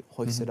trophy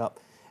hoisted up.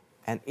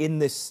 And in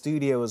this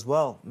studio as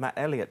well, Matt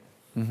Elliott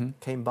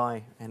came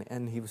by,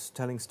 and he was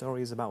telling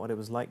stories about what it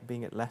was like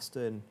being at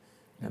Leicester, and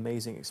an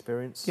amazing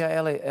experience. Yeah,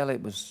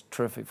 Elliott was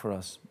terrific for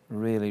us,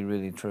 really,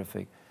 really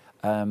terrific.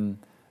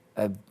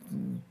 A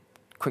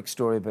quick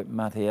story about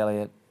Matty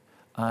Elliott.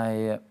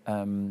 I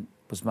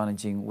was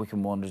managing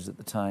Wycombe Wanderers at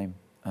the time,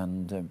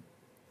 and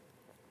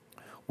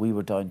we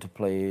were down to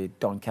play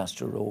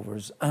Doncaster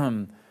Rovers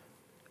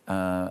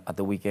at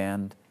the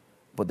weekend,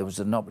 but there was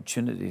an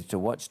opportunity to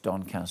watch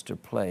Doncaster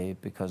play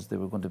because they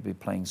were going to be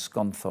playing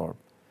Scunthorpe,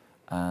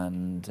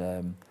 and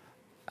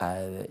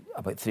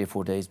about 3 or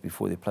 4 days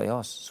before they play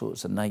us, so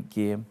it's a night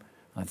game.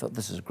 I thought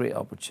this is a great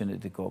opportunity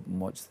to go up and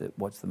watch the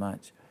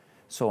match.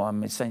 So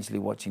I'm essentially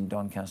watching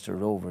Doncaster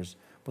Rovers,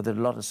 but there are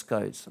a lot of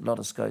scouts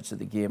at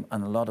the game,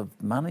 and a lot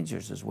of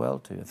managers as well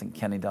too. I think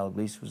Kenny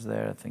Dalglish was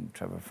there. I think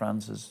Trevor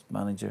Francis,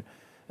 manager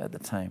at the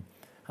time.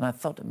 And I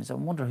thought to myself,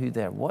 I wonder who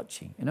they're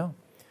watching. You know,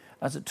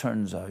 as it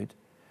turns out,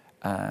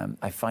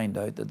 I find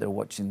out that they're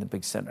watching the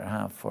big centre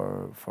half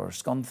for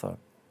Scunthorpe,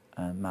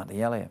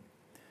 Matty Elliott.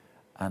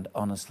 And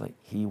honestly,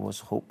 he was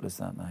hopeless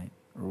that night.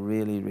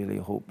 Really, really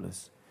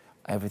hopeless.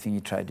 Everything he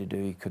tried to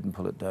do, he couldn't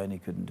pull it down, he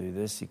couldn't do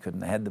this, he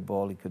couldn't head the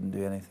ball, he couldn't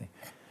do anything.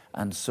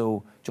 And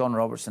so John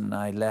Robertson and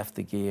I left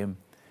the game,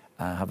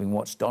 having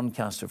watched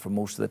Doncaster for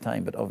most of the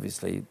time, but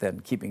obviously then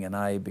keeping an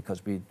eye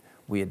because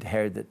we had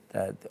heard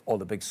that all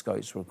the big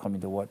scouts were coming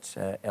to watch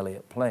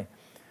Elliott play.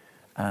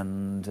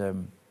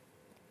 And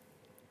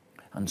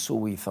so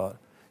we thought,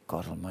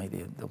 God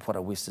almighty, what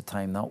a waste of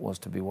time that was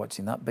to be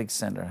watching that big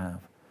centre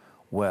half.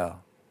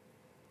 Well,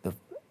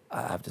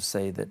 I have to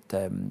say that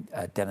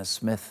Dennis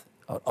Smith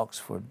at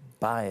Oxford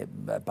buys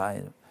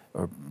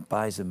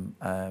him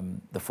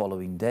the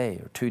following day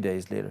or 2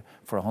 days later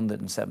for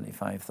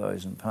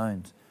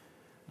 £175,000.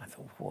 I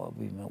thought,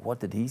 what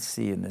did he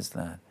see in this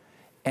lad?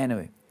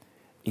 Anyway,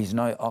 he's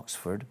now at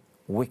Oxford.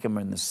 Wycombe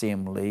are in the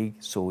same league,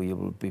 so he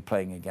will be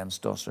playing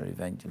against us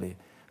eventually.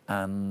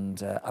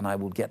 And I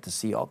will get to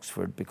see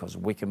Oxford because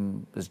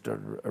Wycombe is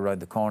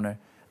around the corner,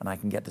 and I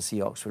can get to see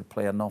Oxford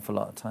play an awful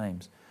lot of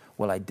times.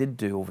 Well, I did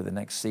do over the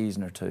next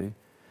season or two,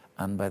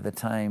 and by the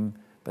time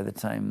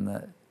that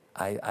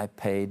I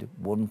paid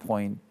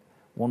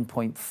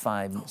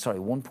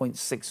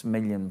 1.6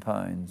 million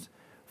pounds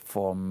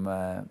from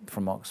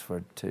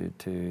Oxford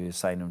to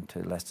sign him to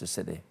Leicester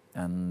City,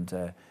 and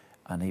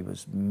he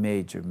was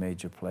major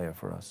player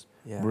for us.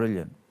 Yeah.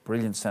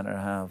 Brilliant centre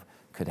half,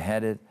 could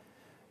head it,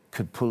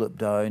 could pull it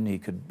down. He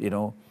could,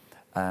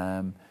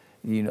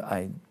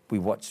 we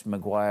watched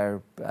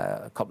Maguire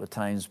a couple of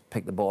times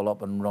pick the ball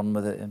up and run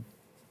with it, and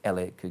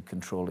Elliott could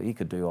control it. He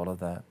could do all of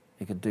that.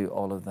 He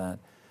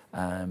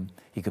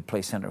could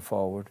play centre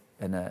forward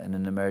in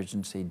an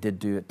emergency. He did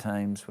do at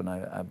times when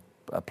I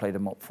played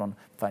him up front.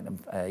 In fact,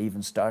 I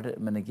even started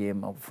him in a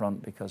game up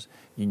front because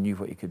you knew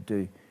what he could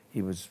do.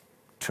 He was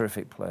a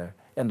terrific player.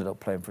 Ended up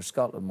playing for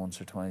Scotland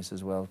once or twice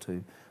as well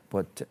too.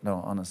 But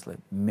no, honestly,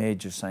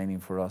 major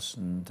signing for us,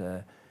 and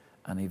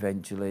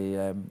eventually,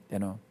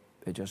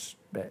 it just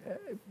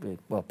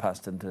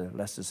passed into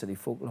Leicester City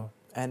folklore.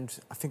 And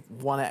I think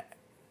one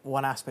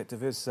aspect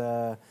of his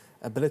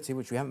ability,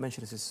 which we haven't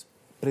mentioned, is his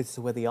ability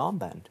to wear the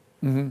armband.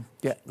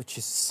 Yeah, which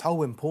is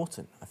so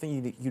important. I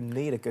think you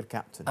need a good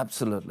captain.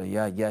 Absolutely,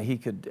 yeah. He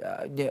could,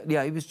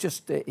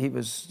 He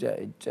was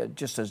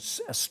just a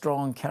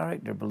strong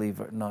character, believe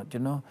it or not,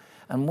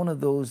 and one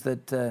of those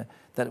that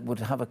would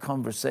have a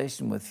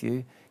conversation with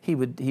you. He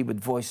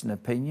would voice an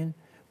opinion,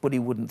 but he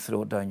wouldn't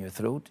throw it down your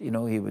throat.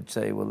 He would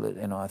say, well,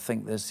 I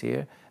think this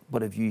here.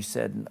 But if you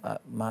said,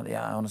 Matty,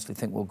 I honestly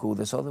think we'll go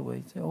this other way,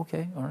 you'd say,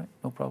 okay, all right,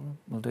 no problem,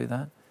 we'll do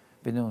that.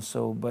 But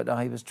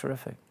he was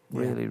terrific.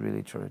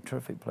 Really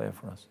terrific player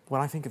for us. When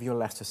I think of your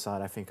Leicester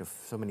side, I think of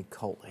so many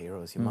cult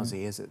heroes, your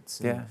Muzzy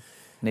Izzetts. Yeah,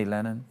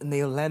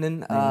 Neil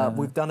Lennon.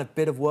 We've done a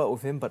bit of work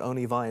with him, but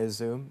only via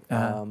Zoom.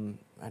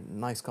 A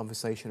nice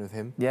conversation with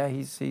him. Yeah,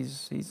 he's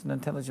an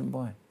intelligent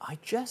boy. I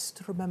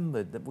just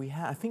remembered that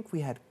I think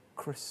we had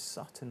Chris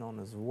Sutton on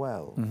as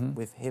well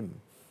with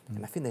him.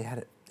 and I think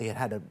they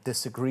had a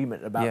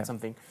disagreement about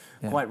something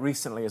quite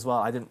recently as well.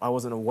 I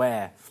wasn't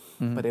aware,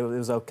 but it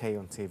was okay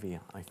on TV,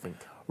 I think.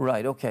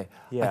 Right. Okay.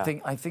 Yeah.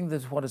 I think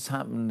that what has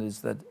happened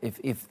is that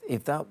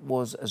if that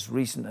was as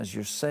recent as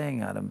you're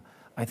saying, Adam,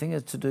 I think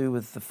it's to do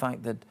with the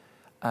fact that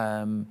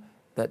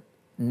that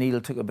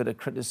Neil took a bit of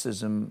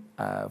criticism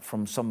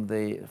from some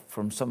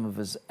of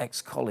his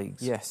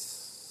ex-colleagues.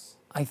 Yes.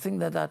 I think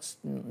that that's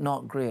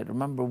not great.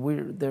 Remember,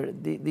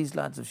 these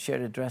lads have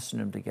shared a dressing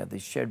room together. They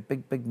shared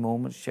big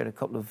moments. Shared a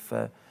couple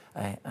of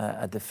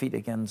a defeat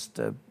against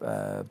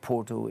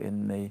Porto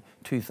in the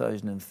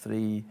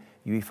 2003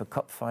 UEFA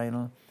Cup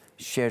final.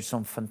 Shared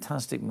some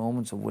fantastic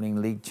moments of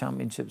winning league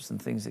championships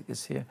and things like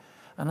this here.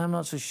 And I'm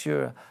not so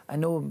sure. I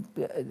know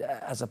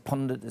as a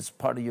pundit, it's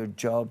part of your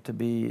job to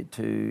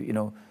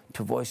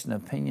voice an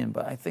opinion.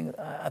 But I think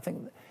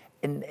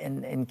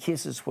in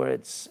cases where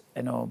it's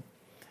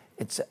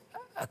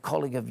a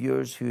colleague of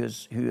yours who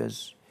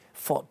has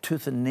fought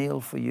tooth and nail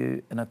for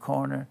you in a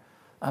corner,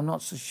 I'm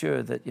not so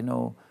sure that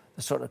the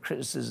sort of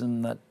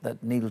criticism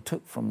that Neil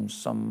took from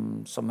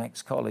some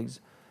ex-colleagues,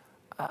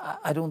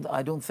 I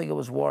don't think it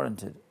was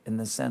warranted, in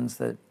the sense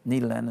that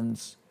Neil Lennon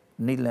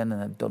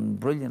had done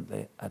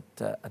brilliantly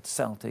at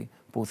Celtic,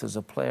 both as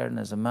a player and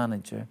as a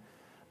manager,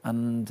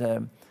 and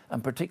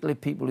particularly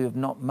people who have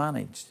not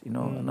managed.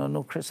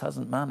 No, Chris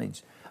hasn't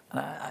managed.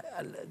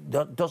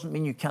 That doesn't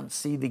mean you can't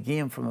see the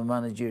game from a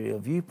managerial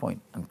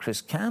viewpoint, and Chris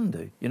can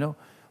do,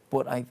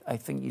 But I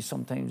think you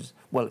sometimes,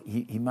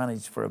 he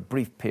managed for a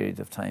brief period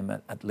of time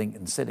at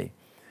Lincoln City,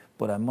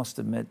 but I must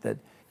admit that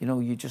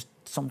you just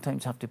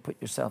sometimes have to put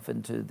yourself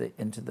into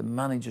the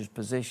manager's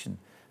position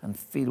and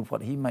feel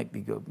what he might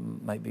be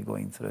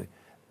going through.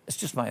 It's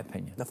just my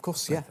opinion. Of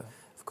course, yeah,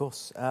 of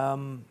course.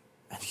 And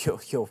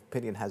your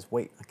opinion has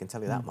weight, I can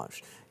tell you that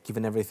much,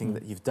 given everything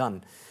that you've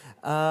done.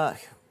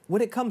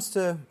 When it comes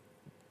to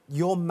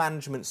your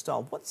management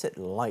style, what's it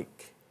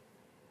like?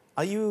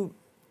 Are you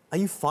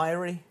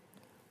fiery,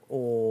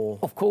 or?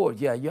 Of course,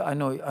 yeah. I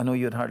know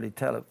you'd hardly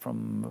tell it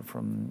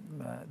from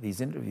these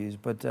interviews,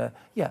 but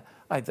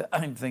I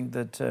think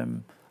that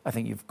I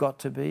think you've got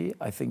to be.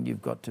 I think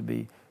you've got to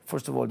be.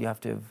 First of all, you have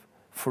to have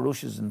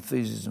ferocious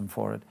enthusiasm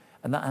for it,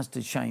 and that has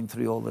to shine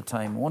through all the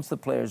time. Once the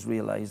players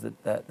realise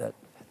that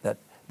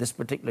this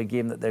particular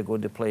game that they're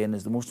going to play in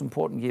is the most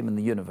important game in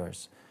the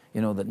universe,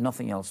 that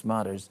nothing else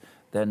matters,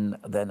 then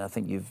I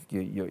think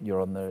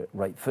you're on the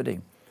right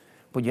footing.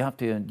 But you have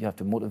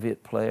to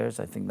motivate players.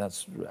 I think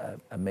that's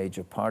a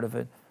major part of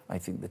it. I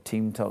think the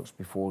team talks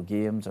before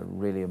games are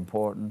really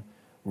important,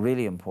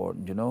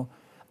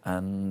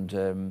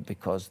 and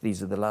because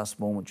these are the last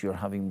moments you're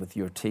having with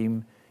your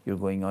team. You're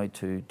going out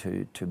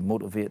to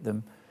motivate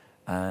them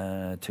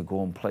to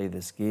go and play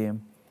this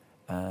game.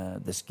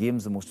 This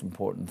game's the most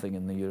important thing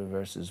in the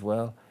universe as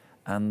well,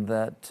 and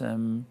that.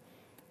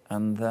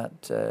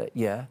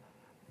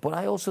 But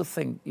I also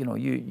think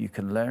you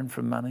can learn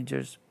from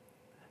managers,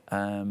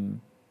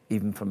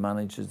 even from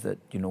managers that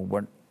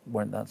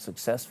weren't that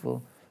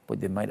successable,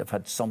 but they might have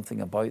had something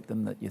about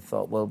them that you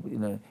thought, well,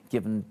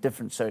 given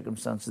different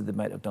circumstances, they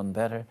might have done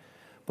better.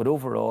 But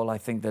overall, I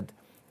think that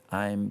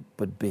I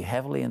would be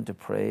heavily into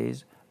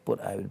praise, but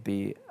I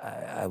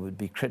would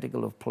be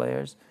critical of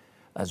players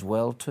as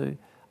well too,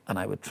 and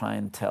I would try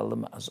and tell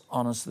them as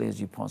honestly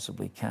as you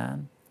possibly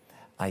can.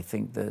 I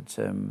think that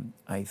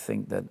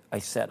I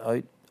set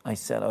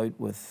out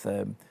with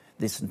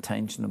this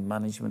intention of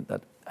management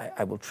that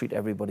I will treat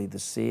everybody the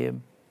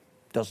same.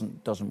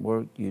 Doesn't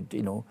work. You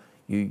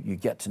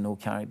get to know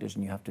characters,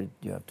 and you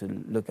have to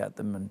look at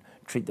them and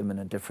treat them in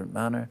a different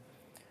manner.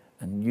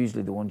 And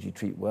usually the ones you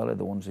treat well are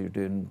the ones who are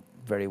doing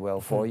very well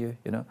for you.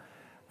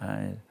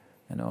 I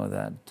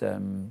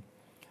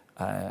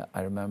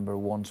remember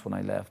once when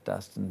I left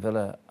Aston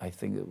Villa, I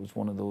think it was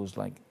one of those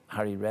like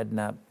Harry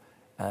Redknapp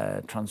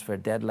transfer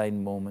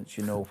deadline moments,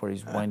 where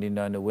he's winding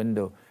down the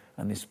window,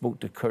 and he spoke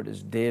to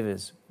Curtis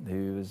Davies,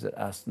 who was at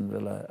Aston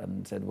Villa,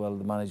 and said, well,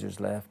 the manager's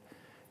left,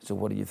 so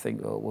what do you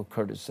think? Well,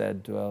 Curtis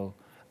said, he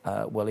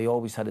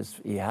always had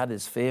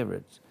his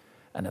favourites,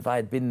 and if I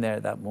had been there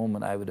at that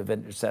moment, I would have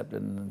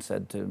intercepted and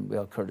said to him,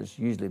 well, Curtis,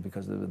 usually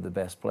because they were the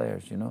best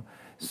players,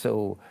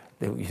 so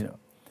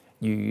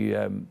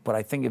but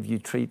I think if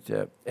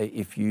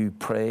you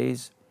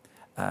praise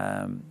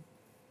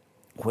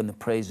when the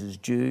praise is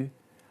due,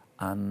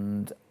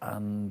 and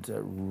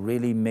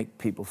really make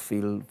people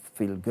feel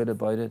good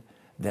about it,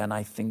 then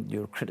I think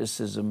your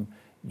criticism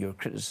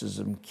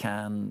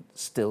can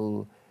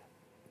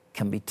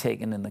be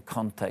taken in the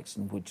context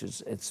in which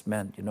it's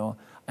meant.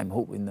 I'm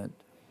hoping that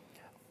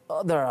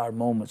there are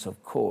moments,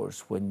 of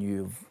course, when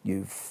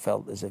you've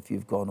felt as if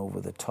you've gone over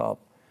the top,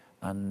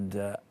 and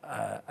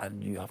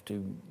you have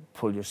to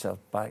pull yourself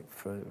back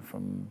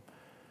from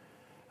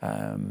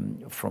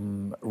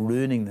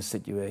ruining the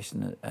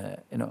situation.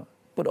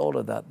 But all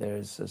of that, there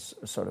is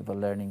a sort of a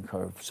learning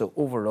curve. So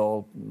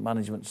overall,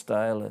 management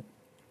style,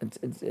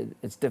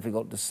 it's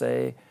difficult to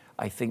say.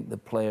 I think the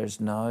players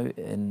now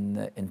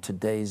in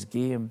today's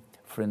game,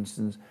 for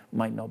instance,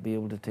 might not be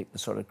able to take the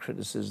sort of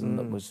criticism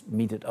that was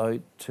meted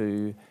out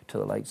to the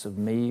likes of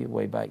me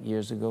way back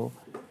years ago.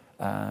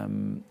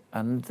 And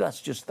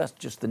that's just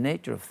the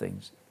nature of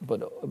things.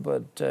 But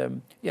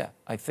yeah,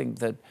 I think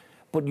that.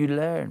 But you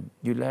learn,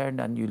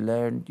 and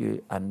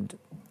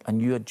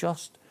you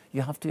adjust.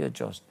 You have to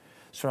adjust.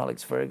 Sir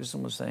Alex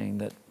Ferguson was saying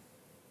that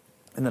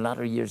in the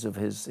latter years of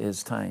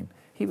his time,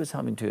 he was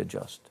having to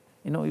adjust.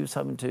 You know, he was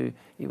having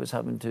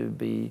to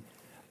be,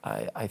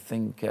 I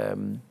think,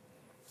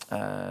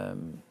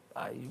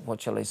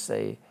 what shall I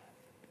say,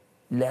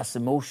 less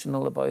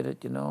emotional about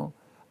it. You know,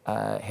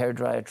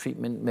 hairdryer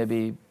treatment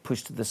maybe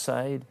pushed to the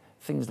side,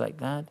 things like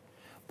that.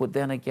 But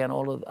then again, a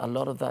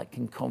lot of that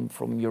can come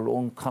from your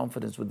own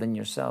confidence within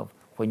yourself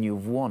when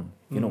you've won.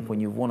 You know, when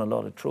you've won a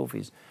lot of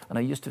trophies. And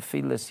I used to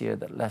feel this year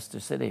that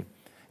Leicester City,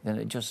 then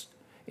it just,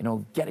 you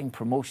know, getting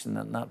promotion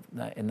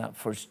in that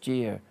first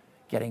year,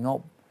 getting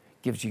up,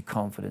 gives you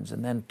confidence.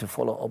 And then to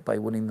follow up by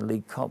winning the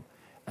League Cup,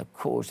 of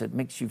course, it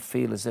makes you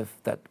feel as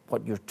if that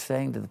what you're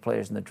saying to the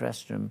players in the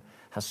dressing room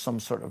has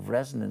some sort of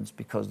resonance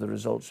because the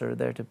results are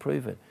there to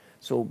prove it.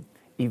 So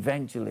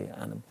eventually,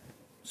 and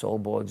it all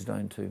boils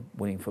down to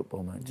winning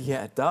football matches.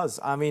 Yeah, it does.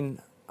 I mean,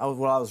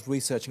 while I was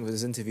researching for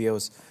this interview, I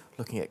was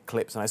looking at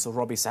clips and I saw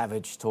Robbie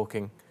Savage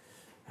talking,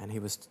 and he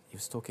was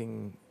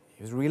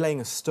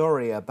relaying a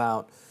story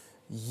about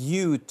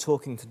you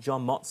talking to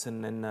John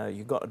Motson, and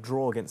you got a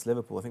draw against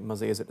Liverpool. I think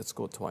Muzzy is it that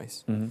scored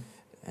twice. Mm-hmm.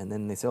 And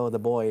then they said, oh, that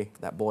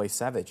boy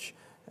Savage,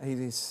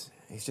 he's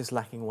just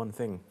lacking one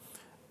thing.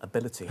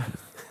 Ability.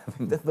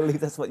 I believe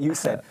that's what you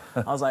said.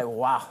 I was like,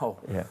 wow,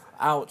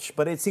 ouch.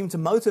 But it seemed to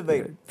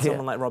motivate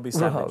someone like Robbie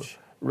Savage.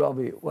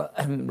 Robbie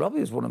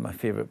is one of my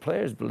favourite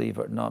players, believe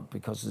it or not,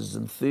 because his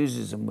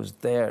enthusiasm was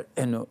there,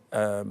 and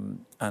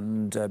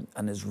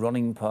his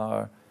running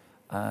power.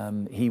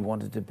 He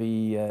wanted to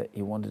be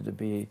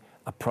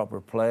a proper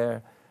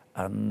player,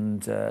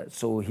 and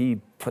so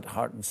he put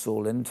heart and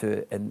soul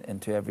into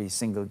every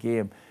single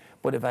game.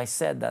 But if I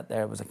said that,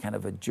 there was a kind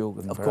of a joke,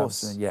 and of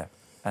course, yeah,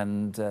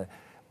 and.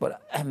 But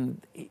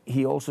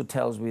he also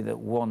tells me that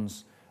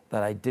once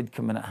that I did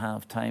come in at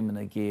half-time in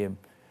a game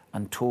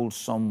and told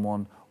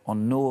someone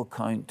on no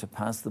account to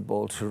pass the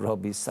ball to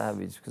Robbie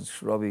Savage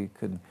because Robbie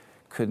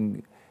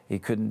couldn't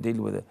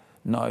deal with it.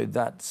 Now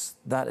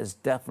that is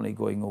definitely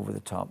going over the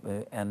top.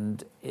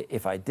 And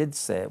if I did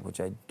say it, which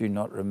I do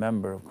not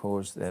remember, of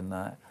course, then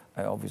I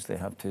obviously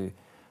have to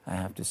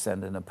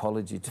send an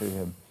apology to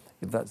him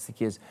if that's the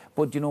case.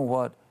 But you know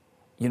what,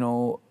 you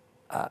know.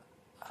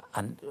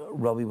 And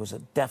Robbie was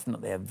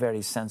definitely a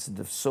very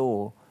sensitive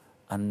soul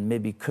and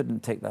maybe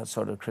couldn't take that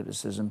sort of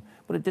criticism,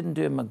 but it didn't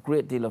do him a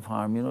great deal of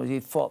harm. You know, he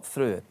fought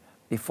through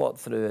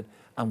it.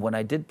 And when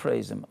I did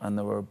praise him, and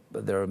there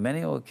were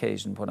many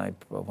occasions when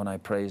I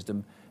praised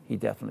him, he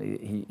definitely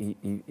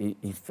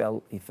he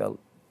felt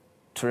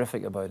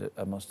terrific about it,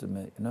 I must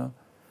admit, you know.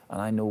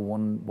 And I know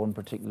one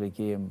particular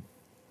game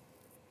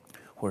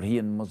where he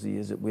and Muzzy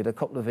we had a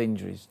couple of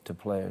injuries to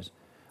players,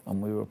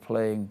 and we were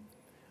playing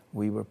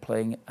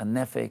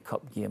an FA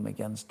Cup game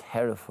against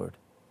Hereford.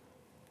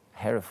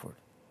 Hereford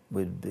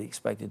would be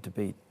expected to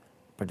beat,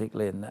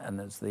 particularly and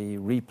it's the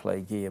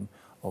replay game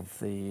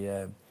of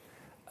an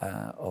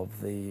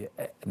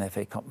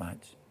FA Cup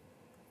match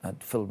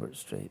at Filbert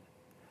Street.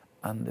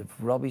 And if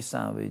Robbie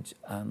Savage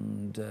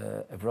and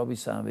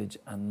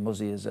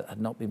Muzzy had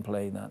not been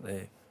playing that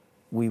day,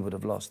 we would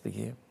have lost the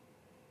game.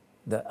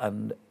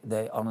 And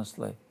they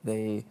honestly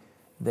they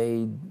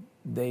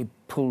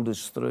pulled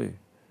us through.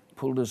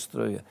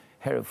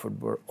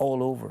 Hereford were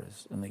all over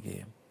us in the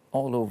game,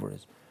 all over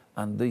us.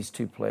 And these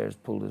two players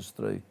pulled us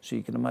through. So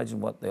you can imagine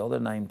what the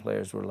other 9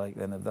 players were like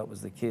then if that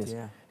was the case.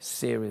 Yeah.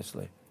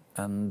 Seriously.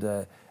 And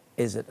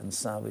Izzet and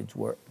Savage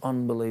were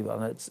unbelievable.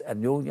 And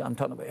I'm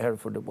talking about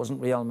Hereford. It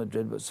wasn't Real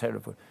Madrid, but it was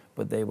Hereford.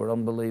 But they were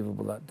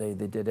unbelievable that day.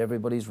 They did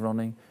everybody's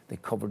running. They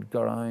covered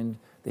ground.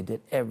 They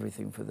did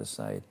everything for the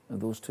side.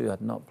 And those two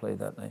had not played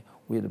that night,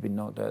 we'd have been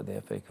knocked out of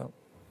the FA Cup.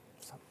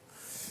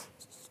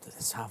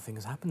 That's how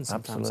things happen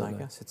sometimes. Absolutely. I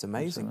guess it's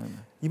amazing.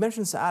 Absolutely. You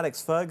mentioned Sir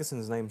Alex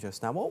Ferguson's name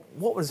just now.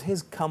 What was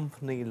his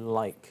company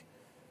like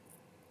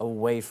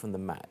away from the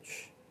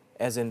match,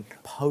 as in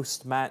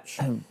post-match?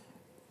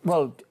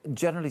 Well,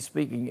 generally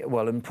speaking,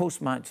 in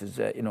post-matches,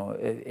 you know,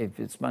 if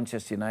it's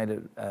Manchester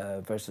United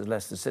versus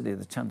Leicester City,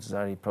 the chances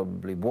are he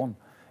probably won.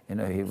 You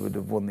know, he would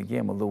have won the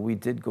game. Although we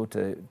did go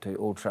to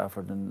Old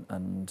Trafford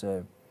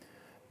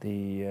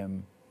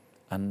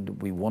and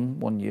we won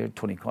one year.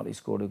 Tony Cottee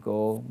scored a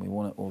goal. We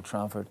won at Old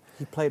Trafford.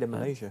 He played in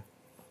Malaysia.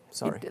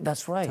 Sorry.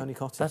 That's right. Tony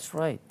Cottee. That's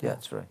right. Yeah,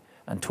 that's right.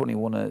 And Tony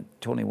won a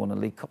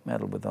League Cup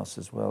medal with us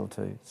as well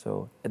too.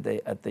 So at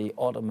the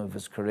autumn of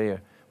his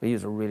career, he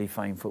was a really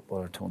fine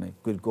footballer, Tony.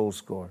 Good goal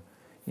scorer.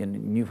 You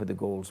knew where the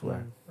goals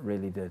were.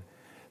 Really did.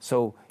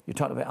 So you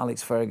talked about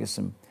Alex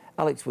Ferguson.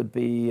 Alex would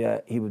be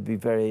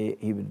very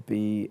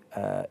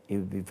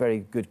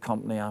good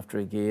company after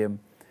a game.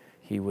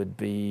 He'd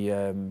be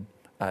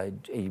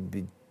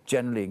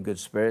generally in good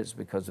spirits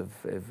because of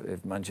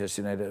if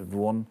Manchester United had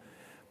won.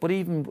 But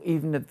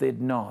even if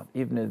they'd not,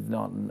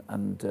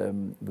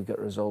 and we got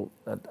a result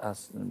at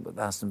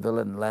Aston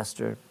Villa and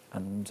Leicester,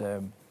 and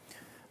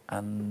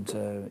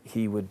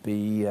he would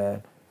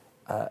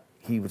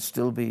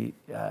still be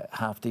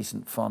half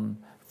decent fun.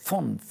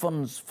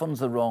 Fun's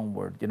the wrong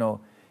word, you know.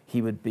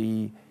 He would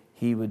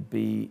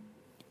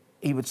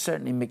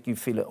certainly make you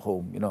feel at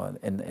home, you know,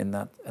 in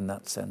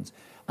that sense.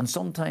 And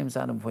sometimes,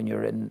 Adam, when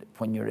you're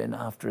in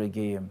after a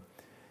game,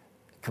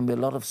 it can be a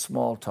lot of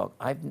small talk.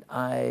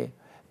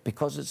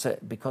 Because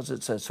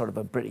it's a sort of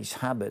a British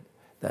habit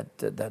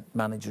that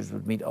managers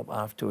would meet up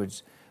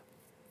afterwards,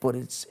 but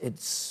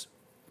it's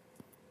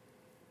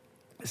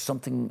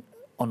something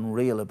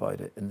unreal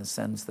about it, in the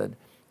sense that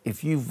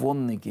if you've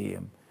won the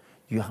game,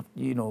 you'd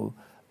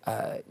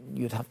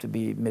have to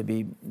be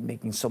maybe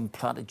making some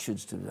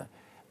platitudes to that.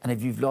 And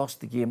if you've lost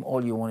the game,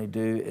 all you want to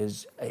do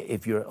is,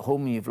 if you're at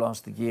home and you've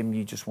lost the game,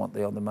 you just want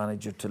the other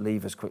manager to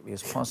leave as quickly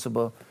as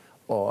possible.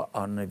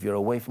 And if you're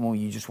away from home,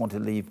 you just want to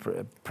leave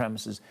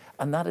premises.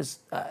 And that's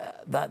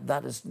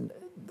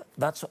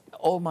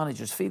all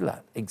managers feel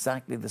that,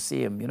 exactly the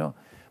same, you know.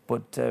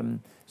 But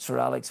Sir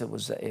Alex, it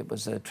was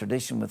a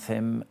tradition with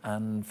him,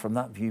 and from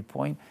that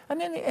viewpoint,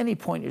 and any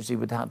pointers he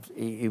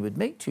would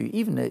make to you,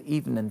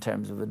 even in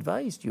terms of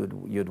advice,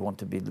 you'd want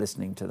to be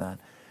listening to that.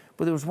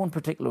 But there was one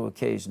particular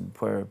occasion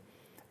where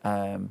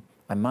I'm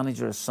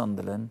manager of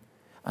Sunderland,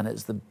 and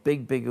it's the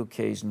big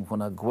occasion when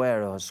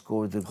Aguero has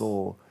scored the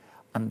goal,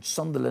 and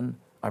Sunderland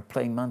are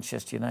playing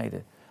Manchester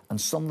United, and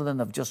Sunderland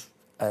have just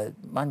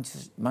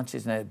Manchester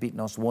United beaten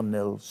us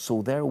 1-0,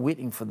 so they're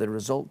waiting for the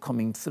result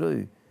coming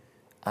through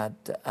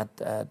at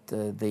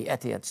the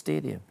Etihad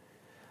Stadium,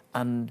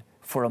 and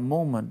for a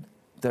moment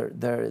they're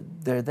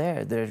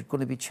there. They're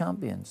going to be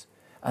champions.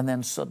 And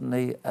then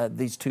suddenly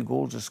these 2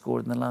 goals are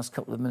scored in the last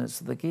couple of minutes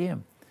of the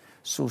game.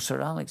 So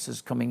Sir Alex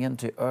is coming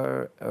into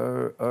our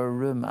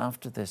room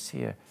after this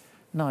here.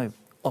 Now,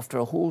 after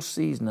a whole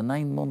season, a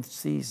 9-month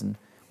season,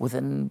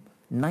 within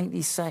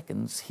 90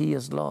 seconds,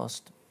 he's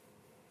lost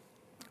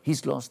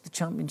the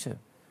championship.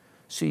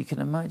 So you can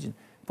imagine.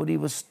 But he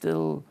was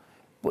still,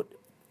 but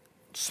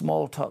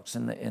small talks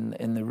in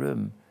the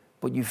room,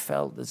 but you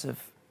felt as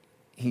if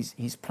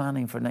he's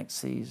planning for next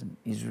season.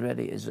 He's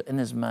ready, is in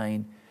his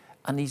mind.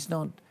 And he's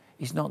not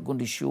going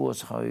to show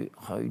us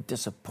how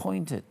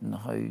disappointed and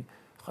how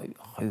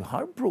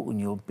heartbroken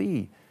you'll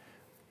be.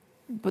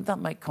 But that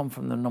might come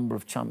from the number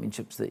of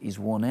championships that he's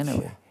won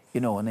anyway,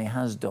 you know, and he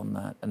has done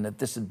that. And if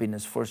this had been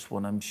his first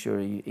one, I'm sure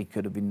he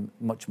could have been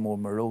much more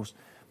morose.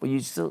 But you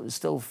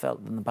still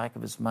felt in the back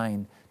of his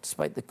mind,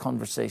 despite the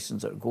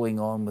conversations that are going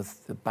on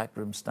with the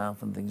backroom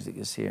staff and things that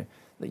you hear,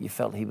 that you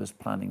felt he was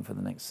planning for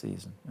the next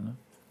season, you know?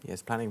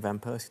 Yes, planning Van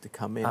Persie to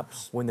come in,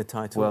 win the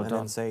title, and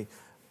then say...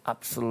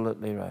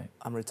 Absolutely right.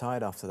 I'm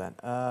retired after that.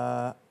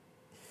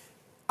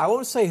 I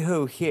won't say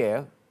who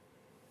here,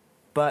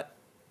 but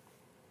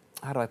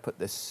how do I put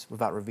this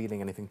without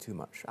revealing anything too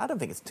much? I don't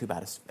think it's too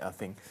bad a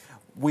thing.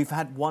 We've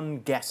had one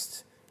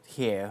guest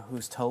here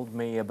who's told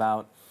me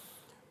about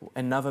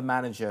another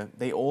manager.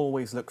 They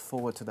always look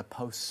forward to the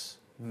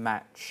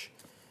post-match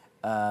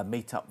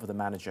meet-up with the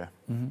manager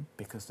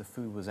because the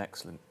food was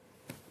excellent.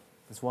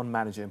 There's one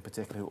manager in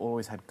particular who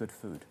always had good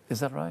food. Is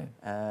that right?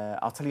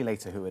 I'll tell you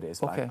later who it is,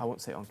 but I won't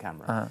say it on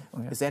camera.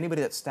 Okay. Is there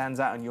anybody that stands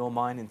out in your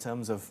mind in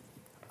terms of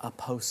a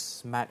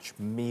post-match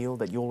meal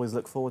that you always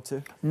look forward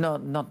to? No,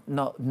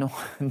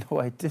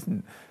 I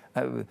didn't.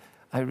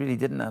 I really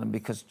didn't, Adam,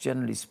 because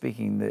generally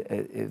speaking,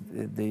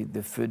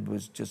 the food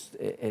was just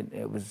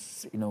it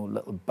was, you know,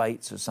 little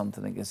bites or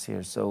something, I guess,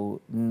 here. So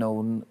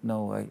no,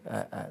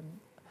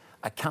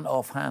 I can't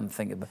offhand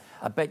think of it.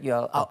 I bet you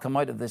I'll come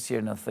out of this year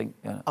and I'll think...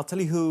 You know. I'll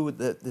tell you who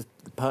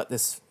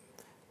this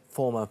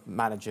former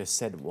manager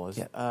said it was.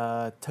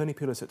 Yeah. Tony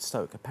Pulis at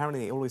Stoke.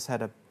 Apparently he always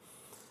had a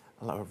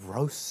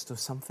roast or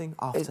something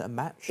after a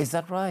match. Is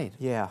that right?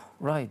 Yeah.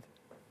 Right.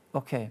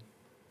 Okay.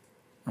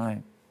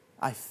 Right.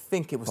 I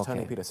think it was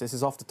Tony Pulis. This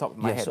is off the top of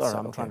my head, so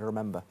I'm trying to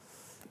remember.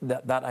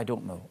 That I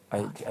don't know.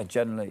 I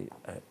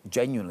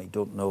genuinely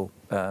don't know.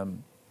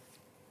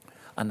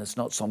 And it's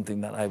not something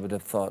that I would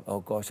have thought,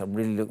 oh gosh, I'm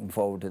really looking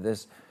forward to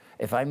this.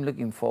 If I'm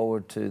looking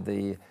forward to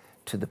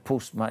the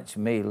post-match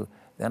meal,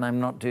 then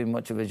I'm not doing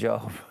much of a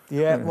job.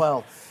 Yeah,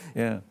 well,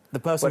 the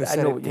person who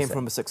said it came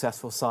from a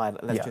successful side.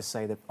 Let's just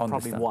say that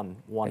probably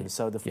won.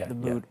 So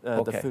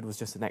the food was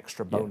just an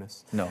extra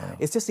bonus. No.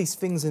 It's just these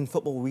things in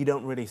football we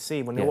don't really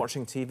see. When you're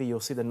watching TV, you'll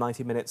see the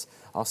 90 minutes.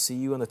 I'll see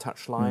you on the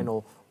touchline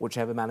or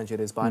whichever manager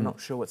it is, but I'm not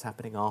sure what's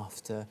happening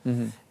after. You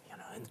know,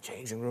 in the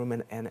changing room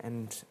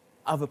and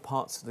other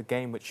parts of the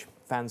game which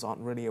fans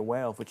aren't really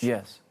aware of, which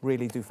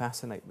really do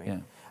fascinate me.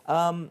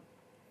 Yeah.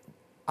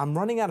 I'm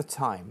running out of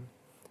time,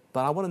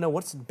 but I want to know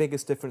what's the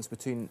biggest difference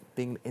between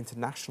being an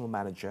international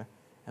manager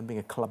and being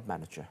a club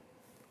manager?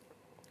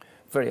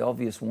 Very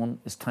obvious one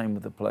is time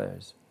with the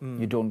players.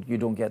 You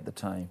don't get the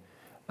time.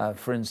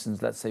 For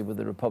instance, let's say with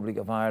the Republic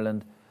of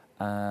Ireland,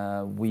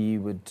 we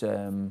would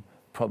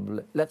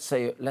probably let's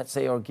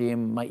say our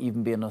game might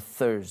even be on a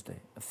Thursday.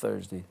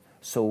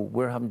 So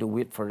we're having to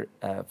wait for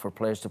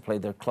players to play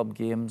their club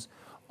games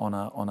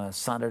on a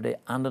Saturday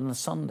and on a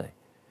Sunday.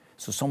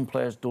 So some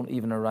players don't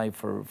even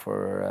arrive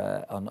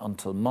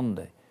until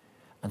Monday.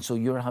 And so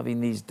you're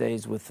having these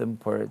days with them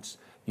where it's,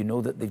 you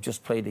know that they've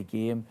just played a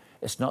game.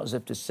 It's not as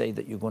if to say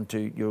that you're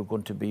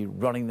going to be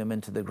running them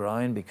into the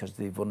ground because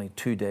they've only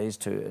 2 days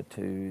to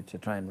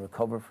try and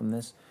recover from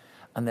this.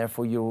 And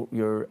therefore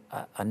you're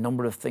a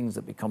number of things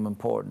that become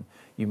important.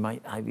 You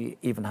might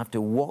even have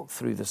to walk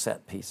through the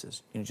set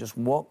pieces. You know, just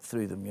walk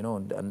through them, you know,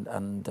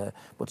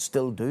 but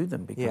still do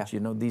them because, you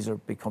know, these are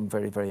become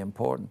very, very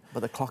important. But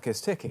the clock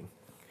is ticking.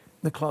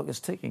 The clock is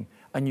ticking.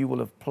 And you will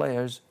have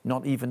players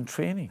not even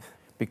training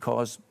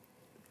because,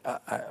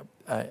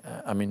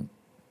 I mean,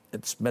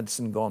 it's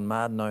medicine gone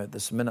mad now at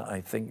this minute. I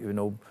think, you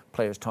know,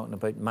 players talking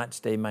about match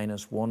day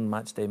 -1,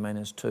 match day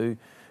 -2,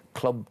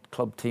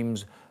 club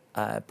teams,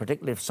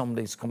 particularly if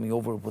somebody's coming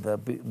over with a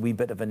wee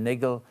bit of a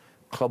niggle,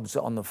 clubs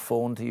on the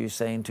phone to you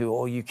saying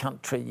oh, you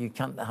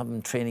can't have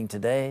them training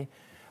today.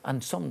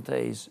 And some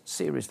days,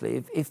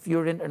 seriously, if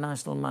your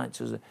international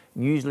matches,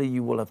 usually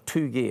you will have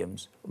 2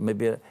 games.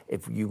 Maybe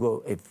if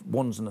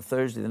one's on a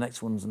Thursday, the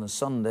next one's on a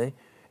Sunday.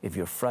 If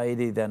you're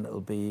Friday, then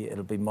it'll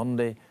be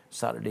Monday.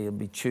 Saturday, it'll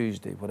be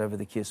Tuesday, whatever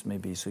the case may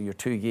be. So your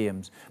 2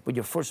 games. But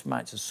your first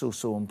match is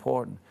so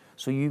important.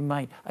 So you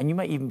might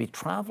even be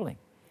travelling.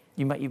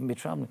 We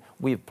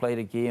have played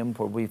a game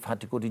where we've had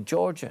to go to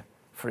Georgia,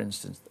 for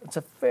instance. It's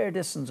a fair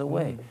distance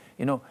away,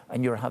 you know,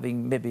 and you're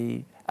having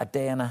maybe a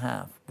day and a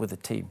half with a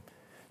team.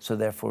 So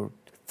therefore,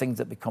 things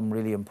that become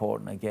really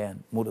important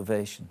again,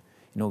 motivation.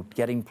 You know,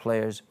 getting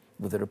players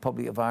with the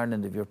Republic of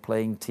Ireland, if you're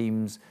playing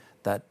teams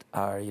that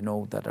are, you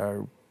know,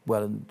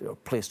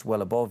 placed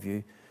well above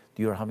you,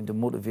 you're having to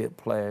motivate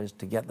players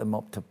to get them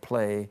up to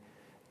play.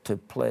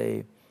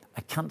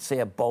 I can't say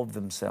above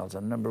themselves. I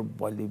remember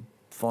wildly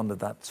fond of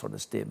that sort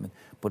of statement,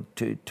 but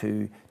to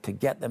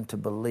get them to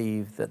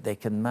believe that they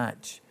can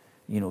match,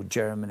 you know,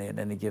 Germany at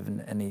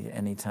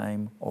any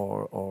time,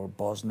 or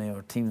Bosnia,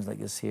 or teams like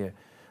this here.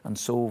 And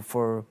so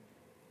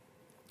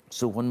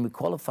when we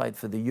qualified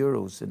for the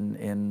Euros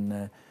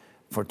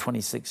for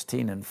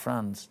 2016 in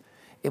France,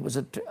 it was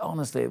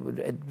honestly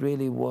it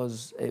really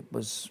was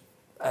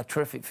a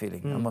terrific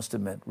feeling. I must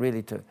admit,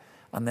 really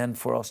and then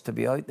for us to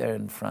be out there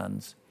in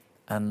France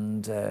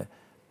and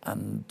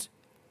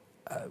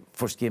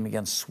first game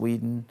against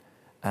Sweden,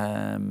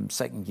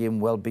 second game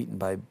well beaten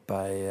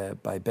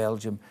by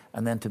Belgium,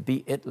 and then to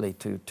beat Italy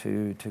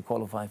to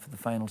qualify for the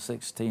final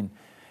 16.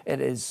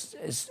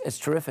 It's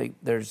terrific.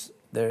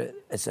 The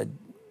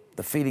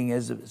feeling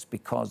is it's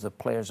because the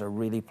players are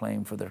really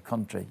playing for their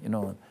country, you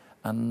know,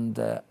 and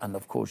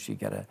of course you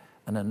get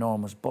an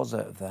enormous buzz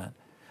out of that,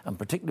 and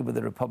particularly with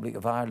the Republic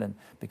of Ireland,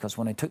 because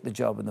when I took the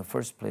job in the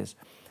first place,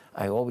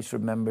 I always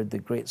remembered the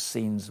great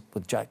scenes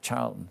with Jack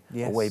Charlton,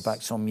 way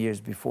back some years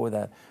before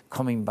that,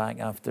 coming back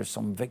after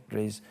some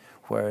victories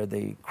where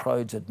the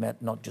crowds had met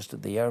not just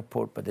at the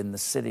airport but in the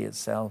city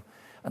itself.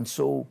 And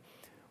so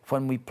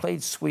when we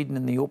played Sweden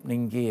in the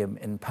opening game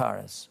in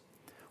Paris,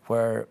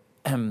 where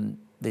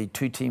the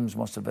 2 teams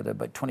must have had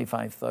about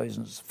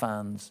 25,000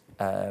 fans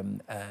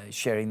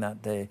sharing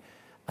that day,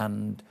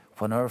 and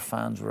when our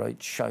fans were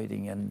out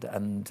shouting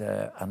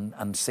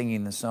and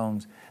singing the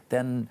songs,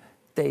 then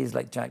days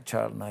like Jack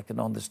Charlton, I can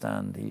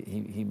understand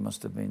he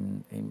must have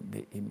been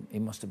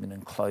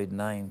in cloud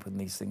 9 when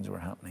these things were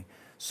happening.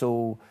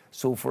 So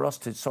for us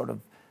to sort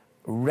of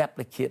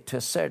replicate to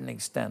a certain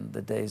extent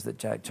the days that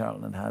Jack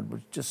Charlton had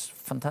was just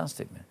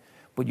fantastic, man.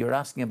 But you're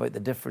asking about the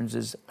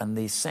differences, and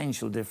the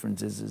essential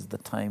differences is the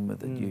time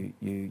that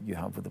you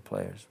have with the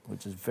players,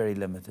 which is very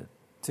limited.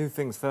 2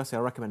 things. Firstly,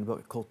 I recommend a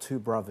book called Two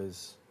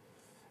Brothers.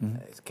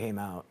 It came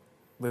out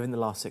within the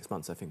last 6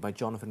 months, I think, by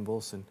Jonathan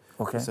Wilson.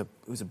 Okay.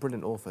 Who's a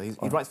brilliant author.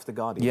 He writes for The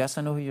Guardian. Yes,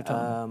 I know who you're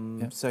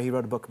talking about. So he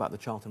wrote a book about the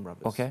Charlton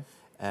brothers. Okay.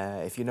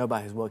 If you know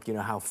about his work, you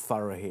know how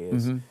thorough he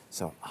is.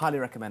 So highly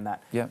recommend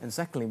that. Yeah. And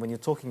secondly, when you're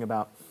talking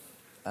about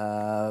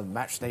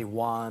match day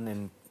 1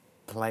 and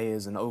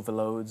players and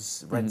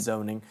overloads, red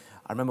zoning,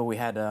 I remember we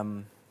had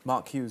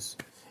Mark Hughes.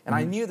 And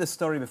I knew the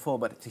story before,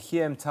 but to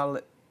hear him tell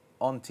it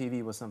on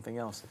TV was something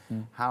else.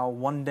 How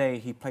one day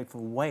he played for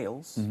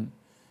Wales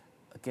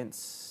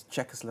against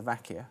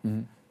Czechoslovakia,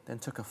 then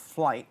took a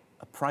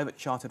private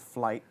chartered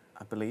flight,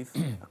 I believe,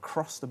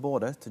 across the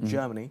border to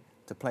Germany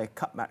to play a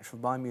cup match for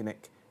Bayern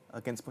Munich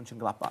against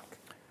Mönchengladbach.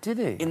 Did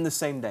he? In the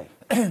same day.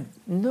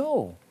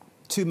 No.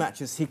 2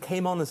 matches. He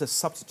came on as a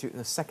substitute in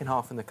the second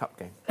half in the cup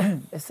game.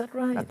 Is that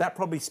right? Now, that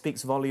probably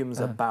speaks volumes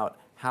about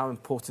how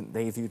important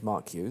they viewed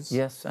Mark Hughes.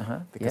 Yes,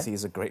 because he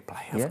is a great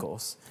player, of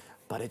course.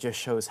 But it just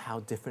shows how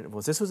different it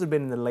was. This would have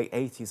been in the late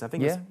 80s. I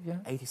think it was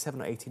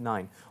 87 or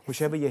 89,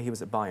 whichever year he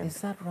was at Bayern.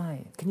 Is that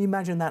right? Can you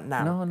imagine that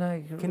now?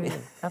 No,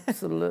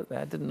 absolutely.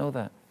 I didn't know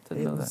that.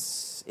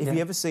 If you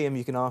ever see him,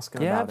 you can ask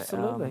him about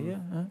absolutely,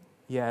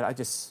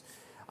 it.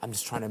 I'm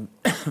just trying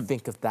to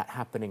think of that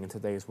happening in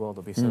today's world.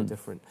 It'll be so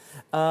different.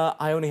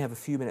 I only have a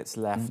few minutes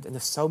left, and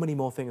there's so many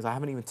more things. I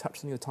haven't even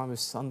touched on your time with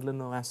Sunderland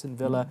or Aston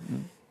Villa.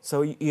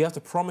 So you have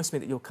to promise me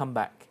that you'll come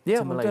back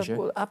to Malaysia.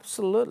 Well,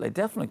 absolutely,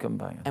 definitely come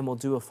back. And we'll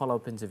do a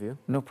follow-up interview.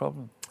 No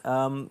problem.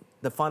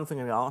 The final thing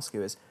I'm going to ask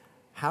you is,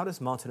 how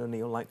does Martin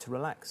O'Neill like to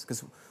relax?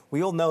 Because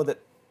we all know that,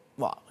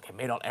 well, okay,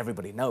 maybe not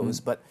everybody knows,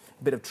 but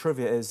a bit of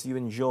trivia is you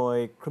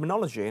enjoy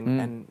criminology,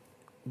 and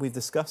we've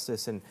discussed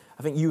this, and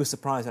I think you were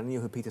surprised. I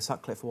knew who Peter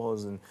Sutcliffe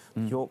was, and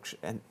Yorkshire,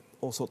 and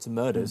all sorts of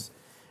murders.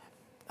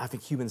 I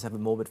think humans have a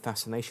morbid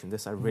fascination.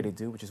 This I really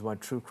do, which is why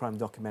true crime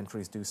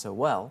documentaries do so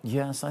well.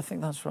 Yes, I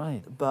think that's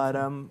right. But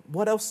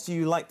what else do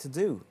you like to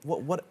do?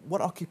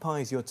 What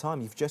occupies your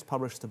time? You've just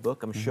published a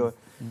book. I'm sure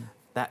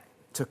that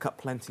took up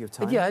plenty of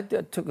time. Yeah,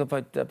 it took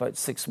about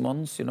 6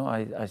 months. You know,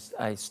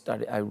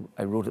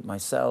 I wrote it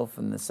myself,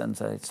 in the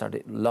sense I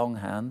started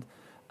longhand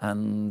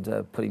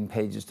and putting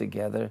pages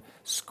together,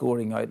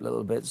 scoring out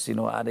little bits, you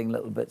know, adding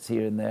little bits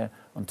here and there,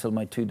 until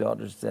my 2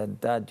 daughters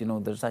said, "Dad, you know,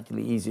 there's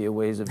actually easier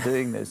ways of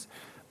doing this."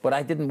 But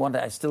I didn't want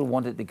it. I still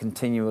wanted to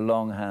continue a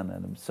longhand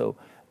in them. So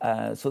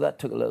that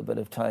took a little bit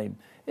of time.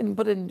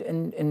 But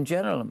in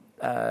general,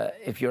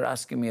 if you're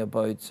asking me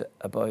about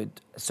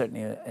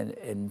certainly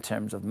in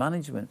terms of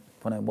management,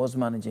 when I was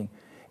managing,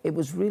 it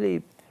was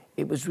really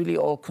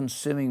all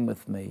consuming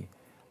with me.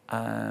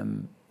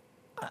 And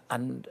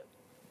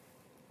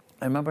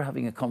I remember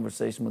having a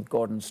conversation with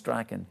Gordon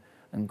Strachan,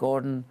 and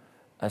Gordon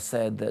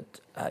said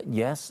that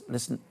yes,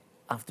 listen,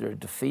 after a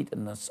defeat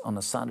on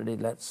a Saturday,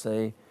 let's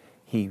say,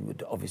 he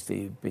would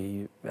obviously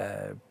be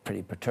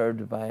pretty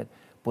perturbed by it,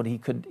 but he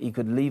could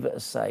leave it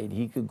aside.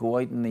 He could go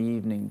out in the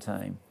evening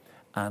time,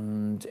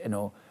 and, you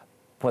know,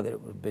 whether it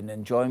would have been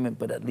enjoyment,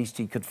 but at least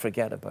he could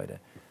forget about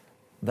it.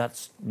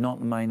 That's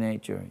not my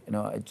nature, you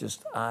know.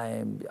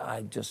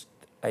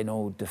 I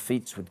know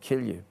defeats would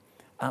kill you,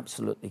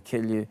 absolutely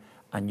kill you,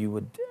 and you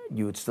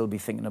would still be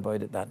thinking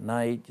about it that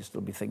night. You'd still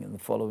be thinking the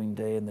following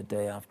day and the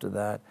day after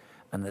that,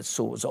 and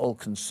so it was all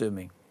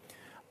consuming.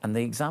 And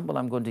the example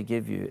I'm going to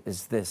give you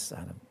is this,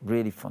 Adam,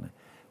 really funny.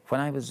 When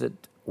I was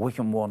at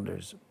Wycombe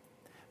Wanderers,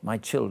 my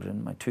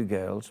children, my 2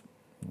 girls,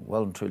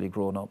 well and truly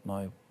grown up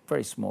now,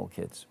 very small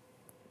kids,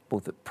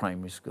 both at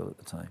primary school at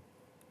the time.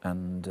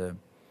 And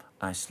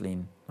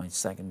Aisling, my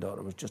second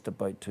daughter, was just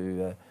about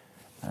to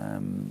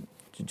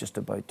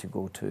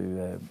go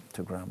to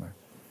grammar.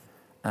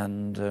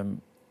 And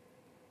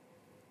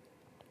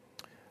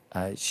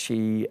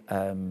she,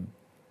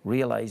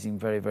 realising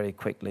very, very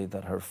quickly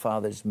that her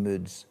father's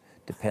moods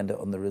depended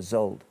on the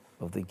result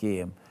of the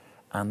game,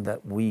 and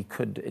that we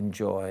could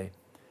enjoy,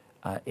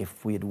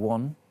 if we had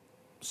won,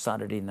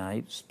 Saturday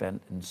night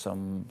spent in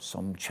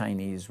some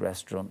Chinese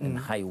restaurant in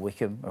High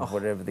Wycombe, or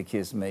whatever the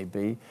case may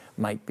be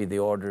the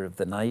order of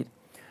the night,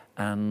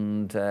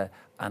 and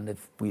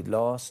if we'd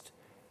lost,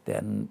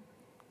 then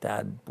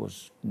Dad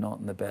was not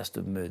in the best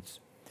of moods.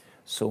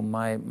 So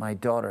my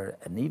daughter,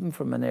 and even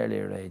from an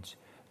earlier age,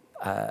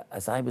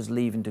 as I was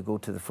leaving to go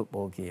to the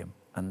football game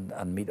and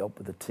meet up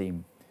with the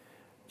team,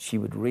 she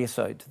would race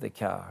out to the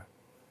car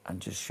and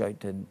just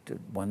shout to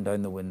one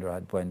down the window.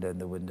 I'd wind down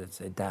the window and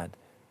say, "Dad,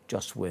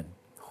 just win.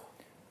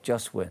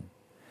 Just win."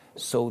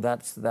 So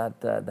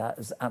that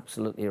is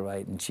absolutely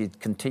right. And she'd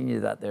continue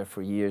that there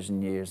for years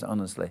and years,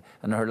 honestly.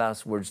 And her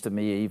last words to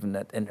me, even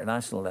at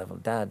international level,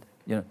 "Dad,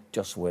 you know,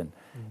 just win.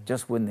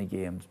 Just win the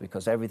games,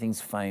 because everything's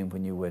fine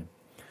when you win."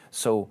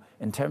 So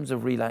in terms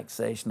of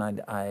relaxation,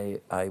 I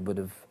would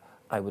have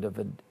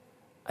had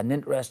an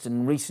interest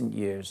in recent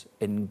years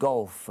in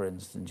golf, for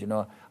instance. You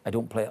know, I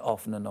don't play it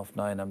often enough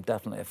now, and I'm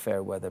definitely a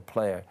fair weather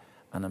player,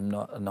 and I'm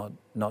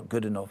not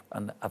good enough,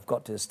 and I've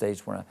got to a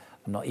stage where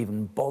I'm not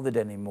even bothered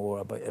anymore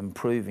about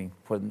improving.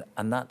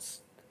 And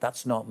that's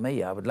not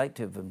me. I would like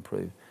to have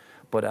improved,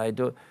 but I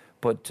don't.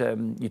 But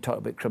you talk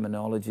about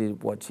criminology,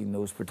 watching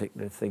those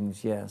particular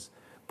things, yes.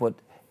 But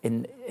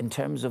in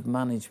terms of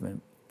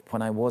management,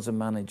 when I was a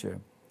manager,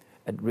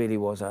 it really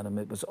was, Adam.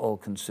 It was all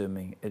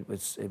consuming. It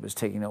was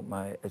taking up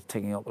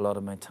a lot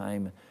of my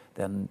time.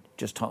 Then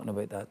just talking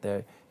about that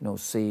there, you know,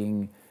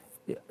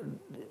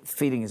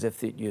 feeling as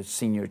if you'd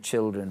seen your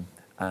children,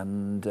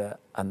 and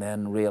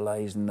then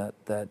realising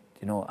that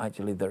you know,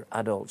 actually they're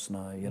adults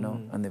now, you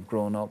know, and they've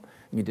grown up,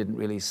 and you didn't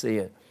really see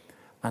it.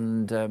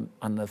 And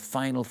the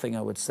final thing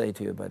I would say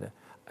to you about it,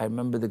 I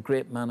remember the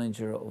great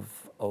manager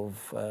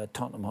of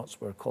Tottenham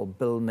Hotspur called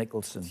Bill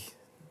Nicholson,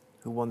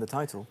 who won the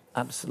title.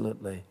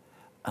 Absolutely.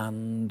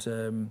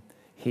 And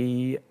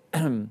he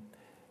and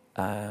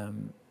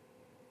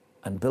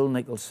Bill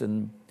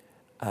Nicholson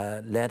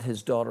led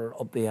his daughter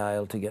up the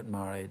aisle to get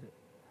married,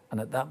 and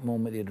at that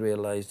moment he had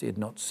realised he had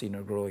not seen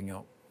her growing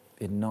up.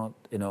 He'd not,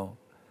 you know,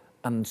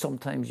 and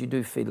sometimes you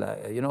do feel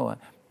like, you know,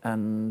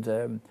 and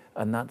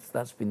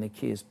that's been the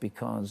case,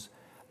 because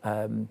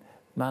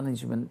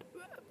management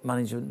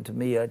to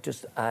me, it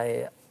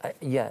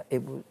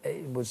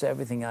was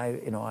everything.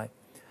 I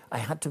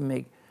had to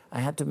make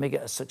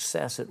it a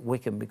success at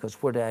Wycombe, because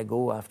where did I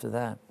go after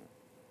that?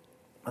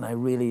 And I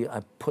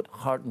put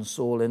heart and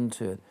soul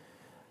into it,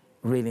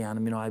 really.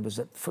 And you know, I was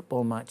at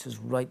football matches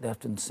right,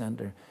 left, and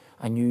centre.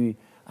 I knew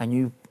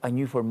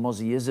where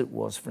Muzzy Izzet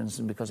was, for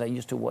instance, because I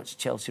used to watch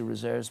Chelsea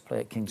reserves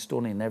play at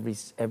Kingstonian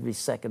every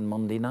second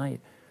Monday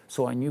night.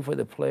 So I knew where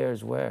the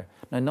players were.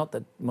 Now, not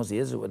that Muzzy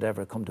Izzet would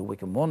ever come to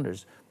Wycombe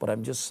Wanderers, but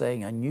I'm just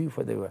saying I knew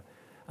where they were.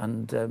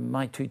 And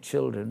my 2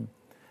 children,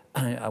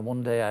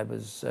 one day I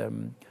was,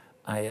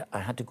 I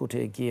had to go to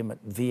a game at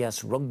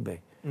VS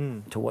Rugby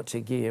to watch a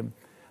game,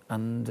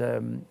 and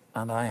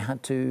I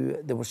had to.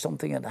 There was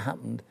something that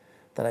happened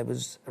that I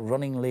was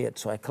running late,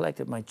 so I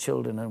collected my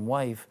children and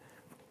wife,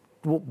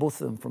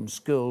 both of them from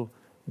school.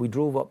 We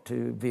drove up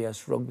to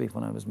VS Rugby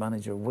when I was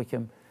manager of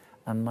Wickham,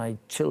 and my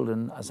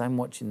children, as I'm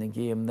watching the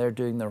game, they're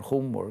doing their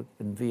homework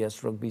in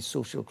VS Rugby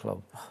Social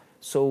Club.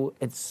 So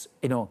it's,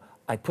 you know,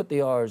 I put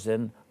the hours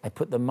in, I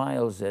put the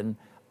miles in,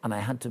 and I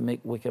had to make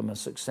Wickham a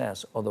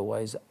success.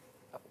 Otherwise,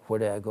 where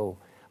do I go?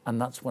 And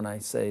that's when I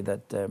say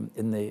that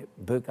in the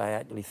book, I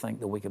actually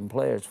thank the Wickham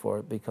players for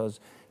it, because,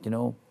 you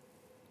know,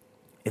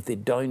 if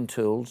they'd down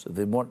tools, if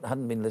they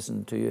hadn't been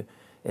listened to you,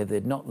 if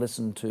they'd not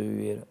listened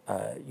to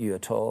you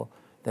at all,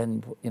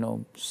 then, you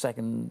know,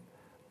 second,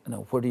 you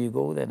know, where do you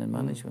go then in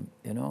management?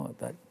 You know,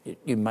 that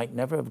you might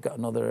never have got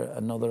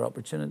another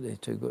opportunity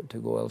to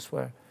go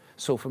elsewhere.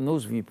 So from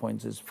those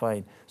viewpoints, it's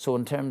fine. So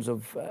in terms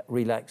of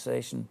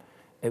relaxation,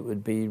 it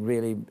would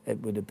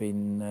have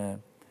been,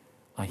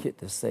 I hate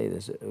to say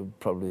this, it would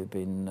probably have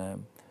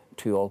been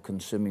too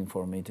all-consuming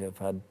for me to have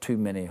had too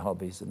many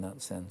hobbies in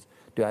that sense.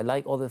 Do I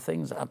like other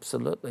things?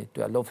 Absolutely.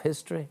 Do I love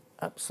history?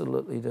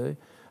 Absolutely do.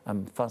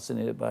 I'm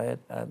fascinated by it.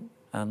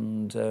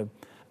 And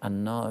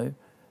now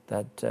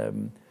that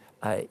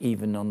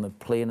even on the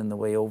plane on the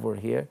way over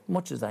here,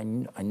 much as I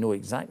know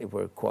exactly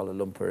where Kuala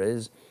Lumpur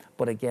is,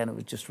 but again, it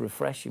was just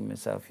refreshing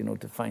myself, you know,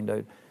 to find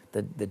out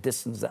the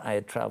distance that I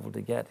had travelled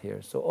to get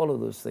here. So all of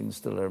those things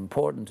still are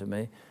important to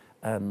me.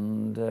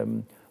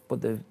 And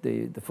but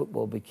the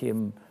football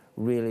became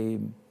really,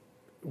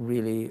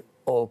 really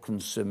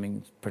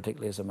all-consuming,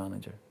 particularly as a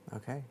manager.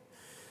 Okay.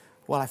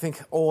 Well, I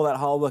think all that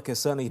hard work has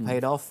certainly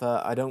paid off.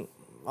 I don't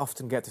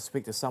often get to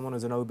speak to someone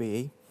who's an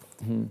OBE,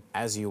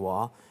 as you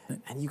are,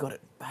 and you got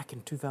it back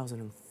in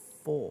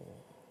 2004.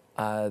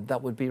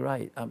 That would be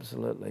right,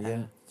 absolutely, and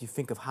yeah. You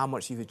think of how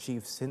much you've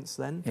achieved since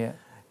then. Yeah.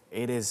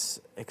 It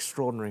is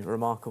extraordinary,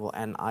 remarkable,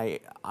 and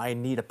I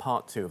need a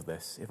part 2 of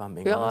this, if I'm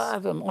being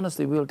honest.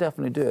 Honestly, we'll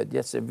definitely do it.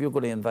 Yes, if you're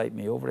going to invite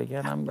me over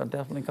again, I'm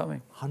definitely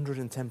coming.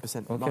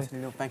 110%. Okay. Martin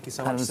O'Neill, thank you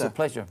so much, It's sir. a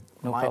pleasure.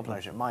 No My problem.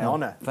 pleasure. My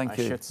honour, Thank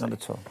you. I should say. Not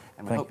at all.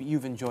 And we hope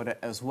you've enjoyed it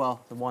as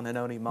well. The one and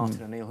only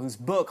Martin O'Neill, whose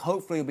book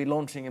hopefully will be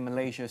launching in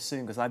Malaysia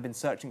soon, because I've been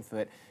searching for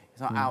it.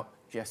 It's not out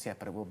just yet,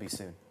 but it will be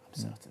soon, I'm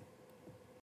certain.